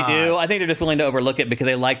don't think they do. I think they're just willing to overlook it because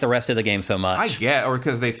they like the rest of the game so much. I get, or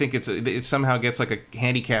because they think it somehow gets a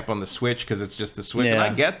handicap on the Switch because it's just the Switch. Yeah. And I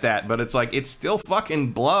get that, but it's it still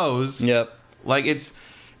fucking blows. Yep.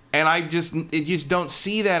 And I just don't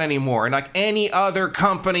see that anymore. And any other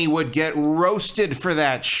company would get roasted for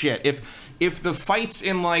that shit. If the fights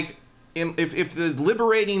in if the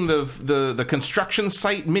liberating the construction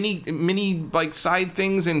site mini side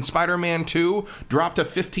things in Spider-Man 2 dropped to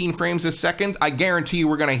 15 frames a second, I guarantee you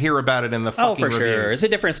we're going to hear about it in the fucking reviews. Sure. It's a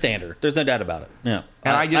different standard. There's no doubt about it. Yeah.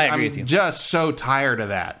 And I agree with you. Just so tired of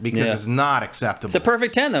that because it's not acceptable. It's a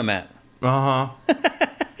perfect 10 though, Matt. Uh-huh.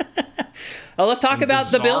 Let's talk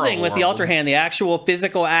about the building with the Ultra Hand, the actual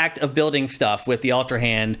physical act of building stuff with the Ultra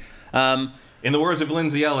Hand. In the words of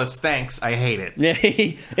Lindsay Ellis, thanks, I hate it.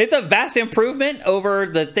 It's a vast improvement over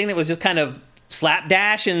the thing that was just kind of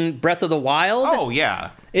slapdash in Breath of the Wild. Oh,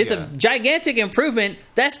 yeah. It's a gigantic improvement.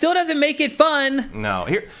 That still doesn't make it fun. No.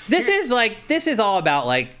 This is all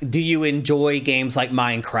about, do you enjoy games like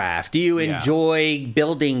Minecraft? Do you enjoy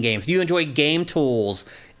building games? Do you enjoy game tools?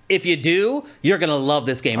 If you do, you're going to love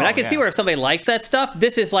this game. And I can see where if somebody likes that stuff,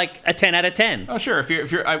 this is a 10 out of 10. Oh, sure.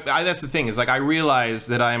 If you're that's the thing, is I realize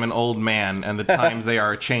that I am an old man and the times they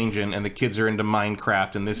are changing and the kids are into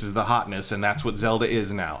Minecraft and this is the hotness and that's what Zelda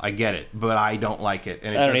is now. I get it, but I don't like it.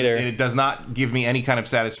 And I don't either. It does not give me any kind of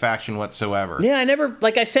satisfaction whatsoever. Yeah, I never,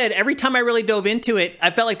 like I said, every time I really dove into it,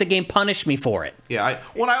 I felt like the game punished me for it. Yeah,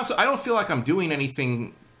 I don't feel like I'm doing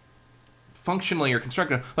anything functionally or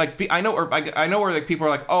constructive. I know where people are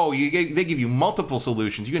like, oh, they give you multiple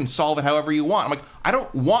solutions. You can solve it however you want. I'm like, I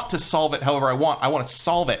don't want to solve it however I want. I want to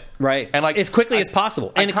solve it. Right. And as quickly as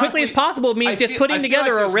possible. And quickly as possible means just putting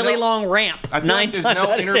together a really long ramp. I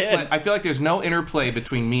feel like there's no interplay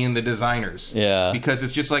between me and the designers. Yeah. Because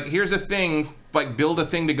it's just here's a thing, build a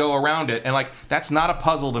thing to go around it, and that's not a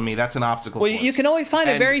puzzle to me. That's an obstacle. Well, you can always find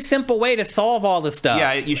a very simple way to solve all the stuff.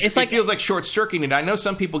 Yeah, it feels like short-circuiting it. I know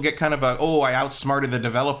some people get kind of I outsmarted the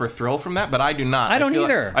developer thrill from that, but I do not. I don't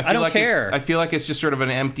either. I don't care. I feel like it's just sort of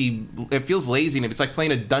an empty. It feels lazy, and it's like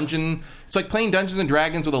playing a dungeon. It's like playing Dungeons and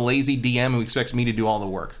Dragons with a lazy DM who expects me to do all the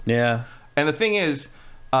work. Yeah. And the thing is,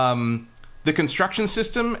 the construction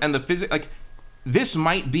system and the physics, this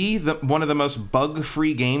might be one of the most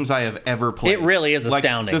bug-free games I have ever played. It really is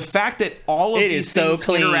astounding. The fact that all of these things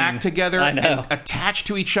interact together and attach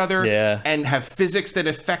to each other and have physics that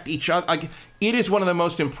affect each other. Like, it is one of the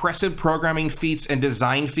most impressive programming feats and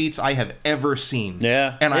design feats I have ever seen.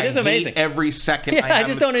 Yeah, and it is amazing. Every second I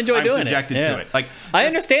just don't enjoy doing subjected it. to it. Like, I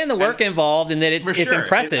understand the work involved and that it's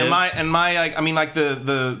impressive.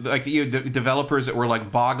 The developers that were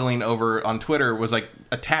like boggling over on Twitter was like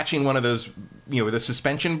attaching one of those, the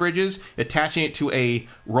suspension bridges, attaching it to a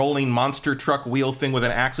rolling monster truck wheel thing with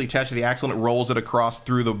an axle attached to the axle, and it rolls it across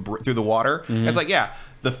through the water. Mm-hmm. It's like,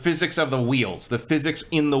 the physics of the wheels, the physics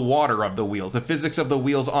in the water of the wheels, the physics of the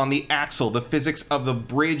wheels on the axle, the physics of the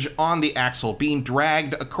bridge on the axle being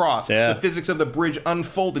dragged across, the physics of the bridge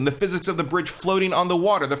unfolding, the physics of the bridge floating on the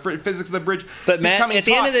water, the physics of the bridge becoming at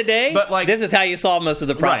the end of the day, this is how you solve most of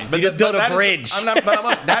the problems. Right, you just build a bridge.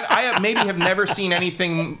 I have never seen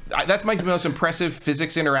anything. That's my most impressive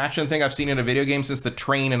physics interaction thing I've seen in a video game since the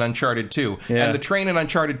train in Uncharted 2. Yeah. And the train in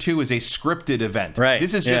Uncharted 2 is a scripted event. Right.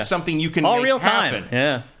 This is just something you can all make real happen. time. Yeah.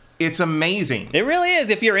 It's amazing. It really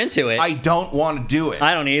is if you're into it. I don't want to do it.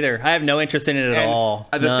 I don't either. I have no interest in it at all.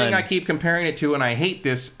 The thing I keep comparing it to, and I hate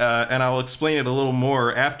this, and I'll explain it a little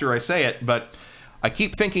more after I say it, but I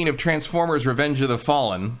keep thinking of Transformers Revenge of the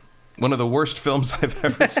Fallen, one of the worst films I've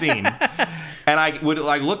ever seen. And I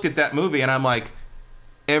looked at that movie, and I'm like,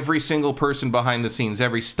 every single person behind the scenes,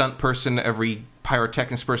 every stunt person, every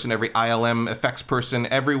pyrotechnics person, every ILM effects person,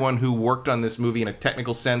 everyone who worked on this movie in a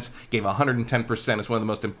technical sense gave 110%. It's one of the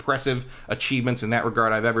most impressive achievements in that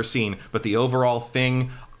regard I've ever seen. But the overall thing,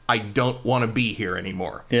 I don't want to be here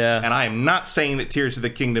anymore. Yeah. And I am not saying that Tears of the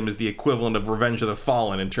Kingdom is the equivalent of Revenge of the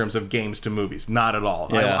Fallen in terms of games to movies. Not at all.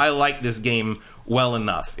 Yeah. I like this game well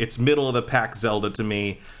enough. It's middle of the pack Zelda to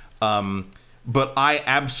me. But I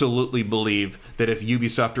absolutely believe that if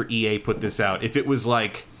Ubisoft or EA put this out, if this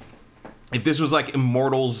was like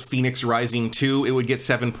Immortals Phoenix Rising 2, it would get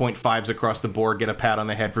 7.5s across the board, get a pat on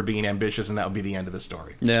the head for being ambitious, and that would be the end of the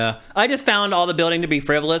story. Yeah. I just found all the building to be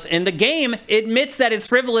frivolous, and the game admits that it's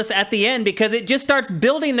frivolous at the end because it just starts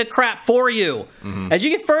building the crap for you. Mm-hmm. As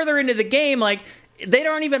you get further into the game, they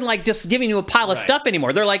aren't even just giving you a pile of stuff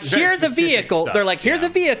anymore. They're like, here's a vehicle. They're like, here's a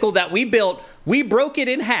vehicle that we built. We broke it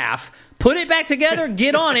in half. Put it back together,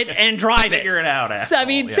 get on it, and drive it. Figure it out, asshole. So, I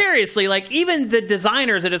mean, seriously, even the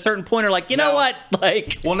designers at a certain point are like, you know what?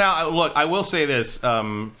 Well, now, look, I will say this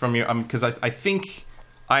from you, because I think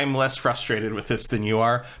I'm less frustrated with this than you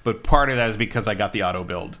are, but part of that is because I got the auto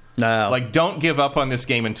build. No. Don't give up on this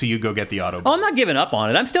game until you go get the auto build. Oh, I'm not giving up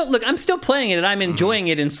on it. I'm still playing it, and I'm enjoying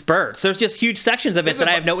it in spurts. There's just huge sections of it that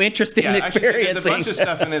I have no interest in experiencing. There's a bunch of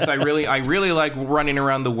stuff in this I really like running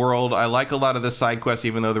around the world. I like a lot of the side quests,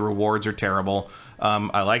 even though the rewards are terrible.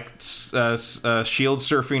 I like shield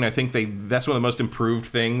surfing. I think that's one of the most improved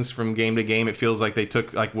things from game to game. It feels like they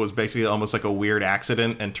took was basically almost like a weird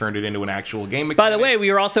accident and turned it into an actual game mechanic. By the way,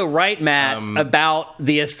 we were also right, Matt, about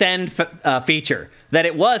the Ascend feature. That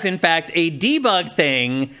it was, in fact, a debug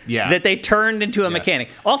thing that they turned into a mechanic.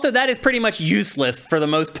 Also, that is pretty much useless for the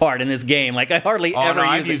most part in this game. I hardly ever use it.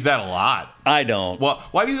 I've used that a lot. I don't. Well,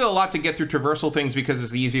 I've used it a lot to get through traversal things because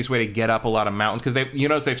it's the easiest way to get up a lot of mountains.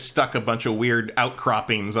 Because they've stuck a bunch of weird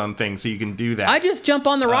outcroppings on things, so you can do that. I just jump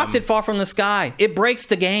on the rocks that fall from the sky. It breaks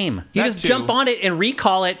the game. You just jump on it and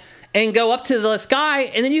recall it. And go up to the sky,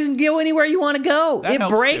 and then you can go anywhere you want to go. It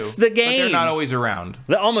breaks the game. But they're not always around.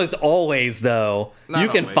 They're almost always, though. You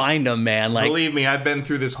can find them, man. Believe me, I've been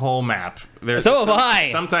through this whole map. So have I.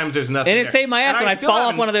 Sometimes there's nothing. And it saved my ass when I fall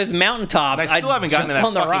off one of those mountaintops. I still haven't gotten to that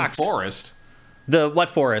fucking forest. The what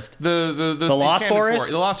forest? The Lost Forest?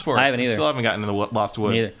 The Lost Forest. I haven't either. Still haven't gotten to the Lost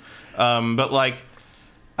Woods.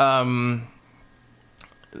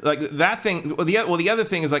 That thing. Well, the other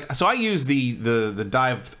thing is so I use the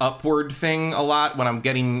dive upward thing a lot when I'm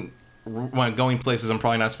going places I'm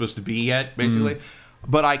probably not supposed to be yet, basically.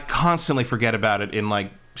 But I constantly forget about it in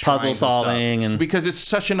puzzle solving and because it's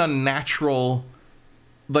such an unnatural.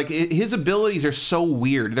 His abilities are so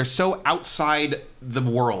weird. They're so outside the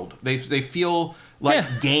world. They feel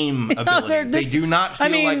like game abilities. They do not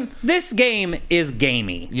feel this game is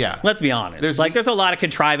gamey. Yeah. Let's be honest. There's a lot of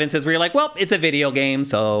contrivances where you're like, well, it's a video game,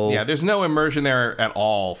 so... Yeah, there's no immersion there at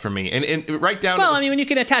all for me. And right down Well, when you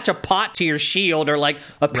can attach a pot to your shield or,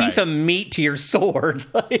 a piece of meat to your sword,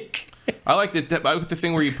 I like the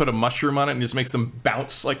thing where you put a mushroom on it and it just makes them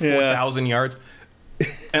bounce 4,000 yards.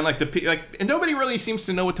 And, and nobody really seems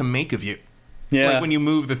to know what to make of you. Yeah. When you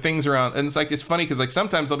move the things around. And it's funny because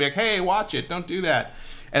sometimes they'll be like, hey, watch it, don't do that.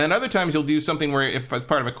 And then other times you'll do something where if it's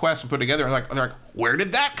part of a quest and put together and they're like, where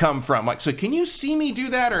did that come from? So can you see me do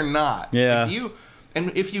that or not? Yeah.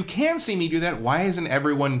 And if you can see me do that, why isn't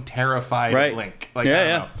everyone terrified of Link? Like, I don't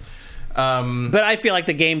know. But I feel like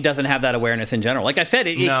the game doesn't have that awareness in general. Like I said,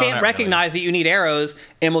 it can't recognize that you need arrows,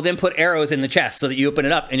 and will then put arrows in the chest so that you open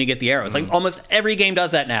it up and you get the arrows. Like almost every game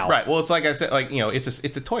does that now. Right. Well, it's like I said, like,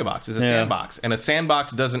 it's a toy box. It's a sandbox, and a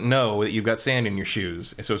sandbox doesn't know that you've got sand in your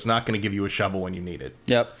shoes, so it's not going to give you a shovel when you need it.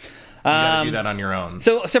 Yep. You got to do that on your own.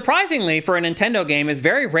 So surprisingly, for a Nintendo game, it's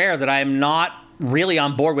very rare that I'm not really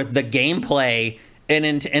on board with the gameplay. And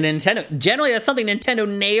Nintendo, generally, that's something Nintendo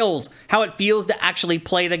nails, how it feels to actually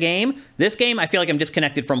play the game. This game, I feel like I'm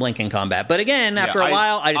disconnected from Link in combat. But again, after a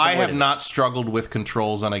while, I have not struggled with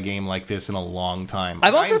controls on a game like this in a long time.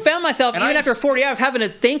 I've also found myself, even after 40 hours, having to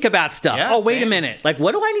think about stuff. Yeah, wait a minute. Like,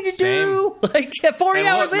 what do I need to do? Like, 40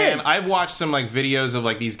 hours in. Man, I've watched some, like, videos of,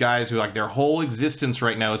 like, these guys who, like, their whole existence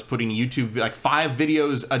right now is putting YouTube, like, 5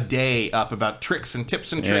 videos a day up about tricks and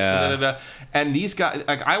tips and tricks and da-da-da. And these guys,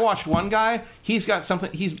 like, I watched one guy, he's got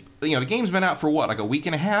something, the game's been out for what, like a week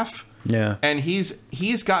and a half? Yeah. And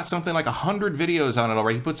he's got something like 100 videos on it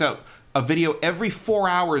already. He puts out a video every 4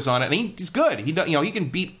 hours on it, and he's good. He can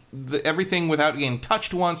beat everything without getting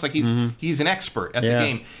touched once. Like, he's an expert at the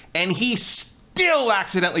game. And he still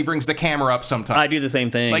accidentally brings the camera up sometimes. I do the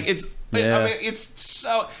same thing. Like, it's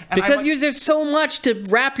so... Because there's so much to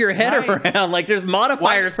wrap your head around. Like, there's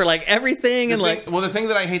modifiers for, like, everything. The thing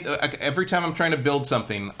that I hate, every time I'm trying to build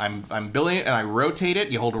something, I'm building it, and I rotate it.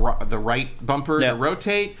 You hold the right bumper to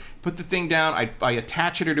rotate, put the thing down, I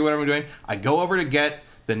attach it or do whatever I'm doing. I go over to get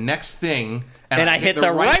the next thing... And I hit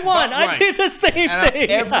the right one. I do the same thing.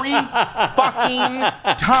 Every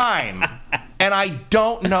fucking time. And I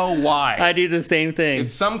don't know why. I do the same thing.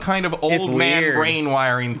 It's some kind of old man brain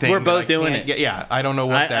wiring thing. We're both doing it. Yeah, I don't know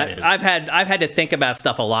what that is. I've had to think about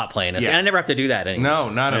stuff a lot playing this. And I never have to do that anymore. No,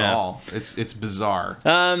 not at all. It's bizarre.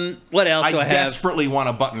 What else do I have? I desperately want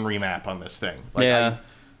a button remap on this thing.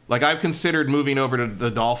 Like, I've considered moving over to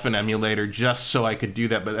the Dolphin emulator just so I could do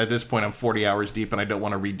that, but at this point I'm 40 hours deep and I don't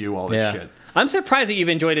want to redo all this shit. I'm surprised that you've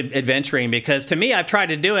enjoyed adventuring, because to me, I've tried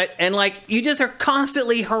to do it, and, like, you just are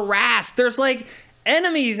constantly harassed. There's, like,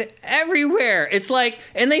 enemies everywhere. It's like,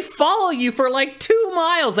 and they follow you for, like, 2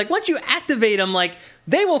 miles. Like, once you activate them, like,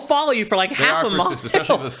 they will follow you for, like, half a mile.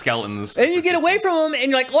 Especially the skeletons. And you get away from them,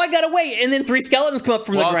 and you're like, I gotta wait. And then 3 skeletons come up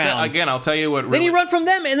from the ground. I'll tell you what... Then you run from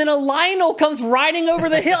them, and then a Lionel comes riding over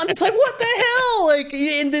the hill. I'm just like, what the hell? Like,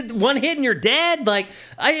 and one hit and you're dead. Like,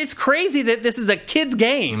 it's crazy that this is a kid's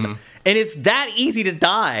game. And it's that easy to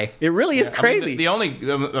die. It really is crazy.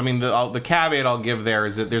 The caveat I'll give there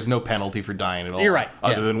is that there's no penalty for dying at all. You're right.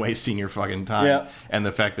 Other than wasting your fucking time. And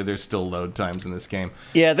the fact that there's still load times in this game.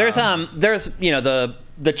 Yeah, there's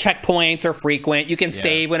the checkpoints are frequent. You can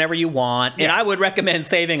save whenever you want. And I would recommend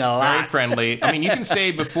saving a lot. Very friendly. I mean, you can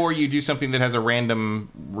save before you do something that has a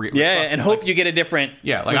random... and hope you get a different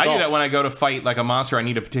result. I do that when I go to fight like a monster I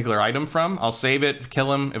need a particular item from. I'll save it,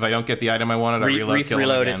 kill him. If I don't get the item I wanted, I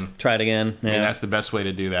reload it, try it again. I mean, that's the best way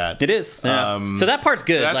to do that. It is. Yeah. So that part's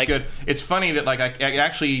good. So that's good. It's funny that, like, I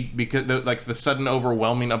actually, because the sudden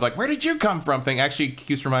overwhelming of, like, where did you come from thing actually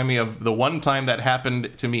keeps reminding me of the one time that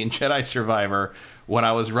happened to me in Jedi Survivor, when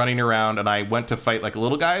I was running around and I went to fight, like,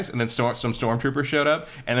 little guys, and then some stormtroopers showed up,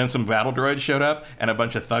 and then some battle droids showed up, and a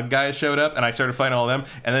bunch of thug guys showed up, and I started fighting all of them,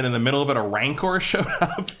 and then in the middle of it, a Rancor showed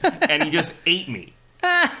up, and he just ate me.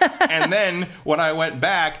 And then when I went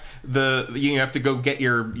back, you have to go get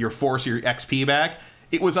your force, your XP back.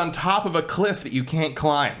 It was on top of a cliff that you can't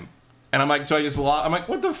climb. And I'm like, so I just lost. I'm like,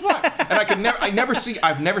 what the fuck? And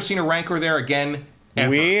I've never seen a Rancor there again. Ever.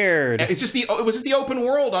 Weird. It was just the open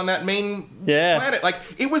world on that main planet. Like,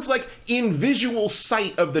 it was like in visual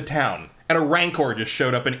sight of the town, and a Rancor just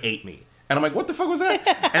showed up and ate me. And I'm like, what the fuck was that?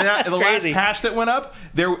 And the last patch that went up,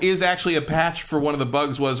 there is actually a patch for one of the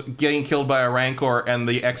bugs was getting killed by a Rancor and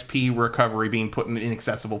the XP recovery being put in an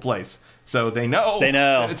inaccessible place. So they know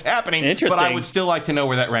that it's happening. Interesting. But I would still like to know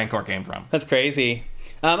where that Rancor came from. That's crazy.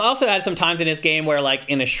 I also had some times in this game where, like,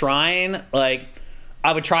 in a shrine, like,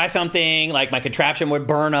 I would try something, like my contraption would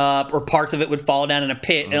burn up or parts of it would fall down in a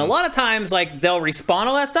pit. And a lot of times, like, they'll respawn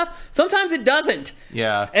all that stuff. Sometimes it doesn't.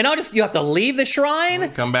 Yeah. And you have to leave the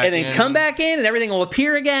shrine, come back in, and everything will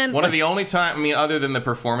appear again. One of the only time, I mean, other than the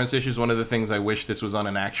performance issues, one of the things I wish this was on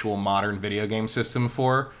an actual modern video game system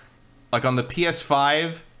for, like on the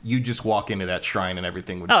PS5, you just walk into that shrine and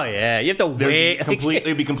everything would... Oh, yeah. You have to wait.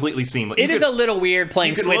 It'd be completely seamless. It is a little weird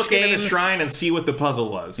playing Switch games. You could look into the shrine and see what the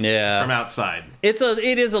puzzle was from outside. It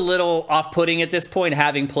is a little off-putting at this point,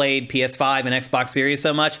 having played PS5 and Xbox Series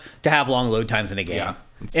so much, to have long load times in a game. Yeah.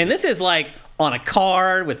 And this is like on a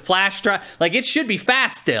card with flash drive. Like, it should be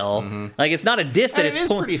fast still. Mm-hmm. Like, it's not a disc that it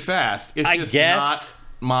is pretty fast. It's just not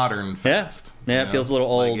modern fast. Yeah. Yeah, it feels a little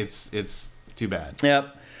old. Like it's too bad.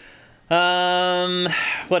 Yep.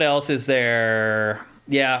 What else is there?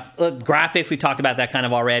 Yeah, graphics, we talked about that kind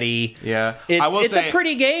of already. Yeah. It's a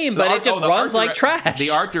pretty game, but it just runs like trash. The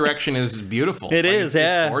art direction is beautiful. It's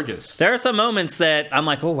gorgeous. There are some moments that I'm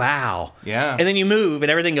like, oh, wow. Yeah. And then you move,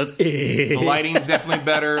 and everything goes, The lighting's definitely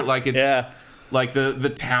better. Like, it's... Like, the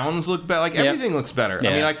towns look better. Like, everything looks better. I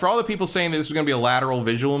mean, like, for all the people saying that this was going to be a lateral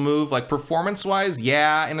visual move, like, performance-wise,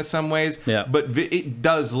 in some ways. Yeah. But it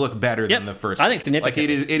does look better than the first I think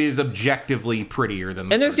significantly. Like, it is objectively prettier than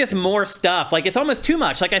the first. And there's just more stuff. Like, it's almost too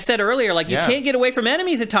much. Like I said earlier, like, you can't get away from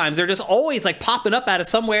enemies at times. They're just always, like, popping up out of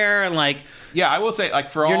somewhere and, like... Yeah, I will say,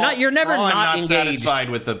 like, you're never not engaged. Satisfied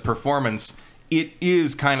with the performance... It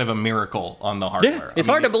is kind of a miracle on the hardware. Yeah, it's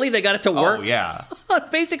hard to believe they got it to work. Oh, yeah.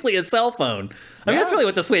 Basically a cell phone. I mean, that's really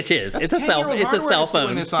what the Switch is. It's a cell phone.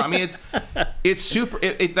 I mean, it's super...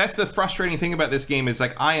 that's the frustrating thing about this game is,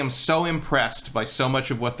 like, I am so impressed by so much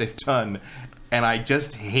of what they've done, and I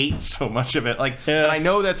just hate so much of it. Like, and I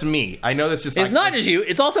know that's me. I know that's just... It's not just you.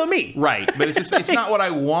 It's also me. Right. But it's just... It's not what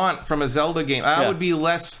I want from a Zelda game. I would be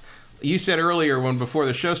less... You said earlier before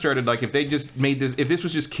the show started, like, if they just made this, if this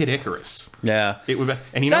was just Kid Icarus, it would be,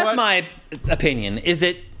 and you know that's my opinion. Is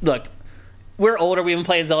it, look, we're older, we've been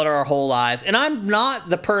playing Zelda our whole lives, and I'm not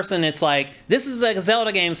the person it's like, this is a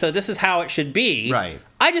Zelda game, so this is how it should be. Right.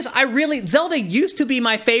 Zelda used to be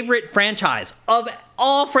my favorite franchise of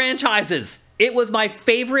all franchises. It was my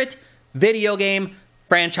favorite video game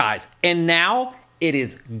franchise, and now it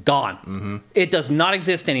is gone. Mm-hmm. It does not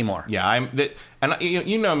exist anymore. Yeah, and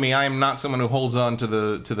you know me. I am not someone who holds on to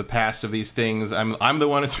the past of these things. I'm the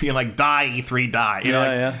one that's being like, die E3, die. You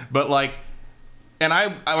know, But like, and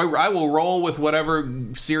I will roll with whatever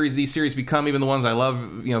these series become, even the ones I love,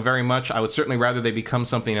 very much. I would certainly rather they become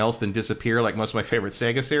something else than disappear, like most of my favorite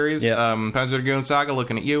Sega series. Yeah. Panzer Dragoon Saga,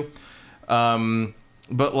 looking at you.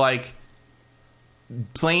 But like,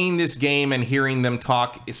 playing this game and hearing them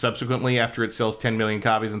talk subsequently after it sells 10 million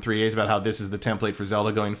copies in 3 days about how this is the template for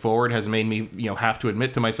Zelda going forward has made me, have to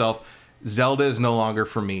admit to myself, Zelda is no longer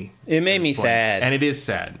for me. It made me sad. And it is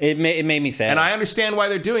sad. It made me sad. And I understand why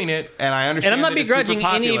they're doing it, and I understand. And I'm not begrudging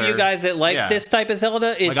any of you guys that like this type of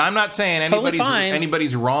Zelda. Like, I'm not saying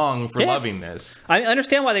anybody's wrong for loving this. I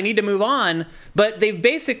understand why they need to move on, but they've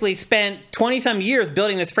basically spent 20-some years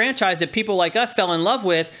building this franchise that people like us fell in love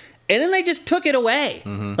with, and then they just took it away.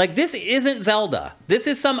 Mm-hmm. Like, this isn't Zelda. This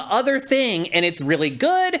is some other thing, and it's really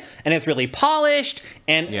good, and it's really polished,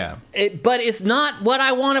 and but it's not what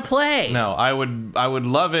I want to play. No, I would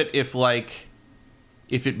love it if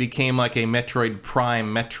it became like a Metroid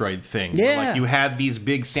Prime Metroid thing. Yeah. Where, like, you had these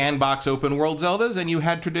big sandbox open world Zeldas, and you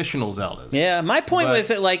had traditional Zeldas. Yeah, my point was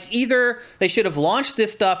that, like, either they should have launched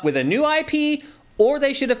this stuff with a new IP, or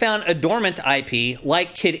they should have found a dormant IP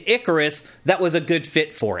like Kid Icarus that was a good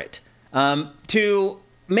fit for it. To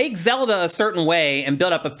make Zelda a certain way and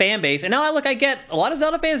build up a fan base. And now I get a lot of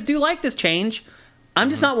Zelda fans do like this change.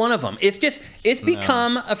 I'm just not one of them. It's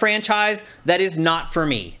become a franchise that is not for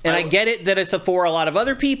me. And I get it that it's for a lot of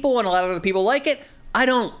other people and a lot of other people like it. I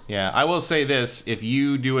don't. Yeah, I will say this. If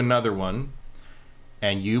you do another one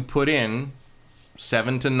and you put in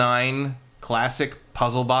 7 to 9 classic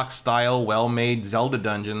puzzle box style well-made Zelda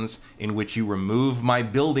dungeons in which you remove my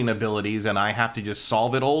building abilities and I have to just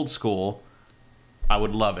solve it old school, I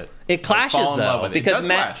would love it. It clashes though,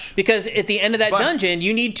 because at the end of that dungeon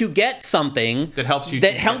you need to get something that helps you.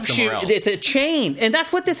 Else. It's a chain, and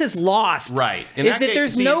that's what this is lost. Right.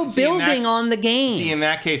 There's no building on the game. See, in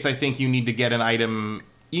that case, I think you need to get an item.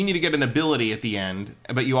 You need to get an ability at the end,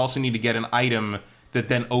 but you also need to get an item that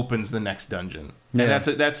then opens the next dungeon. Yeah.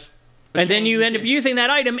 And that's. And then you end up using that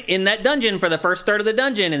item in that dungeon for the first third of the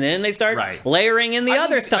dungeon, and then they start layering in the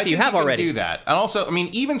other stuff you have already. Do that, and also, I mean,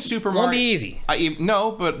 even Super Mario won't be easy.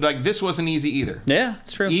 No, but like this wasn't easy either. Yeah,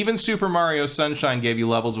 it's true. Even Super Mario Sunshine gave you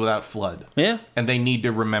levels without FLUDD. Yeah, and they need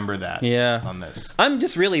to remember that. Yeah. On this, I'm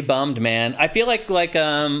just really bummed, man. I feel like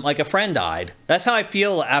a friend died. That's how I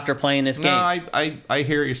feel after playing this game. No, I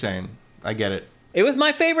hear what you're saying. I get it. It was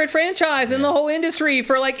my favorite franchise in the whole industry.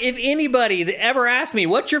 For like, if anybody that ever asked me,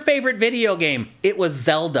 what's your favorite video game? It was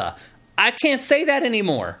Zelda. I can't say that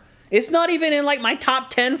anymore. It's not even in like my top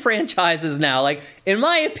 10 franchises now. Like, in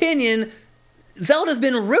my opinion, Zelda's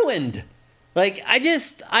been ruined. Like,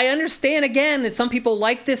 I understand again that some people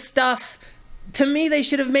like this stuff. To me, they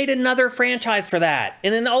should have made another franchise for that.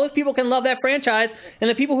 And then all those people can love that franchise, and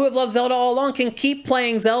the people who have loved Zelda all along can keep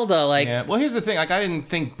playing Zelda. Like, yeah. Well, here's the thing. Like, I didn't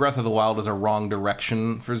think Breath of the Wild was a wrong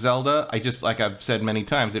direction for Zelda. I just, like I've said many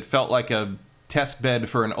times, it felt like a test bed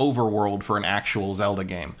for an overworld for an actual Zelda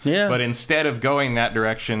game. Yeah. But instead of going that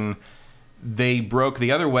direction, they broke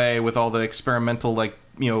the other way with all the experimental, like,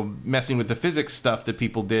 messing with the physics stuff that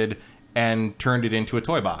people did, and turned it into a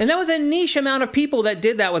toy box. And that was a niche amount of people that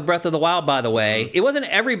did that with Breath of the Wild, by the way. It wasn't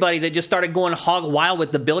everybody that just started going hog wild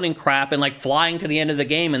with the building crap and like flying to the end of the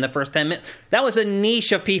game in the first 10 minutes. That was a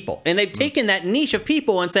niche of people. And they've taken that niche of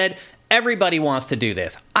people and said, everybody wants to do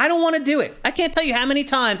this. I don't want to do it. I can't tell you how many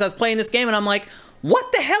times I was playing this game and I'm like,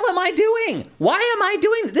 what the hell am I doing? Why am I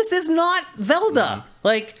doing this? This is not Zelda.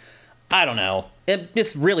 Like, I don't know. It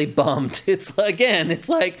just really bummed. It's like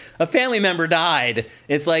a family member died.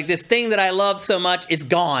 It's like this thing that I loved so much, it's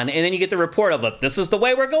gone. And then you get the report of it. This is the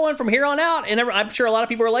way we're going from here on out. And I'm sure a lot of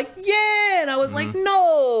people are like, yeah. And I was like,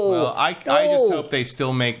 no. Well, I just hope they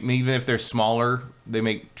still make, even if they're smaller, they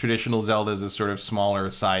make traditional Zeldas as sort of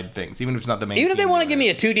smaller side things. Even if it's not the main. Even if they want to give me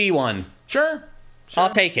a 2D one. Sure. I'll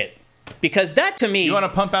take it. Because that, to me... You want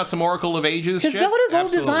to pump out some Oracle of Ages shit? Because Zelda's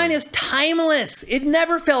old design is timeless. It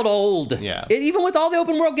never felt old. Yeah. Even with all the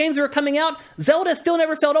open world games that were coming out, Zelda still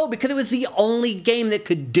never felt old because it was the only game that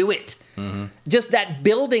could do it. Mm-hmm. Just that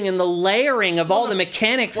building and the layering of all the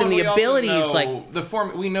mechanics and the abilities.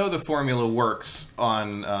 We know the formula works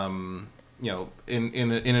on,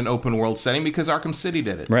 in an open world setting because Arkham City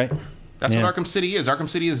did it. Right. That's what Arkham City is. Arkham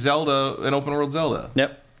City is Zelda, an open world Zelda.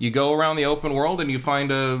 Yep. You go around the open world and you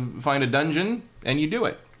find a dungeon and you do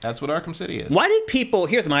it. That's what Arkham City is. Why did people...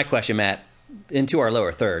 Here's my question, Matt, into our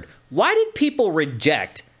lower third. Why did people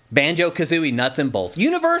reject Banjo-Kazooie Nuts and Bolts?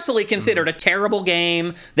 Universally considered a terrible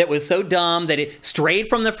game that was so dumb that it strayed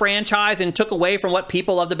from the franchise and took away from what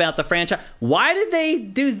people loved about the franchise. Why did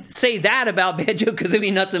they say that about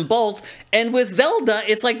Banjo-Kazooie Nuts and Bolts? And with Zelda,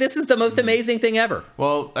 it's like this is the most amazing thing ever.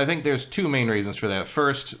 Well, I think there's two main reasons for that.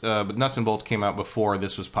 First, but Nuts and Bolts came out before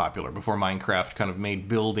this was popular, before Minecraft kind of made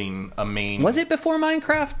building a main... Was it before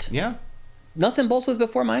Minecraft? Yeah. Nuts and Bolts was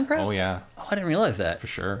before Minecraft? Oh, yeah. Oh, I didn't realize that. For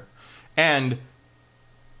sure. And...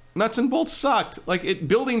 Nuts and Bolts sucked. Like,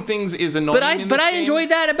 building things is annoying. But I enjoyed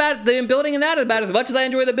that about the building in that about as much as I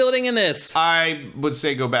enjoy the building in this. I would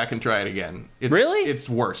say go back and try it again. Really? It's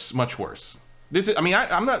worse, much worse. This is. I mean,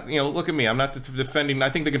 I'm not. Look at me. I'm not defending. I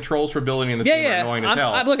think the controls for building in this game are annoying as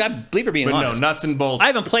hell. Look, I believe you're being honest. No, Nuts and Bolts. I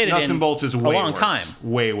haven't played it Nuts and Bolts is way a long worse. time.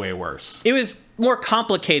 Way worse. It was more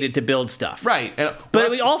complicated to build stuff, right? But I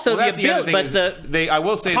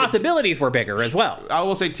will say possibilities were bigger as well. I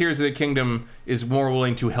will say Tears of the Kingdom is more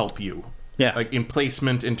willing to help you. Yeah. Like in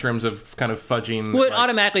placement, in terms of kind of fudging. Would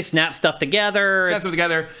automatically snap stuff together.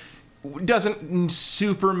 Doesn't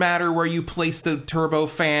super matter where you place the turbo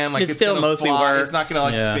fan. Like it still mostly works. It's not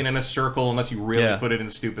going to spin in a circle unless you really put it in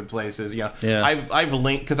stupid places. I've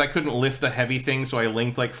linked because I couldn't lift a heavy thing, so I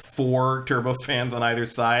linked like 4 turbo fans on either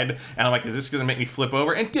side, and I'm like, is this going to make me flip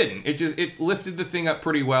over? And it didn't. It lifted the thing up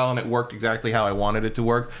pretty well, and it worked exactly how I wanted it to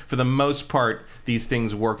work. For the most part, these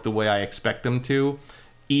things work the way I expect them to,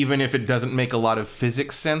 even if it doesn't make a lot of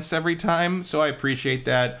physics sense every time. So I appreciate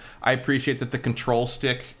that. I appreciate that the control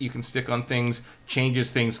stick you can stick on things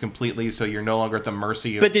changes things completely, so you're no longer at the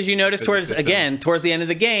mercy of... But did you notice towards the end of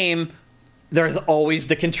the game, there's always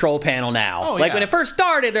the control panel now. When it first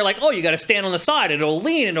started, they're like, oh, you got to stand on the side, it'll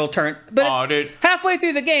lean, and it'll turn. But halfway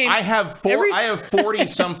through the game... I have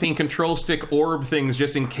 40-something control stick orb things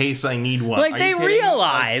just in case I need one. Like, they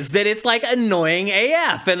realize that it's, like, annoying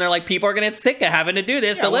AF, and they're like, people are going to get sick of having to do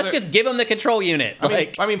this, so let's just give them the control unit.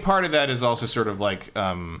 I mean, part of that is also sort of like...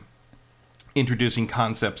 introducing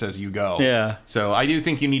concepts as you go. Yeah. So I do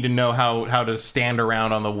think you need to know how to stand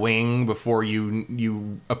around on the wing before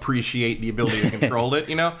you appreciate the ability to control it,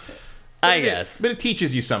 I guess. But it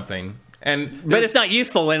teaches you something. But it's not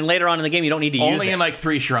useful when later on in the game you don't need to use it. Only in like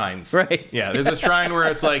 3 shrines. Right. Yeah, there's a shrine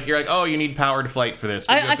where it's like, you're like, oh, you need powered flight for this.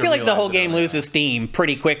 I feel like the whole game loses steam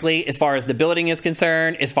pretty quickly as far as the building is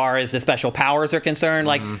concerned, as far as the special powers are concerned.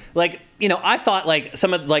 Like I thought like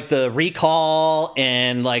some of like the recall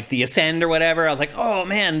and like the ascend or whatever, I was like, oh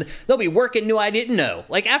man, they'll be working new. I didn't know.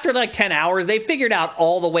 Like after like 10 hours, they figured out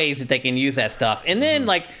all the ways that they can use that stuff. And then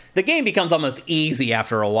like the game becomes almost easy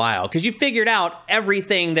after a while because you figured out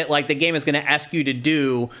everything that like the game is going to ask you to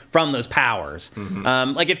do from those powers.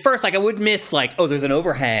 Like at first, like I would miss like, oh, there's an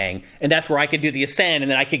overhang and that's where I could do the ascend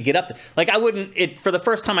and then I could get up. Like I wouldn't, for the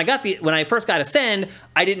first time when I first got ascend,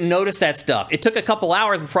 I didn't notice that stuff. It took a couple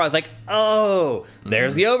hours before I was like, oh,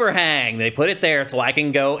 there's the overhang. They put it there so I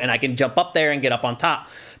can go and I can jump up there and get up on top.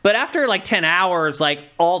 But after like 10 hours, like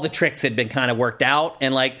all the tricks had been kind of worked out.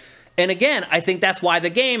 And again, I think that's why the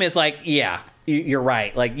game is like, yeah, you're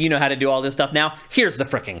right. Like, you know how to do all this stuff now. Here's the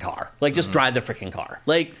frickin' car. Like, just drive the frickin' car.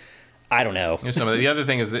 Like, I don't know. The other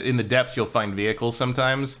thing is that in the depths, you'll find vehicles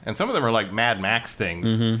sometimes. And some of them are like Mad Max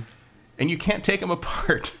things. And you can't take them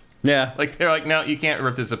apart. Yeah. Like, they're like, no, you can't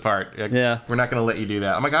rip this apart. Like, Yeah. We're not going to let you do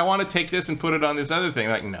that. I'm like, I want to take this and put it on this other thing.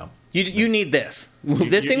 Like, no. You need this.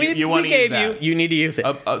 This thing we gave you, you need to use it.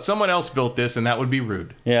 Someone else built this, and that would be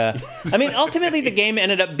rude. Yeah. I mean, ultimately, the game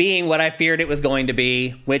ended up being what I feared it was going to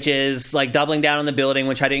be, which is like doubling down on the building,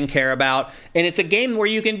 which I didn't care about. And it's a game where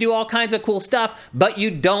you can do all kinds of cool stuff, but you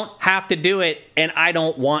don't have to do it, and I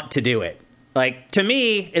don't want to do it. Like, to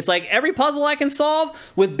me, it's like every puzzle I can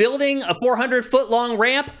solve with building a 400-foot-long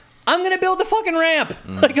ramp, I'm going to build the fucking ramp.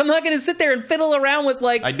 Like, I'm not going to sit there and fiddle around with,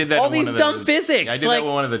 like, all these dumb physics. I did that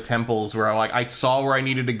with one of the temples where I saw where I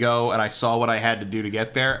needed to go, and I saw what I had to do to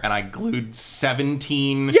get there, and I glued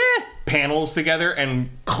 17 panels together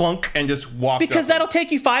and clunk and just walked because that'll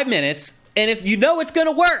take you 5 minutes. And if you know it's going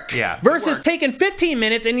to work, versus taking 15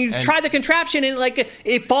 minutes and you try the contraption and like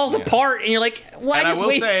it falls apart and you're like, why? And I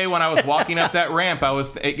will say, when I was walking up that ramp,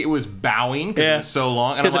 it was bowing because it was so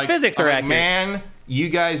long, and I'm like, physics are accurate. Man, you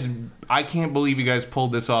guys, I can't believe you guys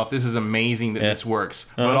pulled this off. This is amazing that this works.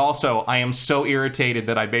 But also, I am so irritated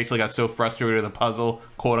that I basically got so frustrated with the puzzle,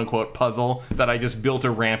 quote unquote puzzle, that I just built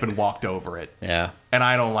a ramp and walked over it. Yeah, and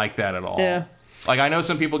I don't like that at all. Yeah, like I know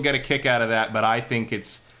some people get a kick out of that, but I think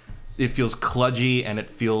it feels kludgy and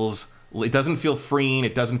it doesn't feel freeing.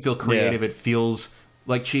 It doesn't feel creative. It feels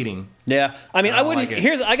like cheating. Yeah. I mean, I wouldn't,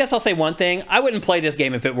 I guess I'll say one thing. I wouldn't play this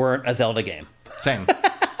game if it weren't a Zelda game. Same.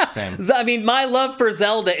 I mean, my love for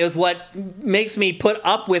Zelda is what makes me put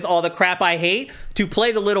up with all the crap I hate to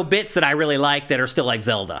play the little bits that I really like that are still like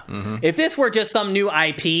Zelda. Mm-hmm. If this were just some new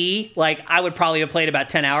IP, like, I would probably have played about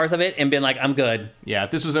 10 hours of it and been like, I'm good. Yeah,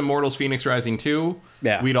 if this was Immortals Phoenix Rising 2,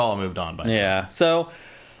 we'd all have moved on by now. Yeah, so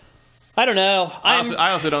I don't know.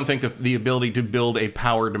 I also don't think the ability to build a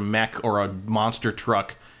powered mech or a monster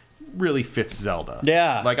truck really fits Zelda.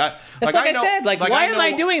 Yeah. Like I said, why am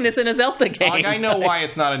I doing this in a Zelda game? Like, I know why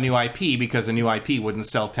it's not a new IP, because a new IP wouldn't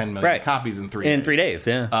sell 10 million copies in 3 days. In 3 days,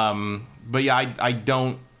 yeah. But yeah, I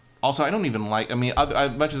don't... Also, I don't even like... I mean,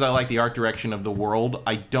 as much as I like the art direction of the world,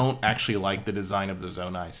 I don't actually like the design of the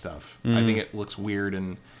Zonai stuff. I think it looks weird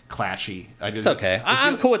and clashy. It's okay.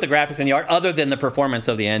 I'm cool with the graphics and the art, other than the performance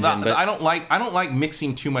of the engine. But I don't like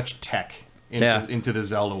mixing too much tech into the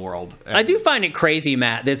Zelda world. I do find it crazy,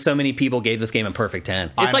 Matt, that so many people gave this game a perfect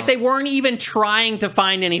 10. It's like they weren't even trying to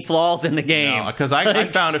find any flaws in the game. Because I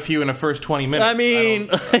found a few in the first 20 minutes. I mean,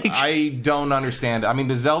 I don't understand. I mean,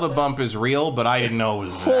 the Zelda bump is real, but I didn't know it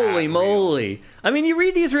was holy moly. Real. I mean, you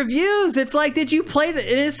read these reviews, it's like, did you play the...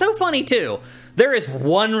 It's so funny, too. There is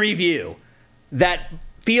one review that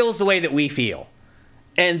feels the way that we feel.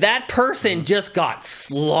 And that person just got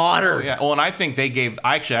slaughtered. Oh, yeah. Well, and I think they gave...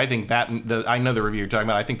 Actually, I think that... I know the review you're talking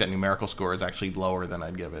about. I think that numerical score is actually lower than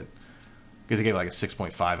I'd give it. Because they gave it like a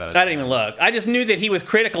 6.5 out of 10. I didn't even look. I just knew that he was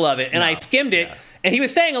critical of it, and I skimmed it. Yeah. And he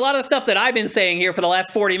was saying a lot of the stuff that I've been saying here for the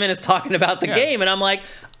last 40 minutes talking about the game. And I'm like,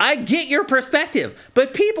 I get your perspective.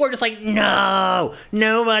 But people are just like, no,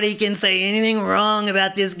 nobody can say anything wrong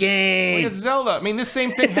about this game. Look at Zelda. I mean, this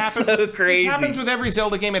same thing happened. So crazy. This happens with every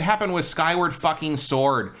Zelda game. It happened with Skyward fucking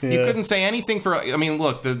Sword. Yeah. You couldn't say anything for... I mean,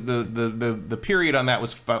 look, the period on that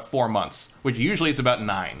was about 4 months, which usually it's about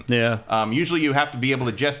 9. Yeah. Usually you have to be able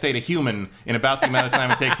to gestate a human in about the amount of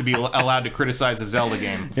time it takes to be allowed to criticize a Zelda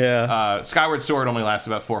game. Yeah. Skyward Sword only lasts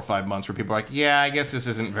about 4 or 5 months, where people are like, yeah, I guess this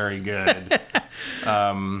isn't very good.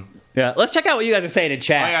 Yeah, let's check out what you guys are saying in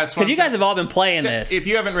chat, because you guys have all been playing this. If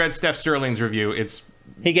you haven't read Steph Sterling's review,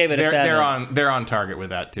 he gave it a 7. They're on target with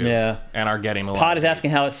that too. Yeah, and are getting a lot. Pod is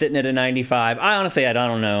asking how it's sitting at a 95. I honestly, I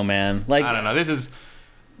don't know, man. Like, I don't know. This is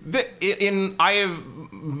in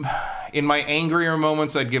my angrier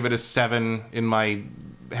moments, I'd give it a 7. In my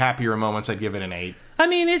happier moments, I'd give it an 8. I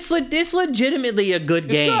mean, it's legitimately a good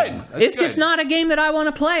game. It's just not a game that I want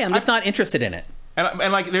to play. I'm just not interested in it.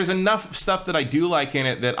 And like, there's enough stuff that I do like in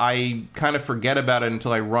it that I kind of forget about it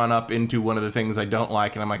until I run up into one of the things I don't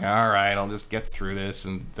like, and I'm like, all right, I'll just get through this,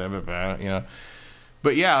 and you know.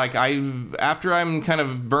 But yeah, like after I'm kind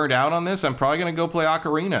of burned out on this, I'm probably gonna go play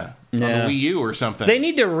Ocarina on the Wii U or something. They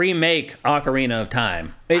need to remake Ocarina of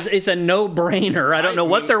Time. It's a no-brainer. I don't know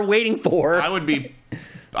what they're waiting for. I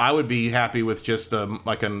would be happy with just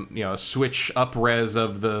a Switch up-res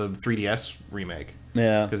of the 3DS remake.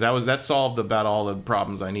 Yeah, because that solved about all the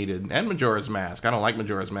problems I needed. And Majora's Mask. I don't like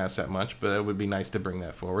Majora's Mask that much, but it would be nice to bring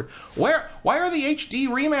that forward. Why are the HD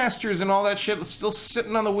remasters and all that shit still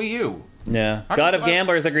sitting on the Wii U? Yeah, God of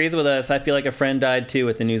Gamblers agrees with us. I feel like a friend died too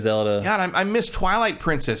with the new Zelda. God, I miss Twilight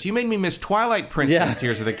Princess. You made me miss Twilight Princess and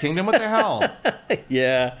Tears of the Kingdom. What the hell?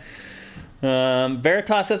 Yeah.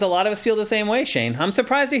 Veritas says a lot of us feel the same way, Shane. I'm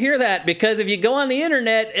surprised to hear that, because if you go on the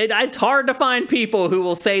internet, it's hard to find people who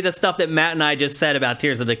will say the stuff that Matt and I just said about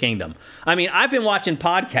Tears of the Kingdom. I mean, I've been watching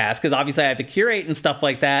podcasts because obviously I have to curate and stuff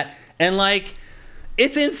like that, and like,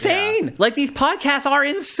 it's insane. Yeah. Like, these podcasts are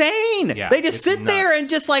insane. Yeah, they just sit nuts there and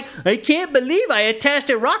just like, I can't believe I attached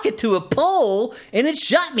a rocket to a pole and it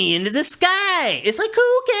shot me into the sky. It's like,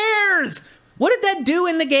 who cares? What did that do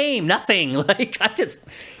in the game? Nothing. Like,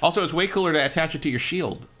 Also, it's way cooler to attach it to your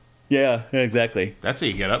shield. Yeah, exactly. That's how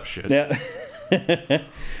you get up shit. Yeah.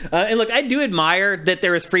 And look, I do admire that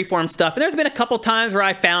there is freeform stuff. And there's been a couple times where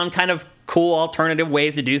I found kind of cool alternative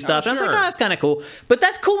ways to do stuff. And I was like, that's kind of cool. But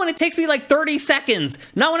that's cool when it takes me like 30 seconds.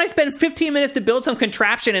 Not when I spend 15 minutes to build some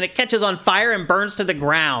contraption and it catches on fire and burns to the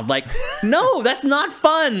ground. Like, no, that's not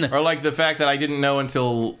fun. Or like the fact that I didn't know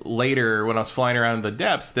until later when I was flying around in the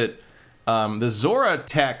depths that the Zora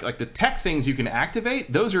tech, like the tech things you can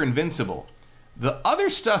activate, those are invincible. The other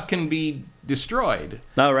stuff can be destroyed.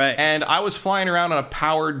 Oh, right. And I was flying around on a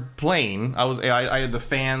powered plane. I had the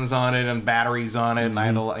fans on it and batteries on it, and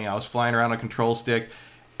I was flying around on a control stick.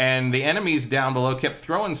 And the enemies down below kept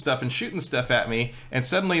throwing stuff and shooting stuff at me. And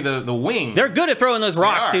suddenly the wing... They're good at throwing those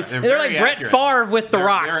rocks, dude. They're like Brett Favre with the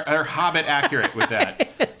rocks. They're Hobbit accurate with that.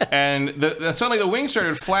 And suddenly the wing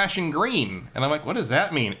started flashing green. And I'm like, what does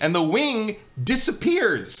that mean? And the wing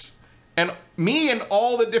disappears. And me and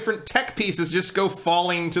all the different tech pieces just go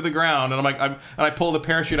falling to the ground. And I'm like, I pull the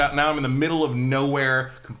parachute out. Now I'm in the middle of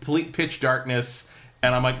nowhere, complete pitch darkness.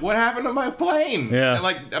 And I'm like, what happened to my plane? Yeah. And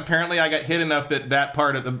like, apparently I got hit enough that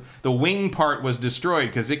part of the wing part was destroyed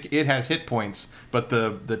because it has hit points, but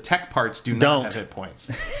the tech parts don't have hit points.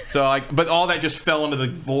 So but all that just fell into the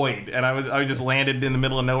void, and I just landed in the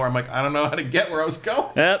middle of nowhere. I'm like, I don't know how to get where I was going.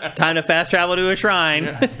 Yep. Time to fast travel to a shrine.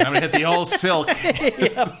 Yeah, time to hit the old silk.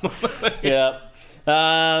 Yep.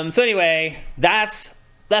 So anyway, that's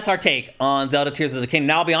our take on Zelda Tears of the Kingdom.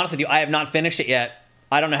 Now, I'll be honest with you, I have not finished it yet.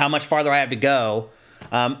 I don't know how much farther I have to go.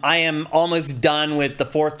 I am almost done with the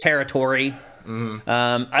 4th territory.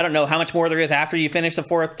 I don't know how much more there is after you finish the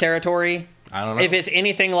 4th territory. I don't know. If it's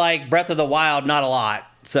anything like Breath of the Wild, not a lot.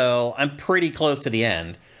 So I'm pretty close to the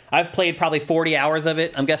end. I've played probably 40 hours of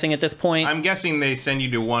it, I'm guessing, at this point. I'm guessing they send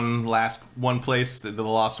you to one place, the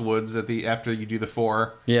Lost Woods, after you do the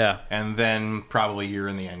 4. Yeah. And then probably you're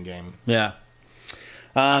in the end game. Yeah.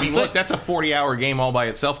 I mean, look, that's a 40-hour game all by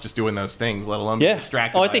itself, just doing those things, let alone being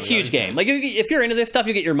distracted. Oh, it's a huge game. Like, if you're into this stuff,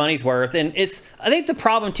 you get your money's worth. And I think the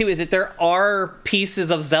problem, too, is that there are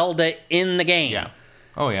pieces of Zelda in the game. Yeah.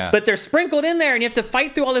 Oh, yeah. But they're sprinkled in there, and you have to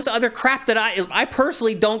fight through all this other crap that I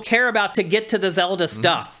personally don't care about to get to the Zelda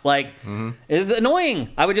stuff. Like, it's annoying.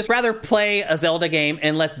 I would just rather play a Zelda game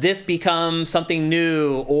and let this become something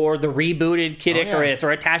new, or the rebooted Kid Icarus,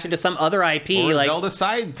 or attach it to some other IP. Or like Zelda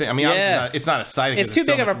side thing. I mean, it's not a side thing. It's too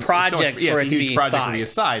big of a project for it to be a project to be a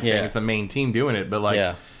side thing. It's the main team doing it. But,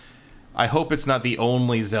 like, I hope it's not the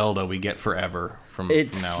only Zelda we get forever from now on.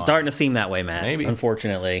 It's starting to seem that way, Matt. Maybe.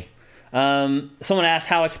 Unfortunately. Someone asked,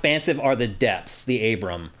 how expansive are the depths, the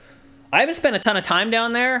Abram? I haven't spent a ton of time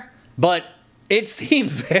down there, but it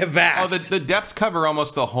seems vast. Oh, the depths cover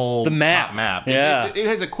almost the whole top map. Yeah. It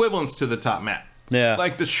has equivalents to the top map. Yeah.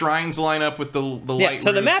 Like the shrines line up with the light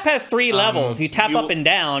so roots. The map has 3 levels. You tap up and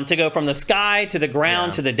down to go from the sky to the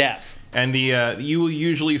ground to the depths. And you will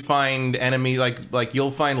usually find enemy like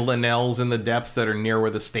you'll find Linnells in the depths that are near where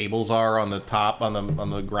the stables are on the top on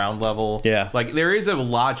the ground level. Yeah. Like there is a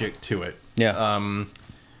logic to it. Yeah.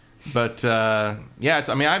 But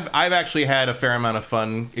I've actually had a fair amount of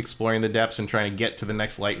fun exploring the depths and trying to get to the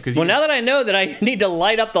next light. Now that I know that I need to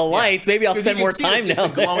light up the lights, maybe I'll spend more time down there.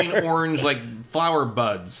 The glowing orange flower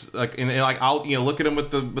buds, I'll look at them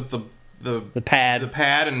with the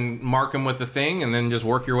pad and mark them with the thing, and then just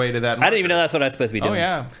work your way to that marker. I didn't even know that's what I was supposed to be doing. Oh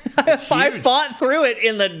yeah, I fought through it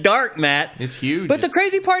in the dark, Matt. It's huge. But the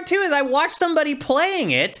crazy part too is I watched somebody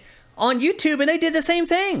playing it on YouTube, and they did the same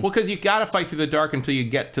thing. Well, because you got to fight through the dark until you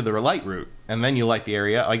get to the light route, and then you light the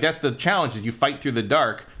area. Like that's the challenge: is you fight through the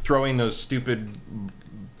dark, throwing those stupid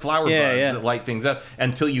flower buds that light things up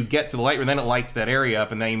until you get to the light route. Then it lights that area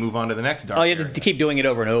up, and then you move on to the next dark. Oh, you have to keep doing it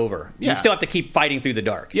over and over. Yeah. You still have to keep fighting through the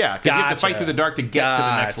dark. Yeah, because you have to fight through the dark to get to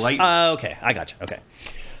the next light route. Okay, I got you. Okay.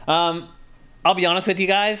 I'll be honest with you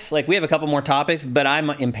guys. Like, we have a couple more topics, but I'm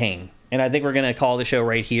in pain, and I think we're going to call the show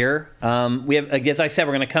right here. We have, as I said,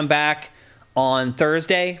 we're going to come back on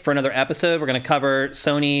Thursday for another episode. We're going to cover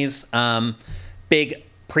Sony's big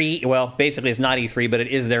basically it's not E3, but it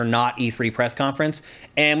is their not E3 press conference.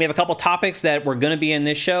 And we have a couple topics that were going to be in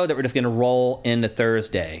this show that we're just going to roll into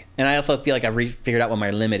Thursday. And I also feel like I've figured out what my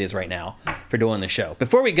limit is right now for doing the show.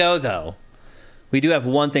 Before we go, though, we do have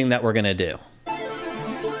one thing that we're going to do.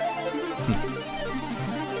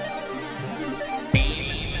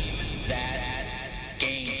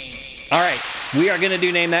 All right, we are going to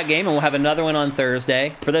do Name That Game, and we'll have another one on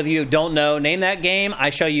Thursday. For those of you who don't know, Name That Game, I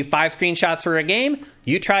show you 5 screenshots for a game.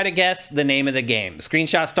 You try to guess the name of the game.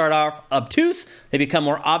 Screenshots start off obtuse. They become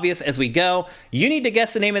more obvious as we go. You need to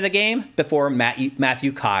guess the name of the game before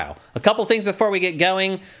Matthew Kyle. A couple things before we get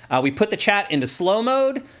going. We put the chat into slow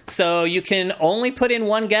mode, so you can only put in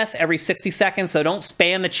one guess every 60 seconds, so don't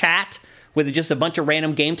spam the chat with just a bunch of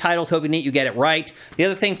random game titles, hoping that you get it right. The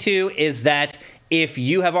other thing, too, is that if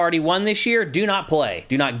you have already won this year, do not play.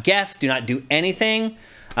 Do not guess. Do not do anything.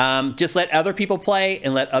 Just let other people play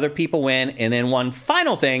and let other people win. And then one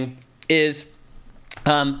final thing is...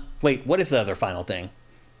 wait, what is the other final thing?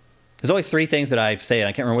 There's always 3 things that I say, and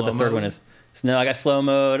I can't remember what the third one is. No, I got slow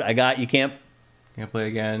mode. I got you can't play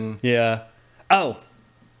again. Yeah. Oh,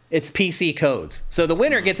 it's PC codes. So the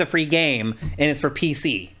winner gets a free game, and it's for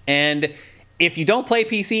PC. And if you don't play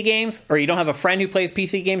PC games, or you don't have a friend who plays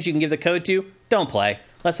PC games you can give the code to, don't play.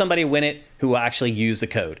 Let somebody win it who will actually use the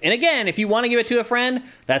code. And again, if you want to give it to a friend,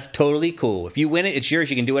 that's totally cool. If you win it, it's yours.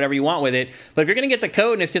 You can do whatever you want with it. But if you're going to get the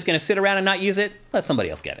code and it's just going to sit around and not use it, let somebody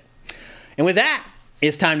else get it. And with that,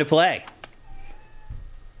 it's time to play.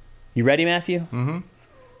 You ready, Matthew? Mm-hmm.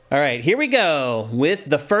 All right, here we go with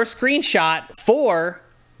the first screenshot for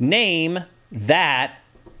Name That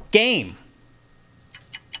Game.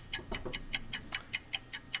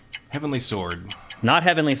 Heavenly Sword. Not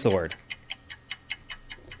Heavenly Sword.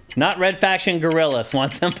 Not Red Faction Gorilla, Swan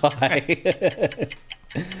Senpai.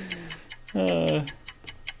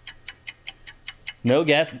 No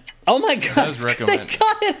guess. Oh my god, they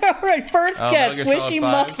got it all right. First guess. Squishy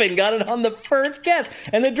Muffin got it on the first guess.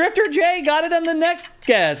 And the Drifter J got it on the next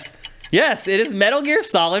guess. Yes, it is Metal Gear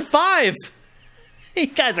Solid 5. You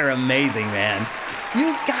guys are amazing, man.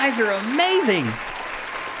 You guys are amazing.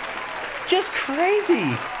 Just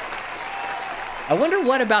crazy. I wonder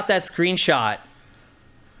what about that screenshot.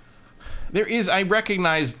 There is, I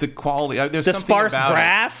recognize the quality. There's the something sparse about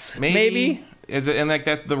grass, it. maybe? Is it, and like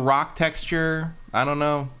that, the rock texture? I don't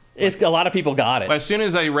know. A lot of people got it. But as soon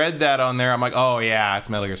as I read that on there, I'm like, oh yeah, it's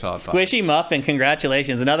Metal Gear Solid 5. Squishy Muffin,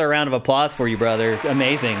 congratulations. Another round of applause for you, brother.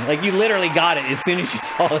 Amazing. Like, you literally got it as soon as you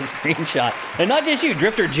saw the screenshot. And not just you.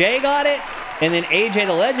 Drifter J got it. And then AJ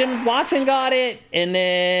the Legend Watson got it. And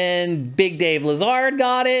then Big Dave Lazard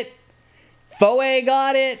got it. Foe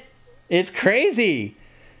got it. It's crazy.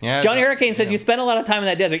 Yeah, Johnny Hurricane says you spend a lot of time in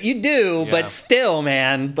that desert. You do, but still,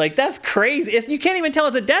 man. Like, that's crazy. You can't even tell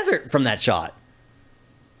it's a desert from that shot.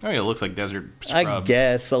 Oh, yeah, it looks like desert scrub. I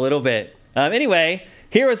guess, a little bit. Anyway,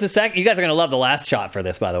 here was the second. You guys are going to love the last shot for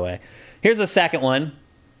this, by the way. Here's the second one.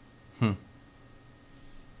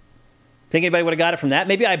 Think anybody would have got it from that?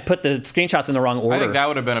 Maybe I put the screenshots in the wrong order. I think that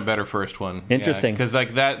would have been a better first one. Interesting. Because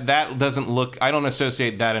like that doesn't look... I don't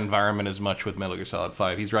associate that environment as much with Metal Gear Solid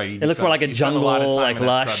 5. He's right. It looks more like a jungle, like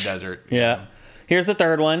lush. Desert. Yeah. Here's the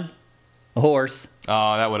third one. A horse.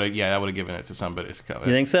 Oh, that would have given it to somebody. You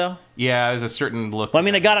think so? Yeah, there's a certain look. Well, I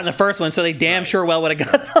mean, they got it in the first one, so they damn sure well would have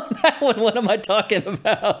got it on that one. What am I talking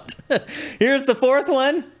about? Here's the fourth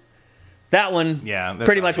one. That one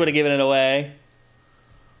pretty much would have given it away.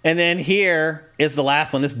 And then here is the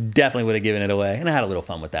last one. This definitely would have given it away. And I had a little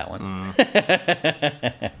fun with that one.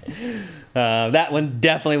 That one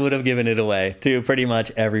definitely would have given it away to pretty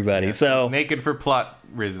much everybody. Yeah, so naked for plot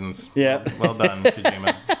reasons. Yeah. Well done,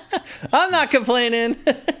 Kojima. I'm not complaining.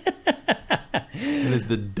 It is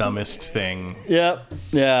the dumbest thing. Yep.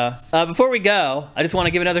 Yeah. Before we go, I just want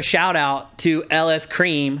to give another shout out to LS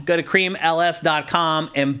Cream. Go to creamls.com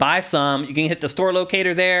and buy some. You can hit the store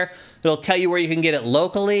locator there. It'll tell you where you can get it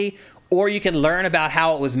locally, or you can learn about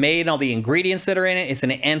how it was made and all the ingredients that are in it. It's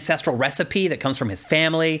an ancestral recipe that comes from his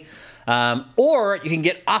family. Or you can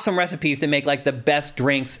get awesome recipes to make like the best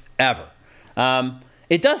drinks ever.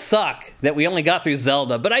 It does suck that we only got through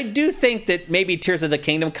Zelda, but I do think that maybe Tears of the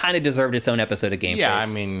Kingdom kind of deserved its own episode of GameFace. Yeah, I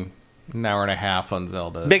mean, an hour and a half on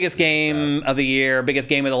Zelda. Biggest game of the year, biggest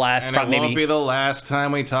game of the last... And it won't be the last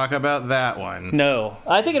time we talk about that one. No.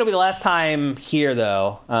 I think it'll be the last time here,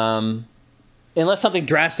 though. Unless something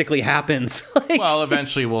drastically happens. Well,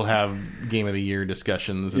 eventually we'll have Game of the Year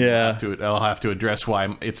discussions. And I'll have to address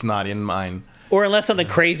why it's not in mine. Or unless something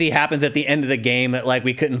crazy happens at the end of the game that like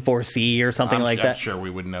we couldn't foresee or something like that. I'm sure we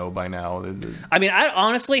would know by now. I mean, I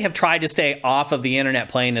honestly have tried to stay off of the internet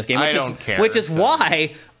playing this game. Which is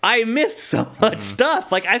why I missed so much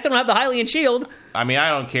stuff. Like, I still don't have the Hylian shield. I mean, I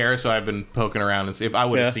don't care, so I've been poking around and see if I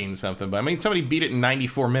would have seen something. But I mean, somebody beat it in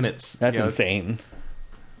 94 minutes. That's insane.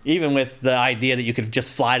 Even with the idea that you could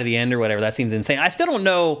just fly to the end or whatever, that seems insane. I still don't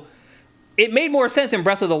know it made more sense in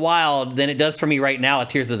Breath of the Wild than it does for me right now at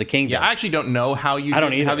Tears of the Kingdom. Yeah, I actually don't know how you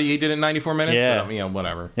did it in 94 minutes, but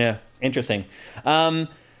whatever. Yeah, interesting.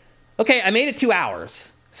 Okay, I made it 2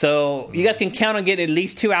 hours. So you guys can count on getting at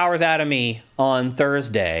least 2 hours out of me on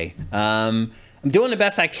Thursday. I'm doing the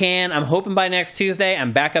best I can. I'm hoping by next Tuesday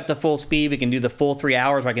I'm back up to full speed. We can do the full 3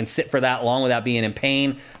 hours where I can sit for that long without being in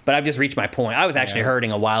pain. But I've just reached my point. I was actually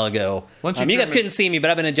hurting a while ago. You guys couldn't see me, but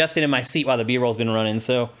I've been adjusting in my seat while the B-roll's been running.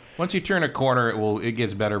 So once you turn a corner, it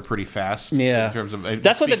gets better pretty fast. Yeah, in terms of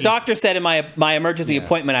that's what the doctor said in my emergency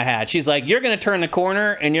appointment I had. She's like, "You're going to turn the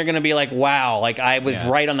corner, and you're going to be like, wow, like I was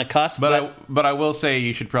right on the cusp." But I will say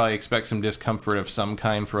you should probably expect some discomfort of some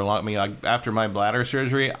kind for a long. I mean, like after my bladder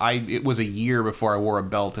surgery, it was a year before I wore a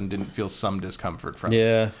belt and didn't feel some discomfort from it.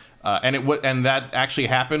 Yeah. And that actually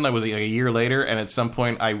happened. I was like a year later, and at some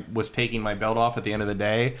point I was taking my belt off at the end of the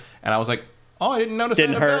day, and I was like, "Oh, I didn't notice I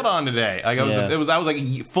had a belt on today." Like I was like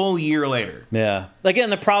a full year later. Yeah.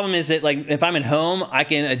 Again, the problem is that like if I'm at home, I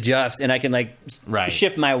can adjust and I can like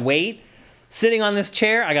shift my weight. Sitting on this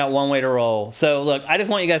chair, I got one way to roll. So look, I just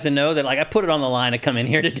want you guys to know that like I put it on the line to come in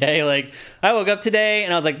here today. Like I woke up today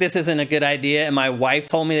and I was like, this isn't a good idea. And my wife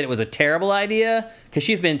told me that it was a terrible idea because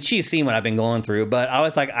she's seen what I've been going through. But I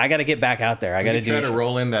was like, I got to get back out there. I got to try to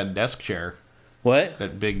roll in that desk chair. What?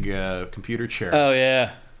 That big computer chair. Oh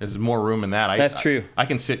yeah. There's more room in that. That's true. I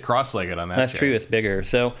can sit cross-legged on that. That's true. It's bigger.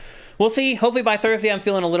 So we'll see. Hopefully by Thursday I'm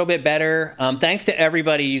feeling a little bit better. Thanks to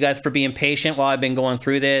everybody, you guys, for being patient while I've been going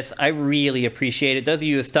through this. I really appreciate it. Those of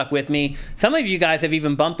you who have stuck with me. Some of you guys have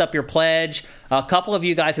even bumped up your pledge. A couple of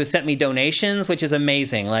you guys have sent me donations, which is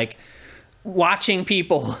amazing. Like watching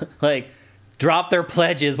people like drop their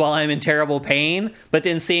pledges while I'm in terrible pain, but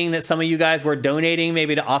then seeing that some of you guys were donating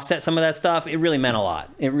maybe to offset some of that stuff, it really meant a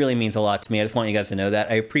lot. It really means a lot to me. I just want you guys to know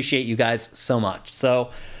that. I appreciate you guys so much.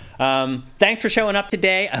 So thanks for showing up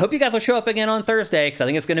today. I hope you guys will show up again on Thursday because I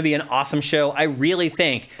think it's going to be an awesome show. I really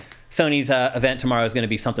think Sony's event tomorrow is going to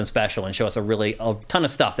be something special and show us a ton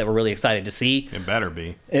of stuff that we're really excited to see. It better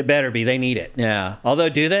be. It better be. They need it. Yeah. Although,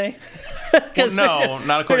 do they? Well, no,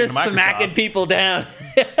 not according to Microsoft. They're smacking people down.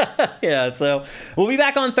 Yeah, so we'll be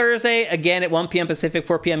back on Thursday, again at 1 p.m. Pacific,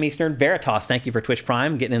 4 p.m. Eastern. Veritas, thank you for Twitch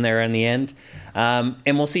Prime, getting in there in the end. And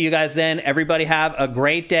we'll see you guys then. Everybody have a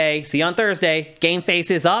great day. See you on Thursday. GameFace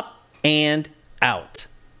is up and out.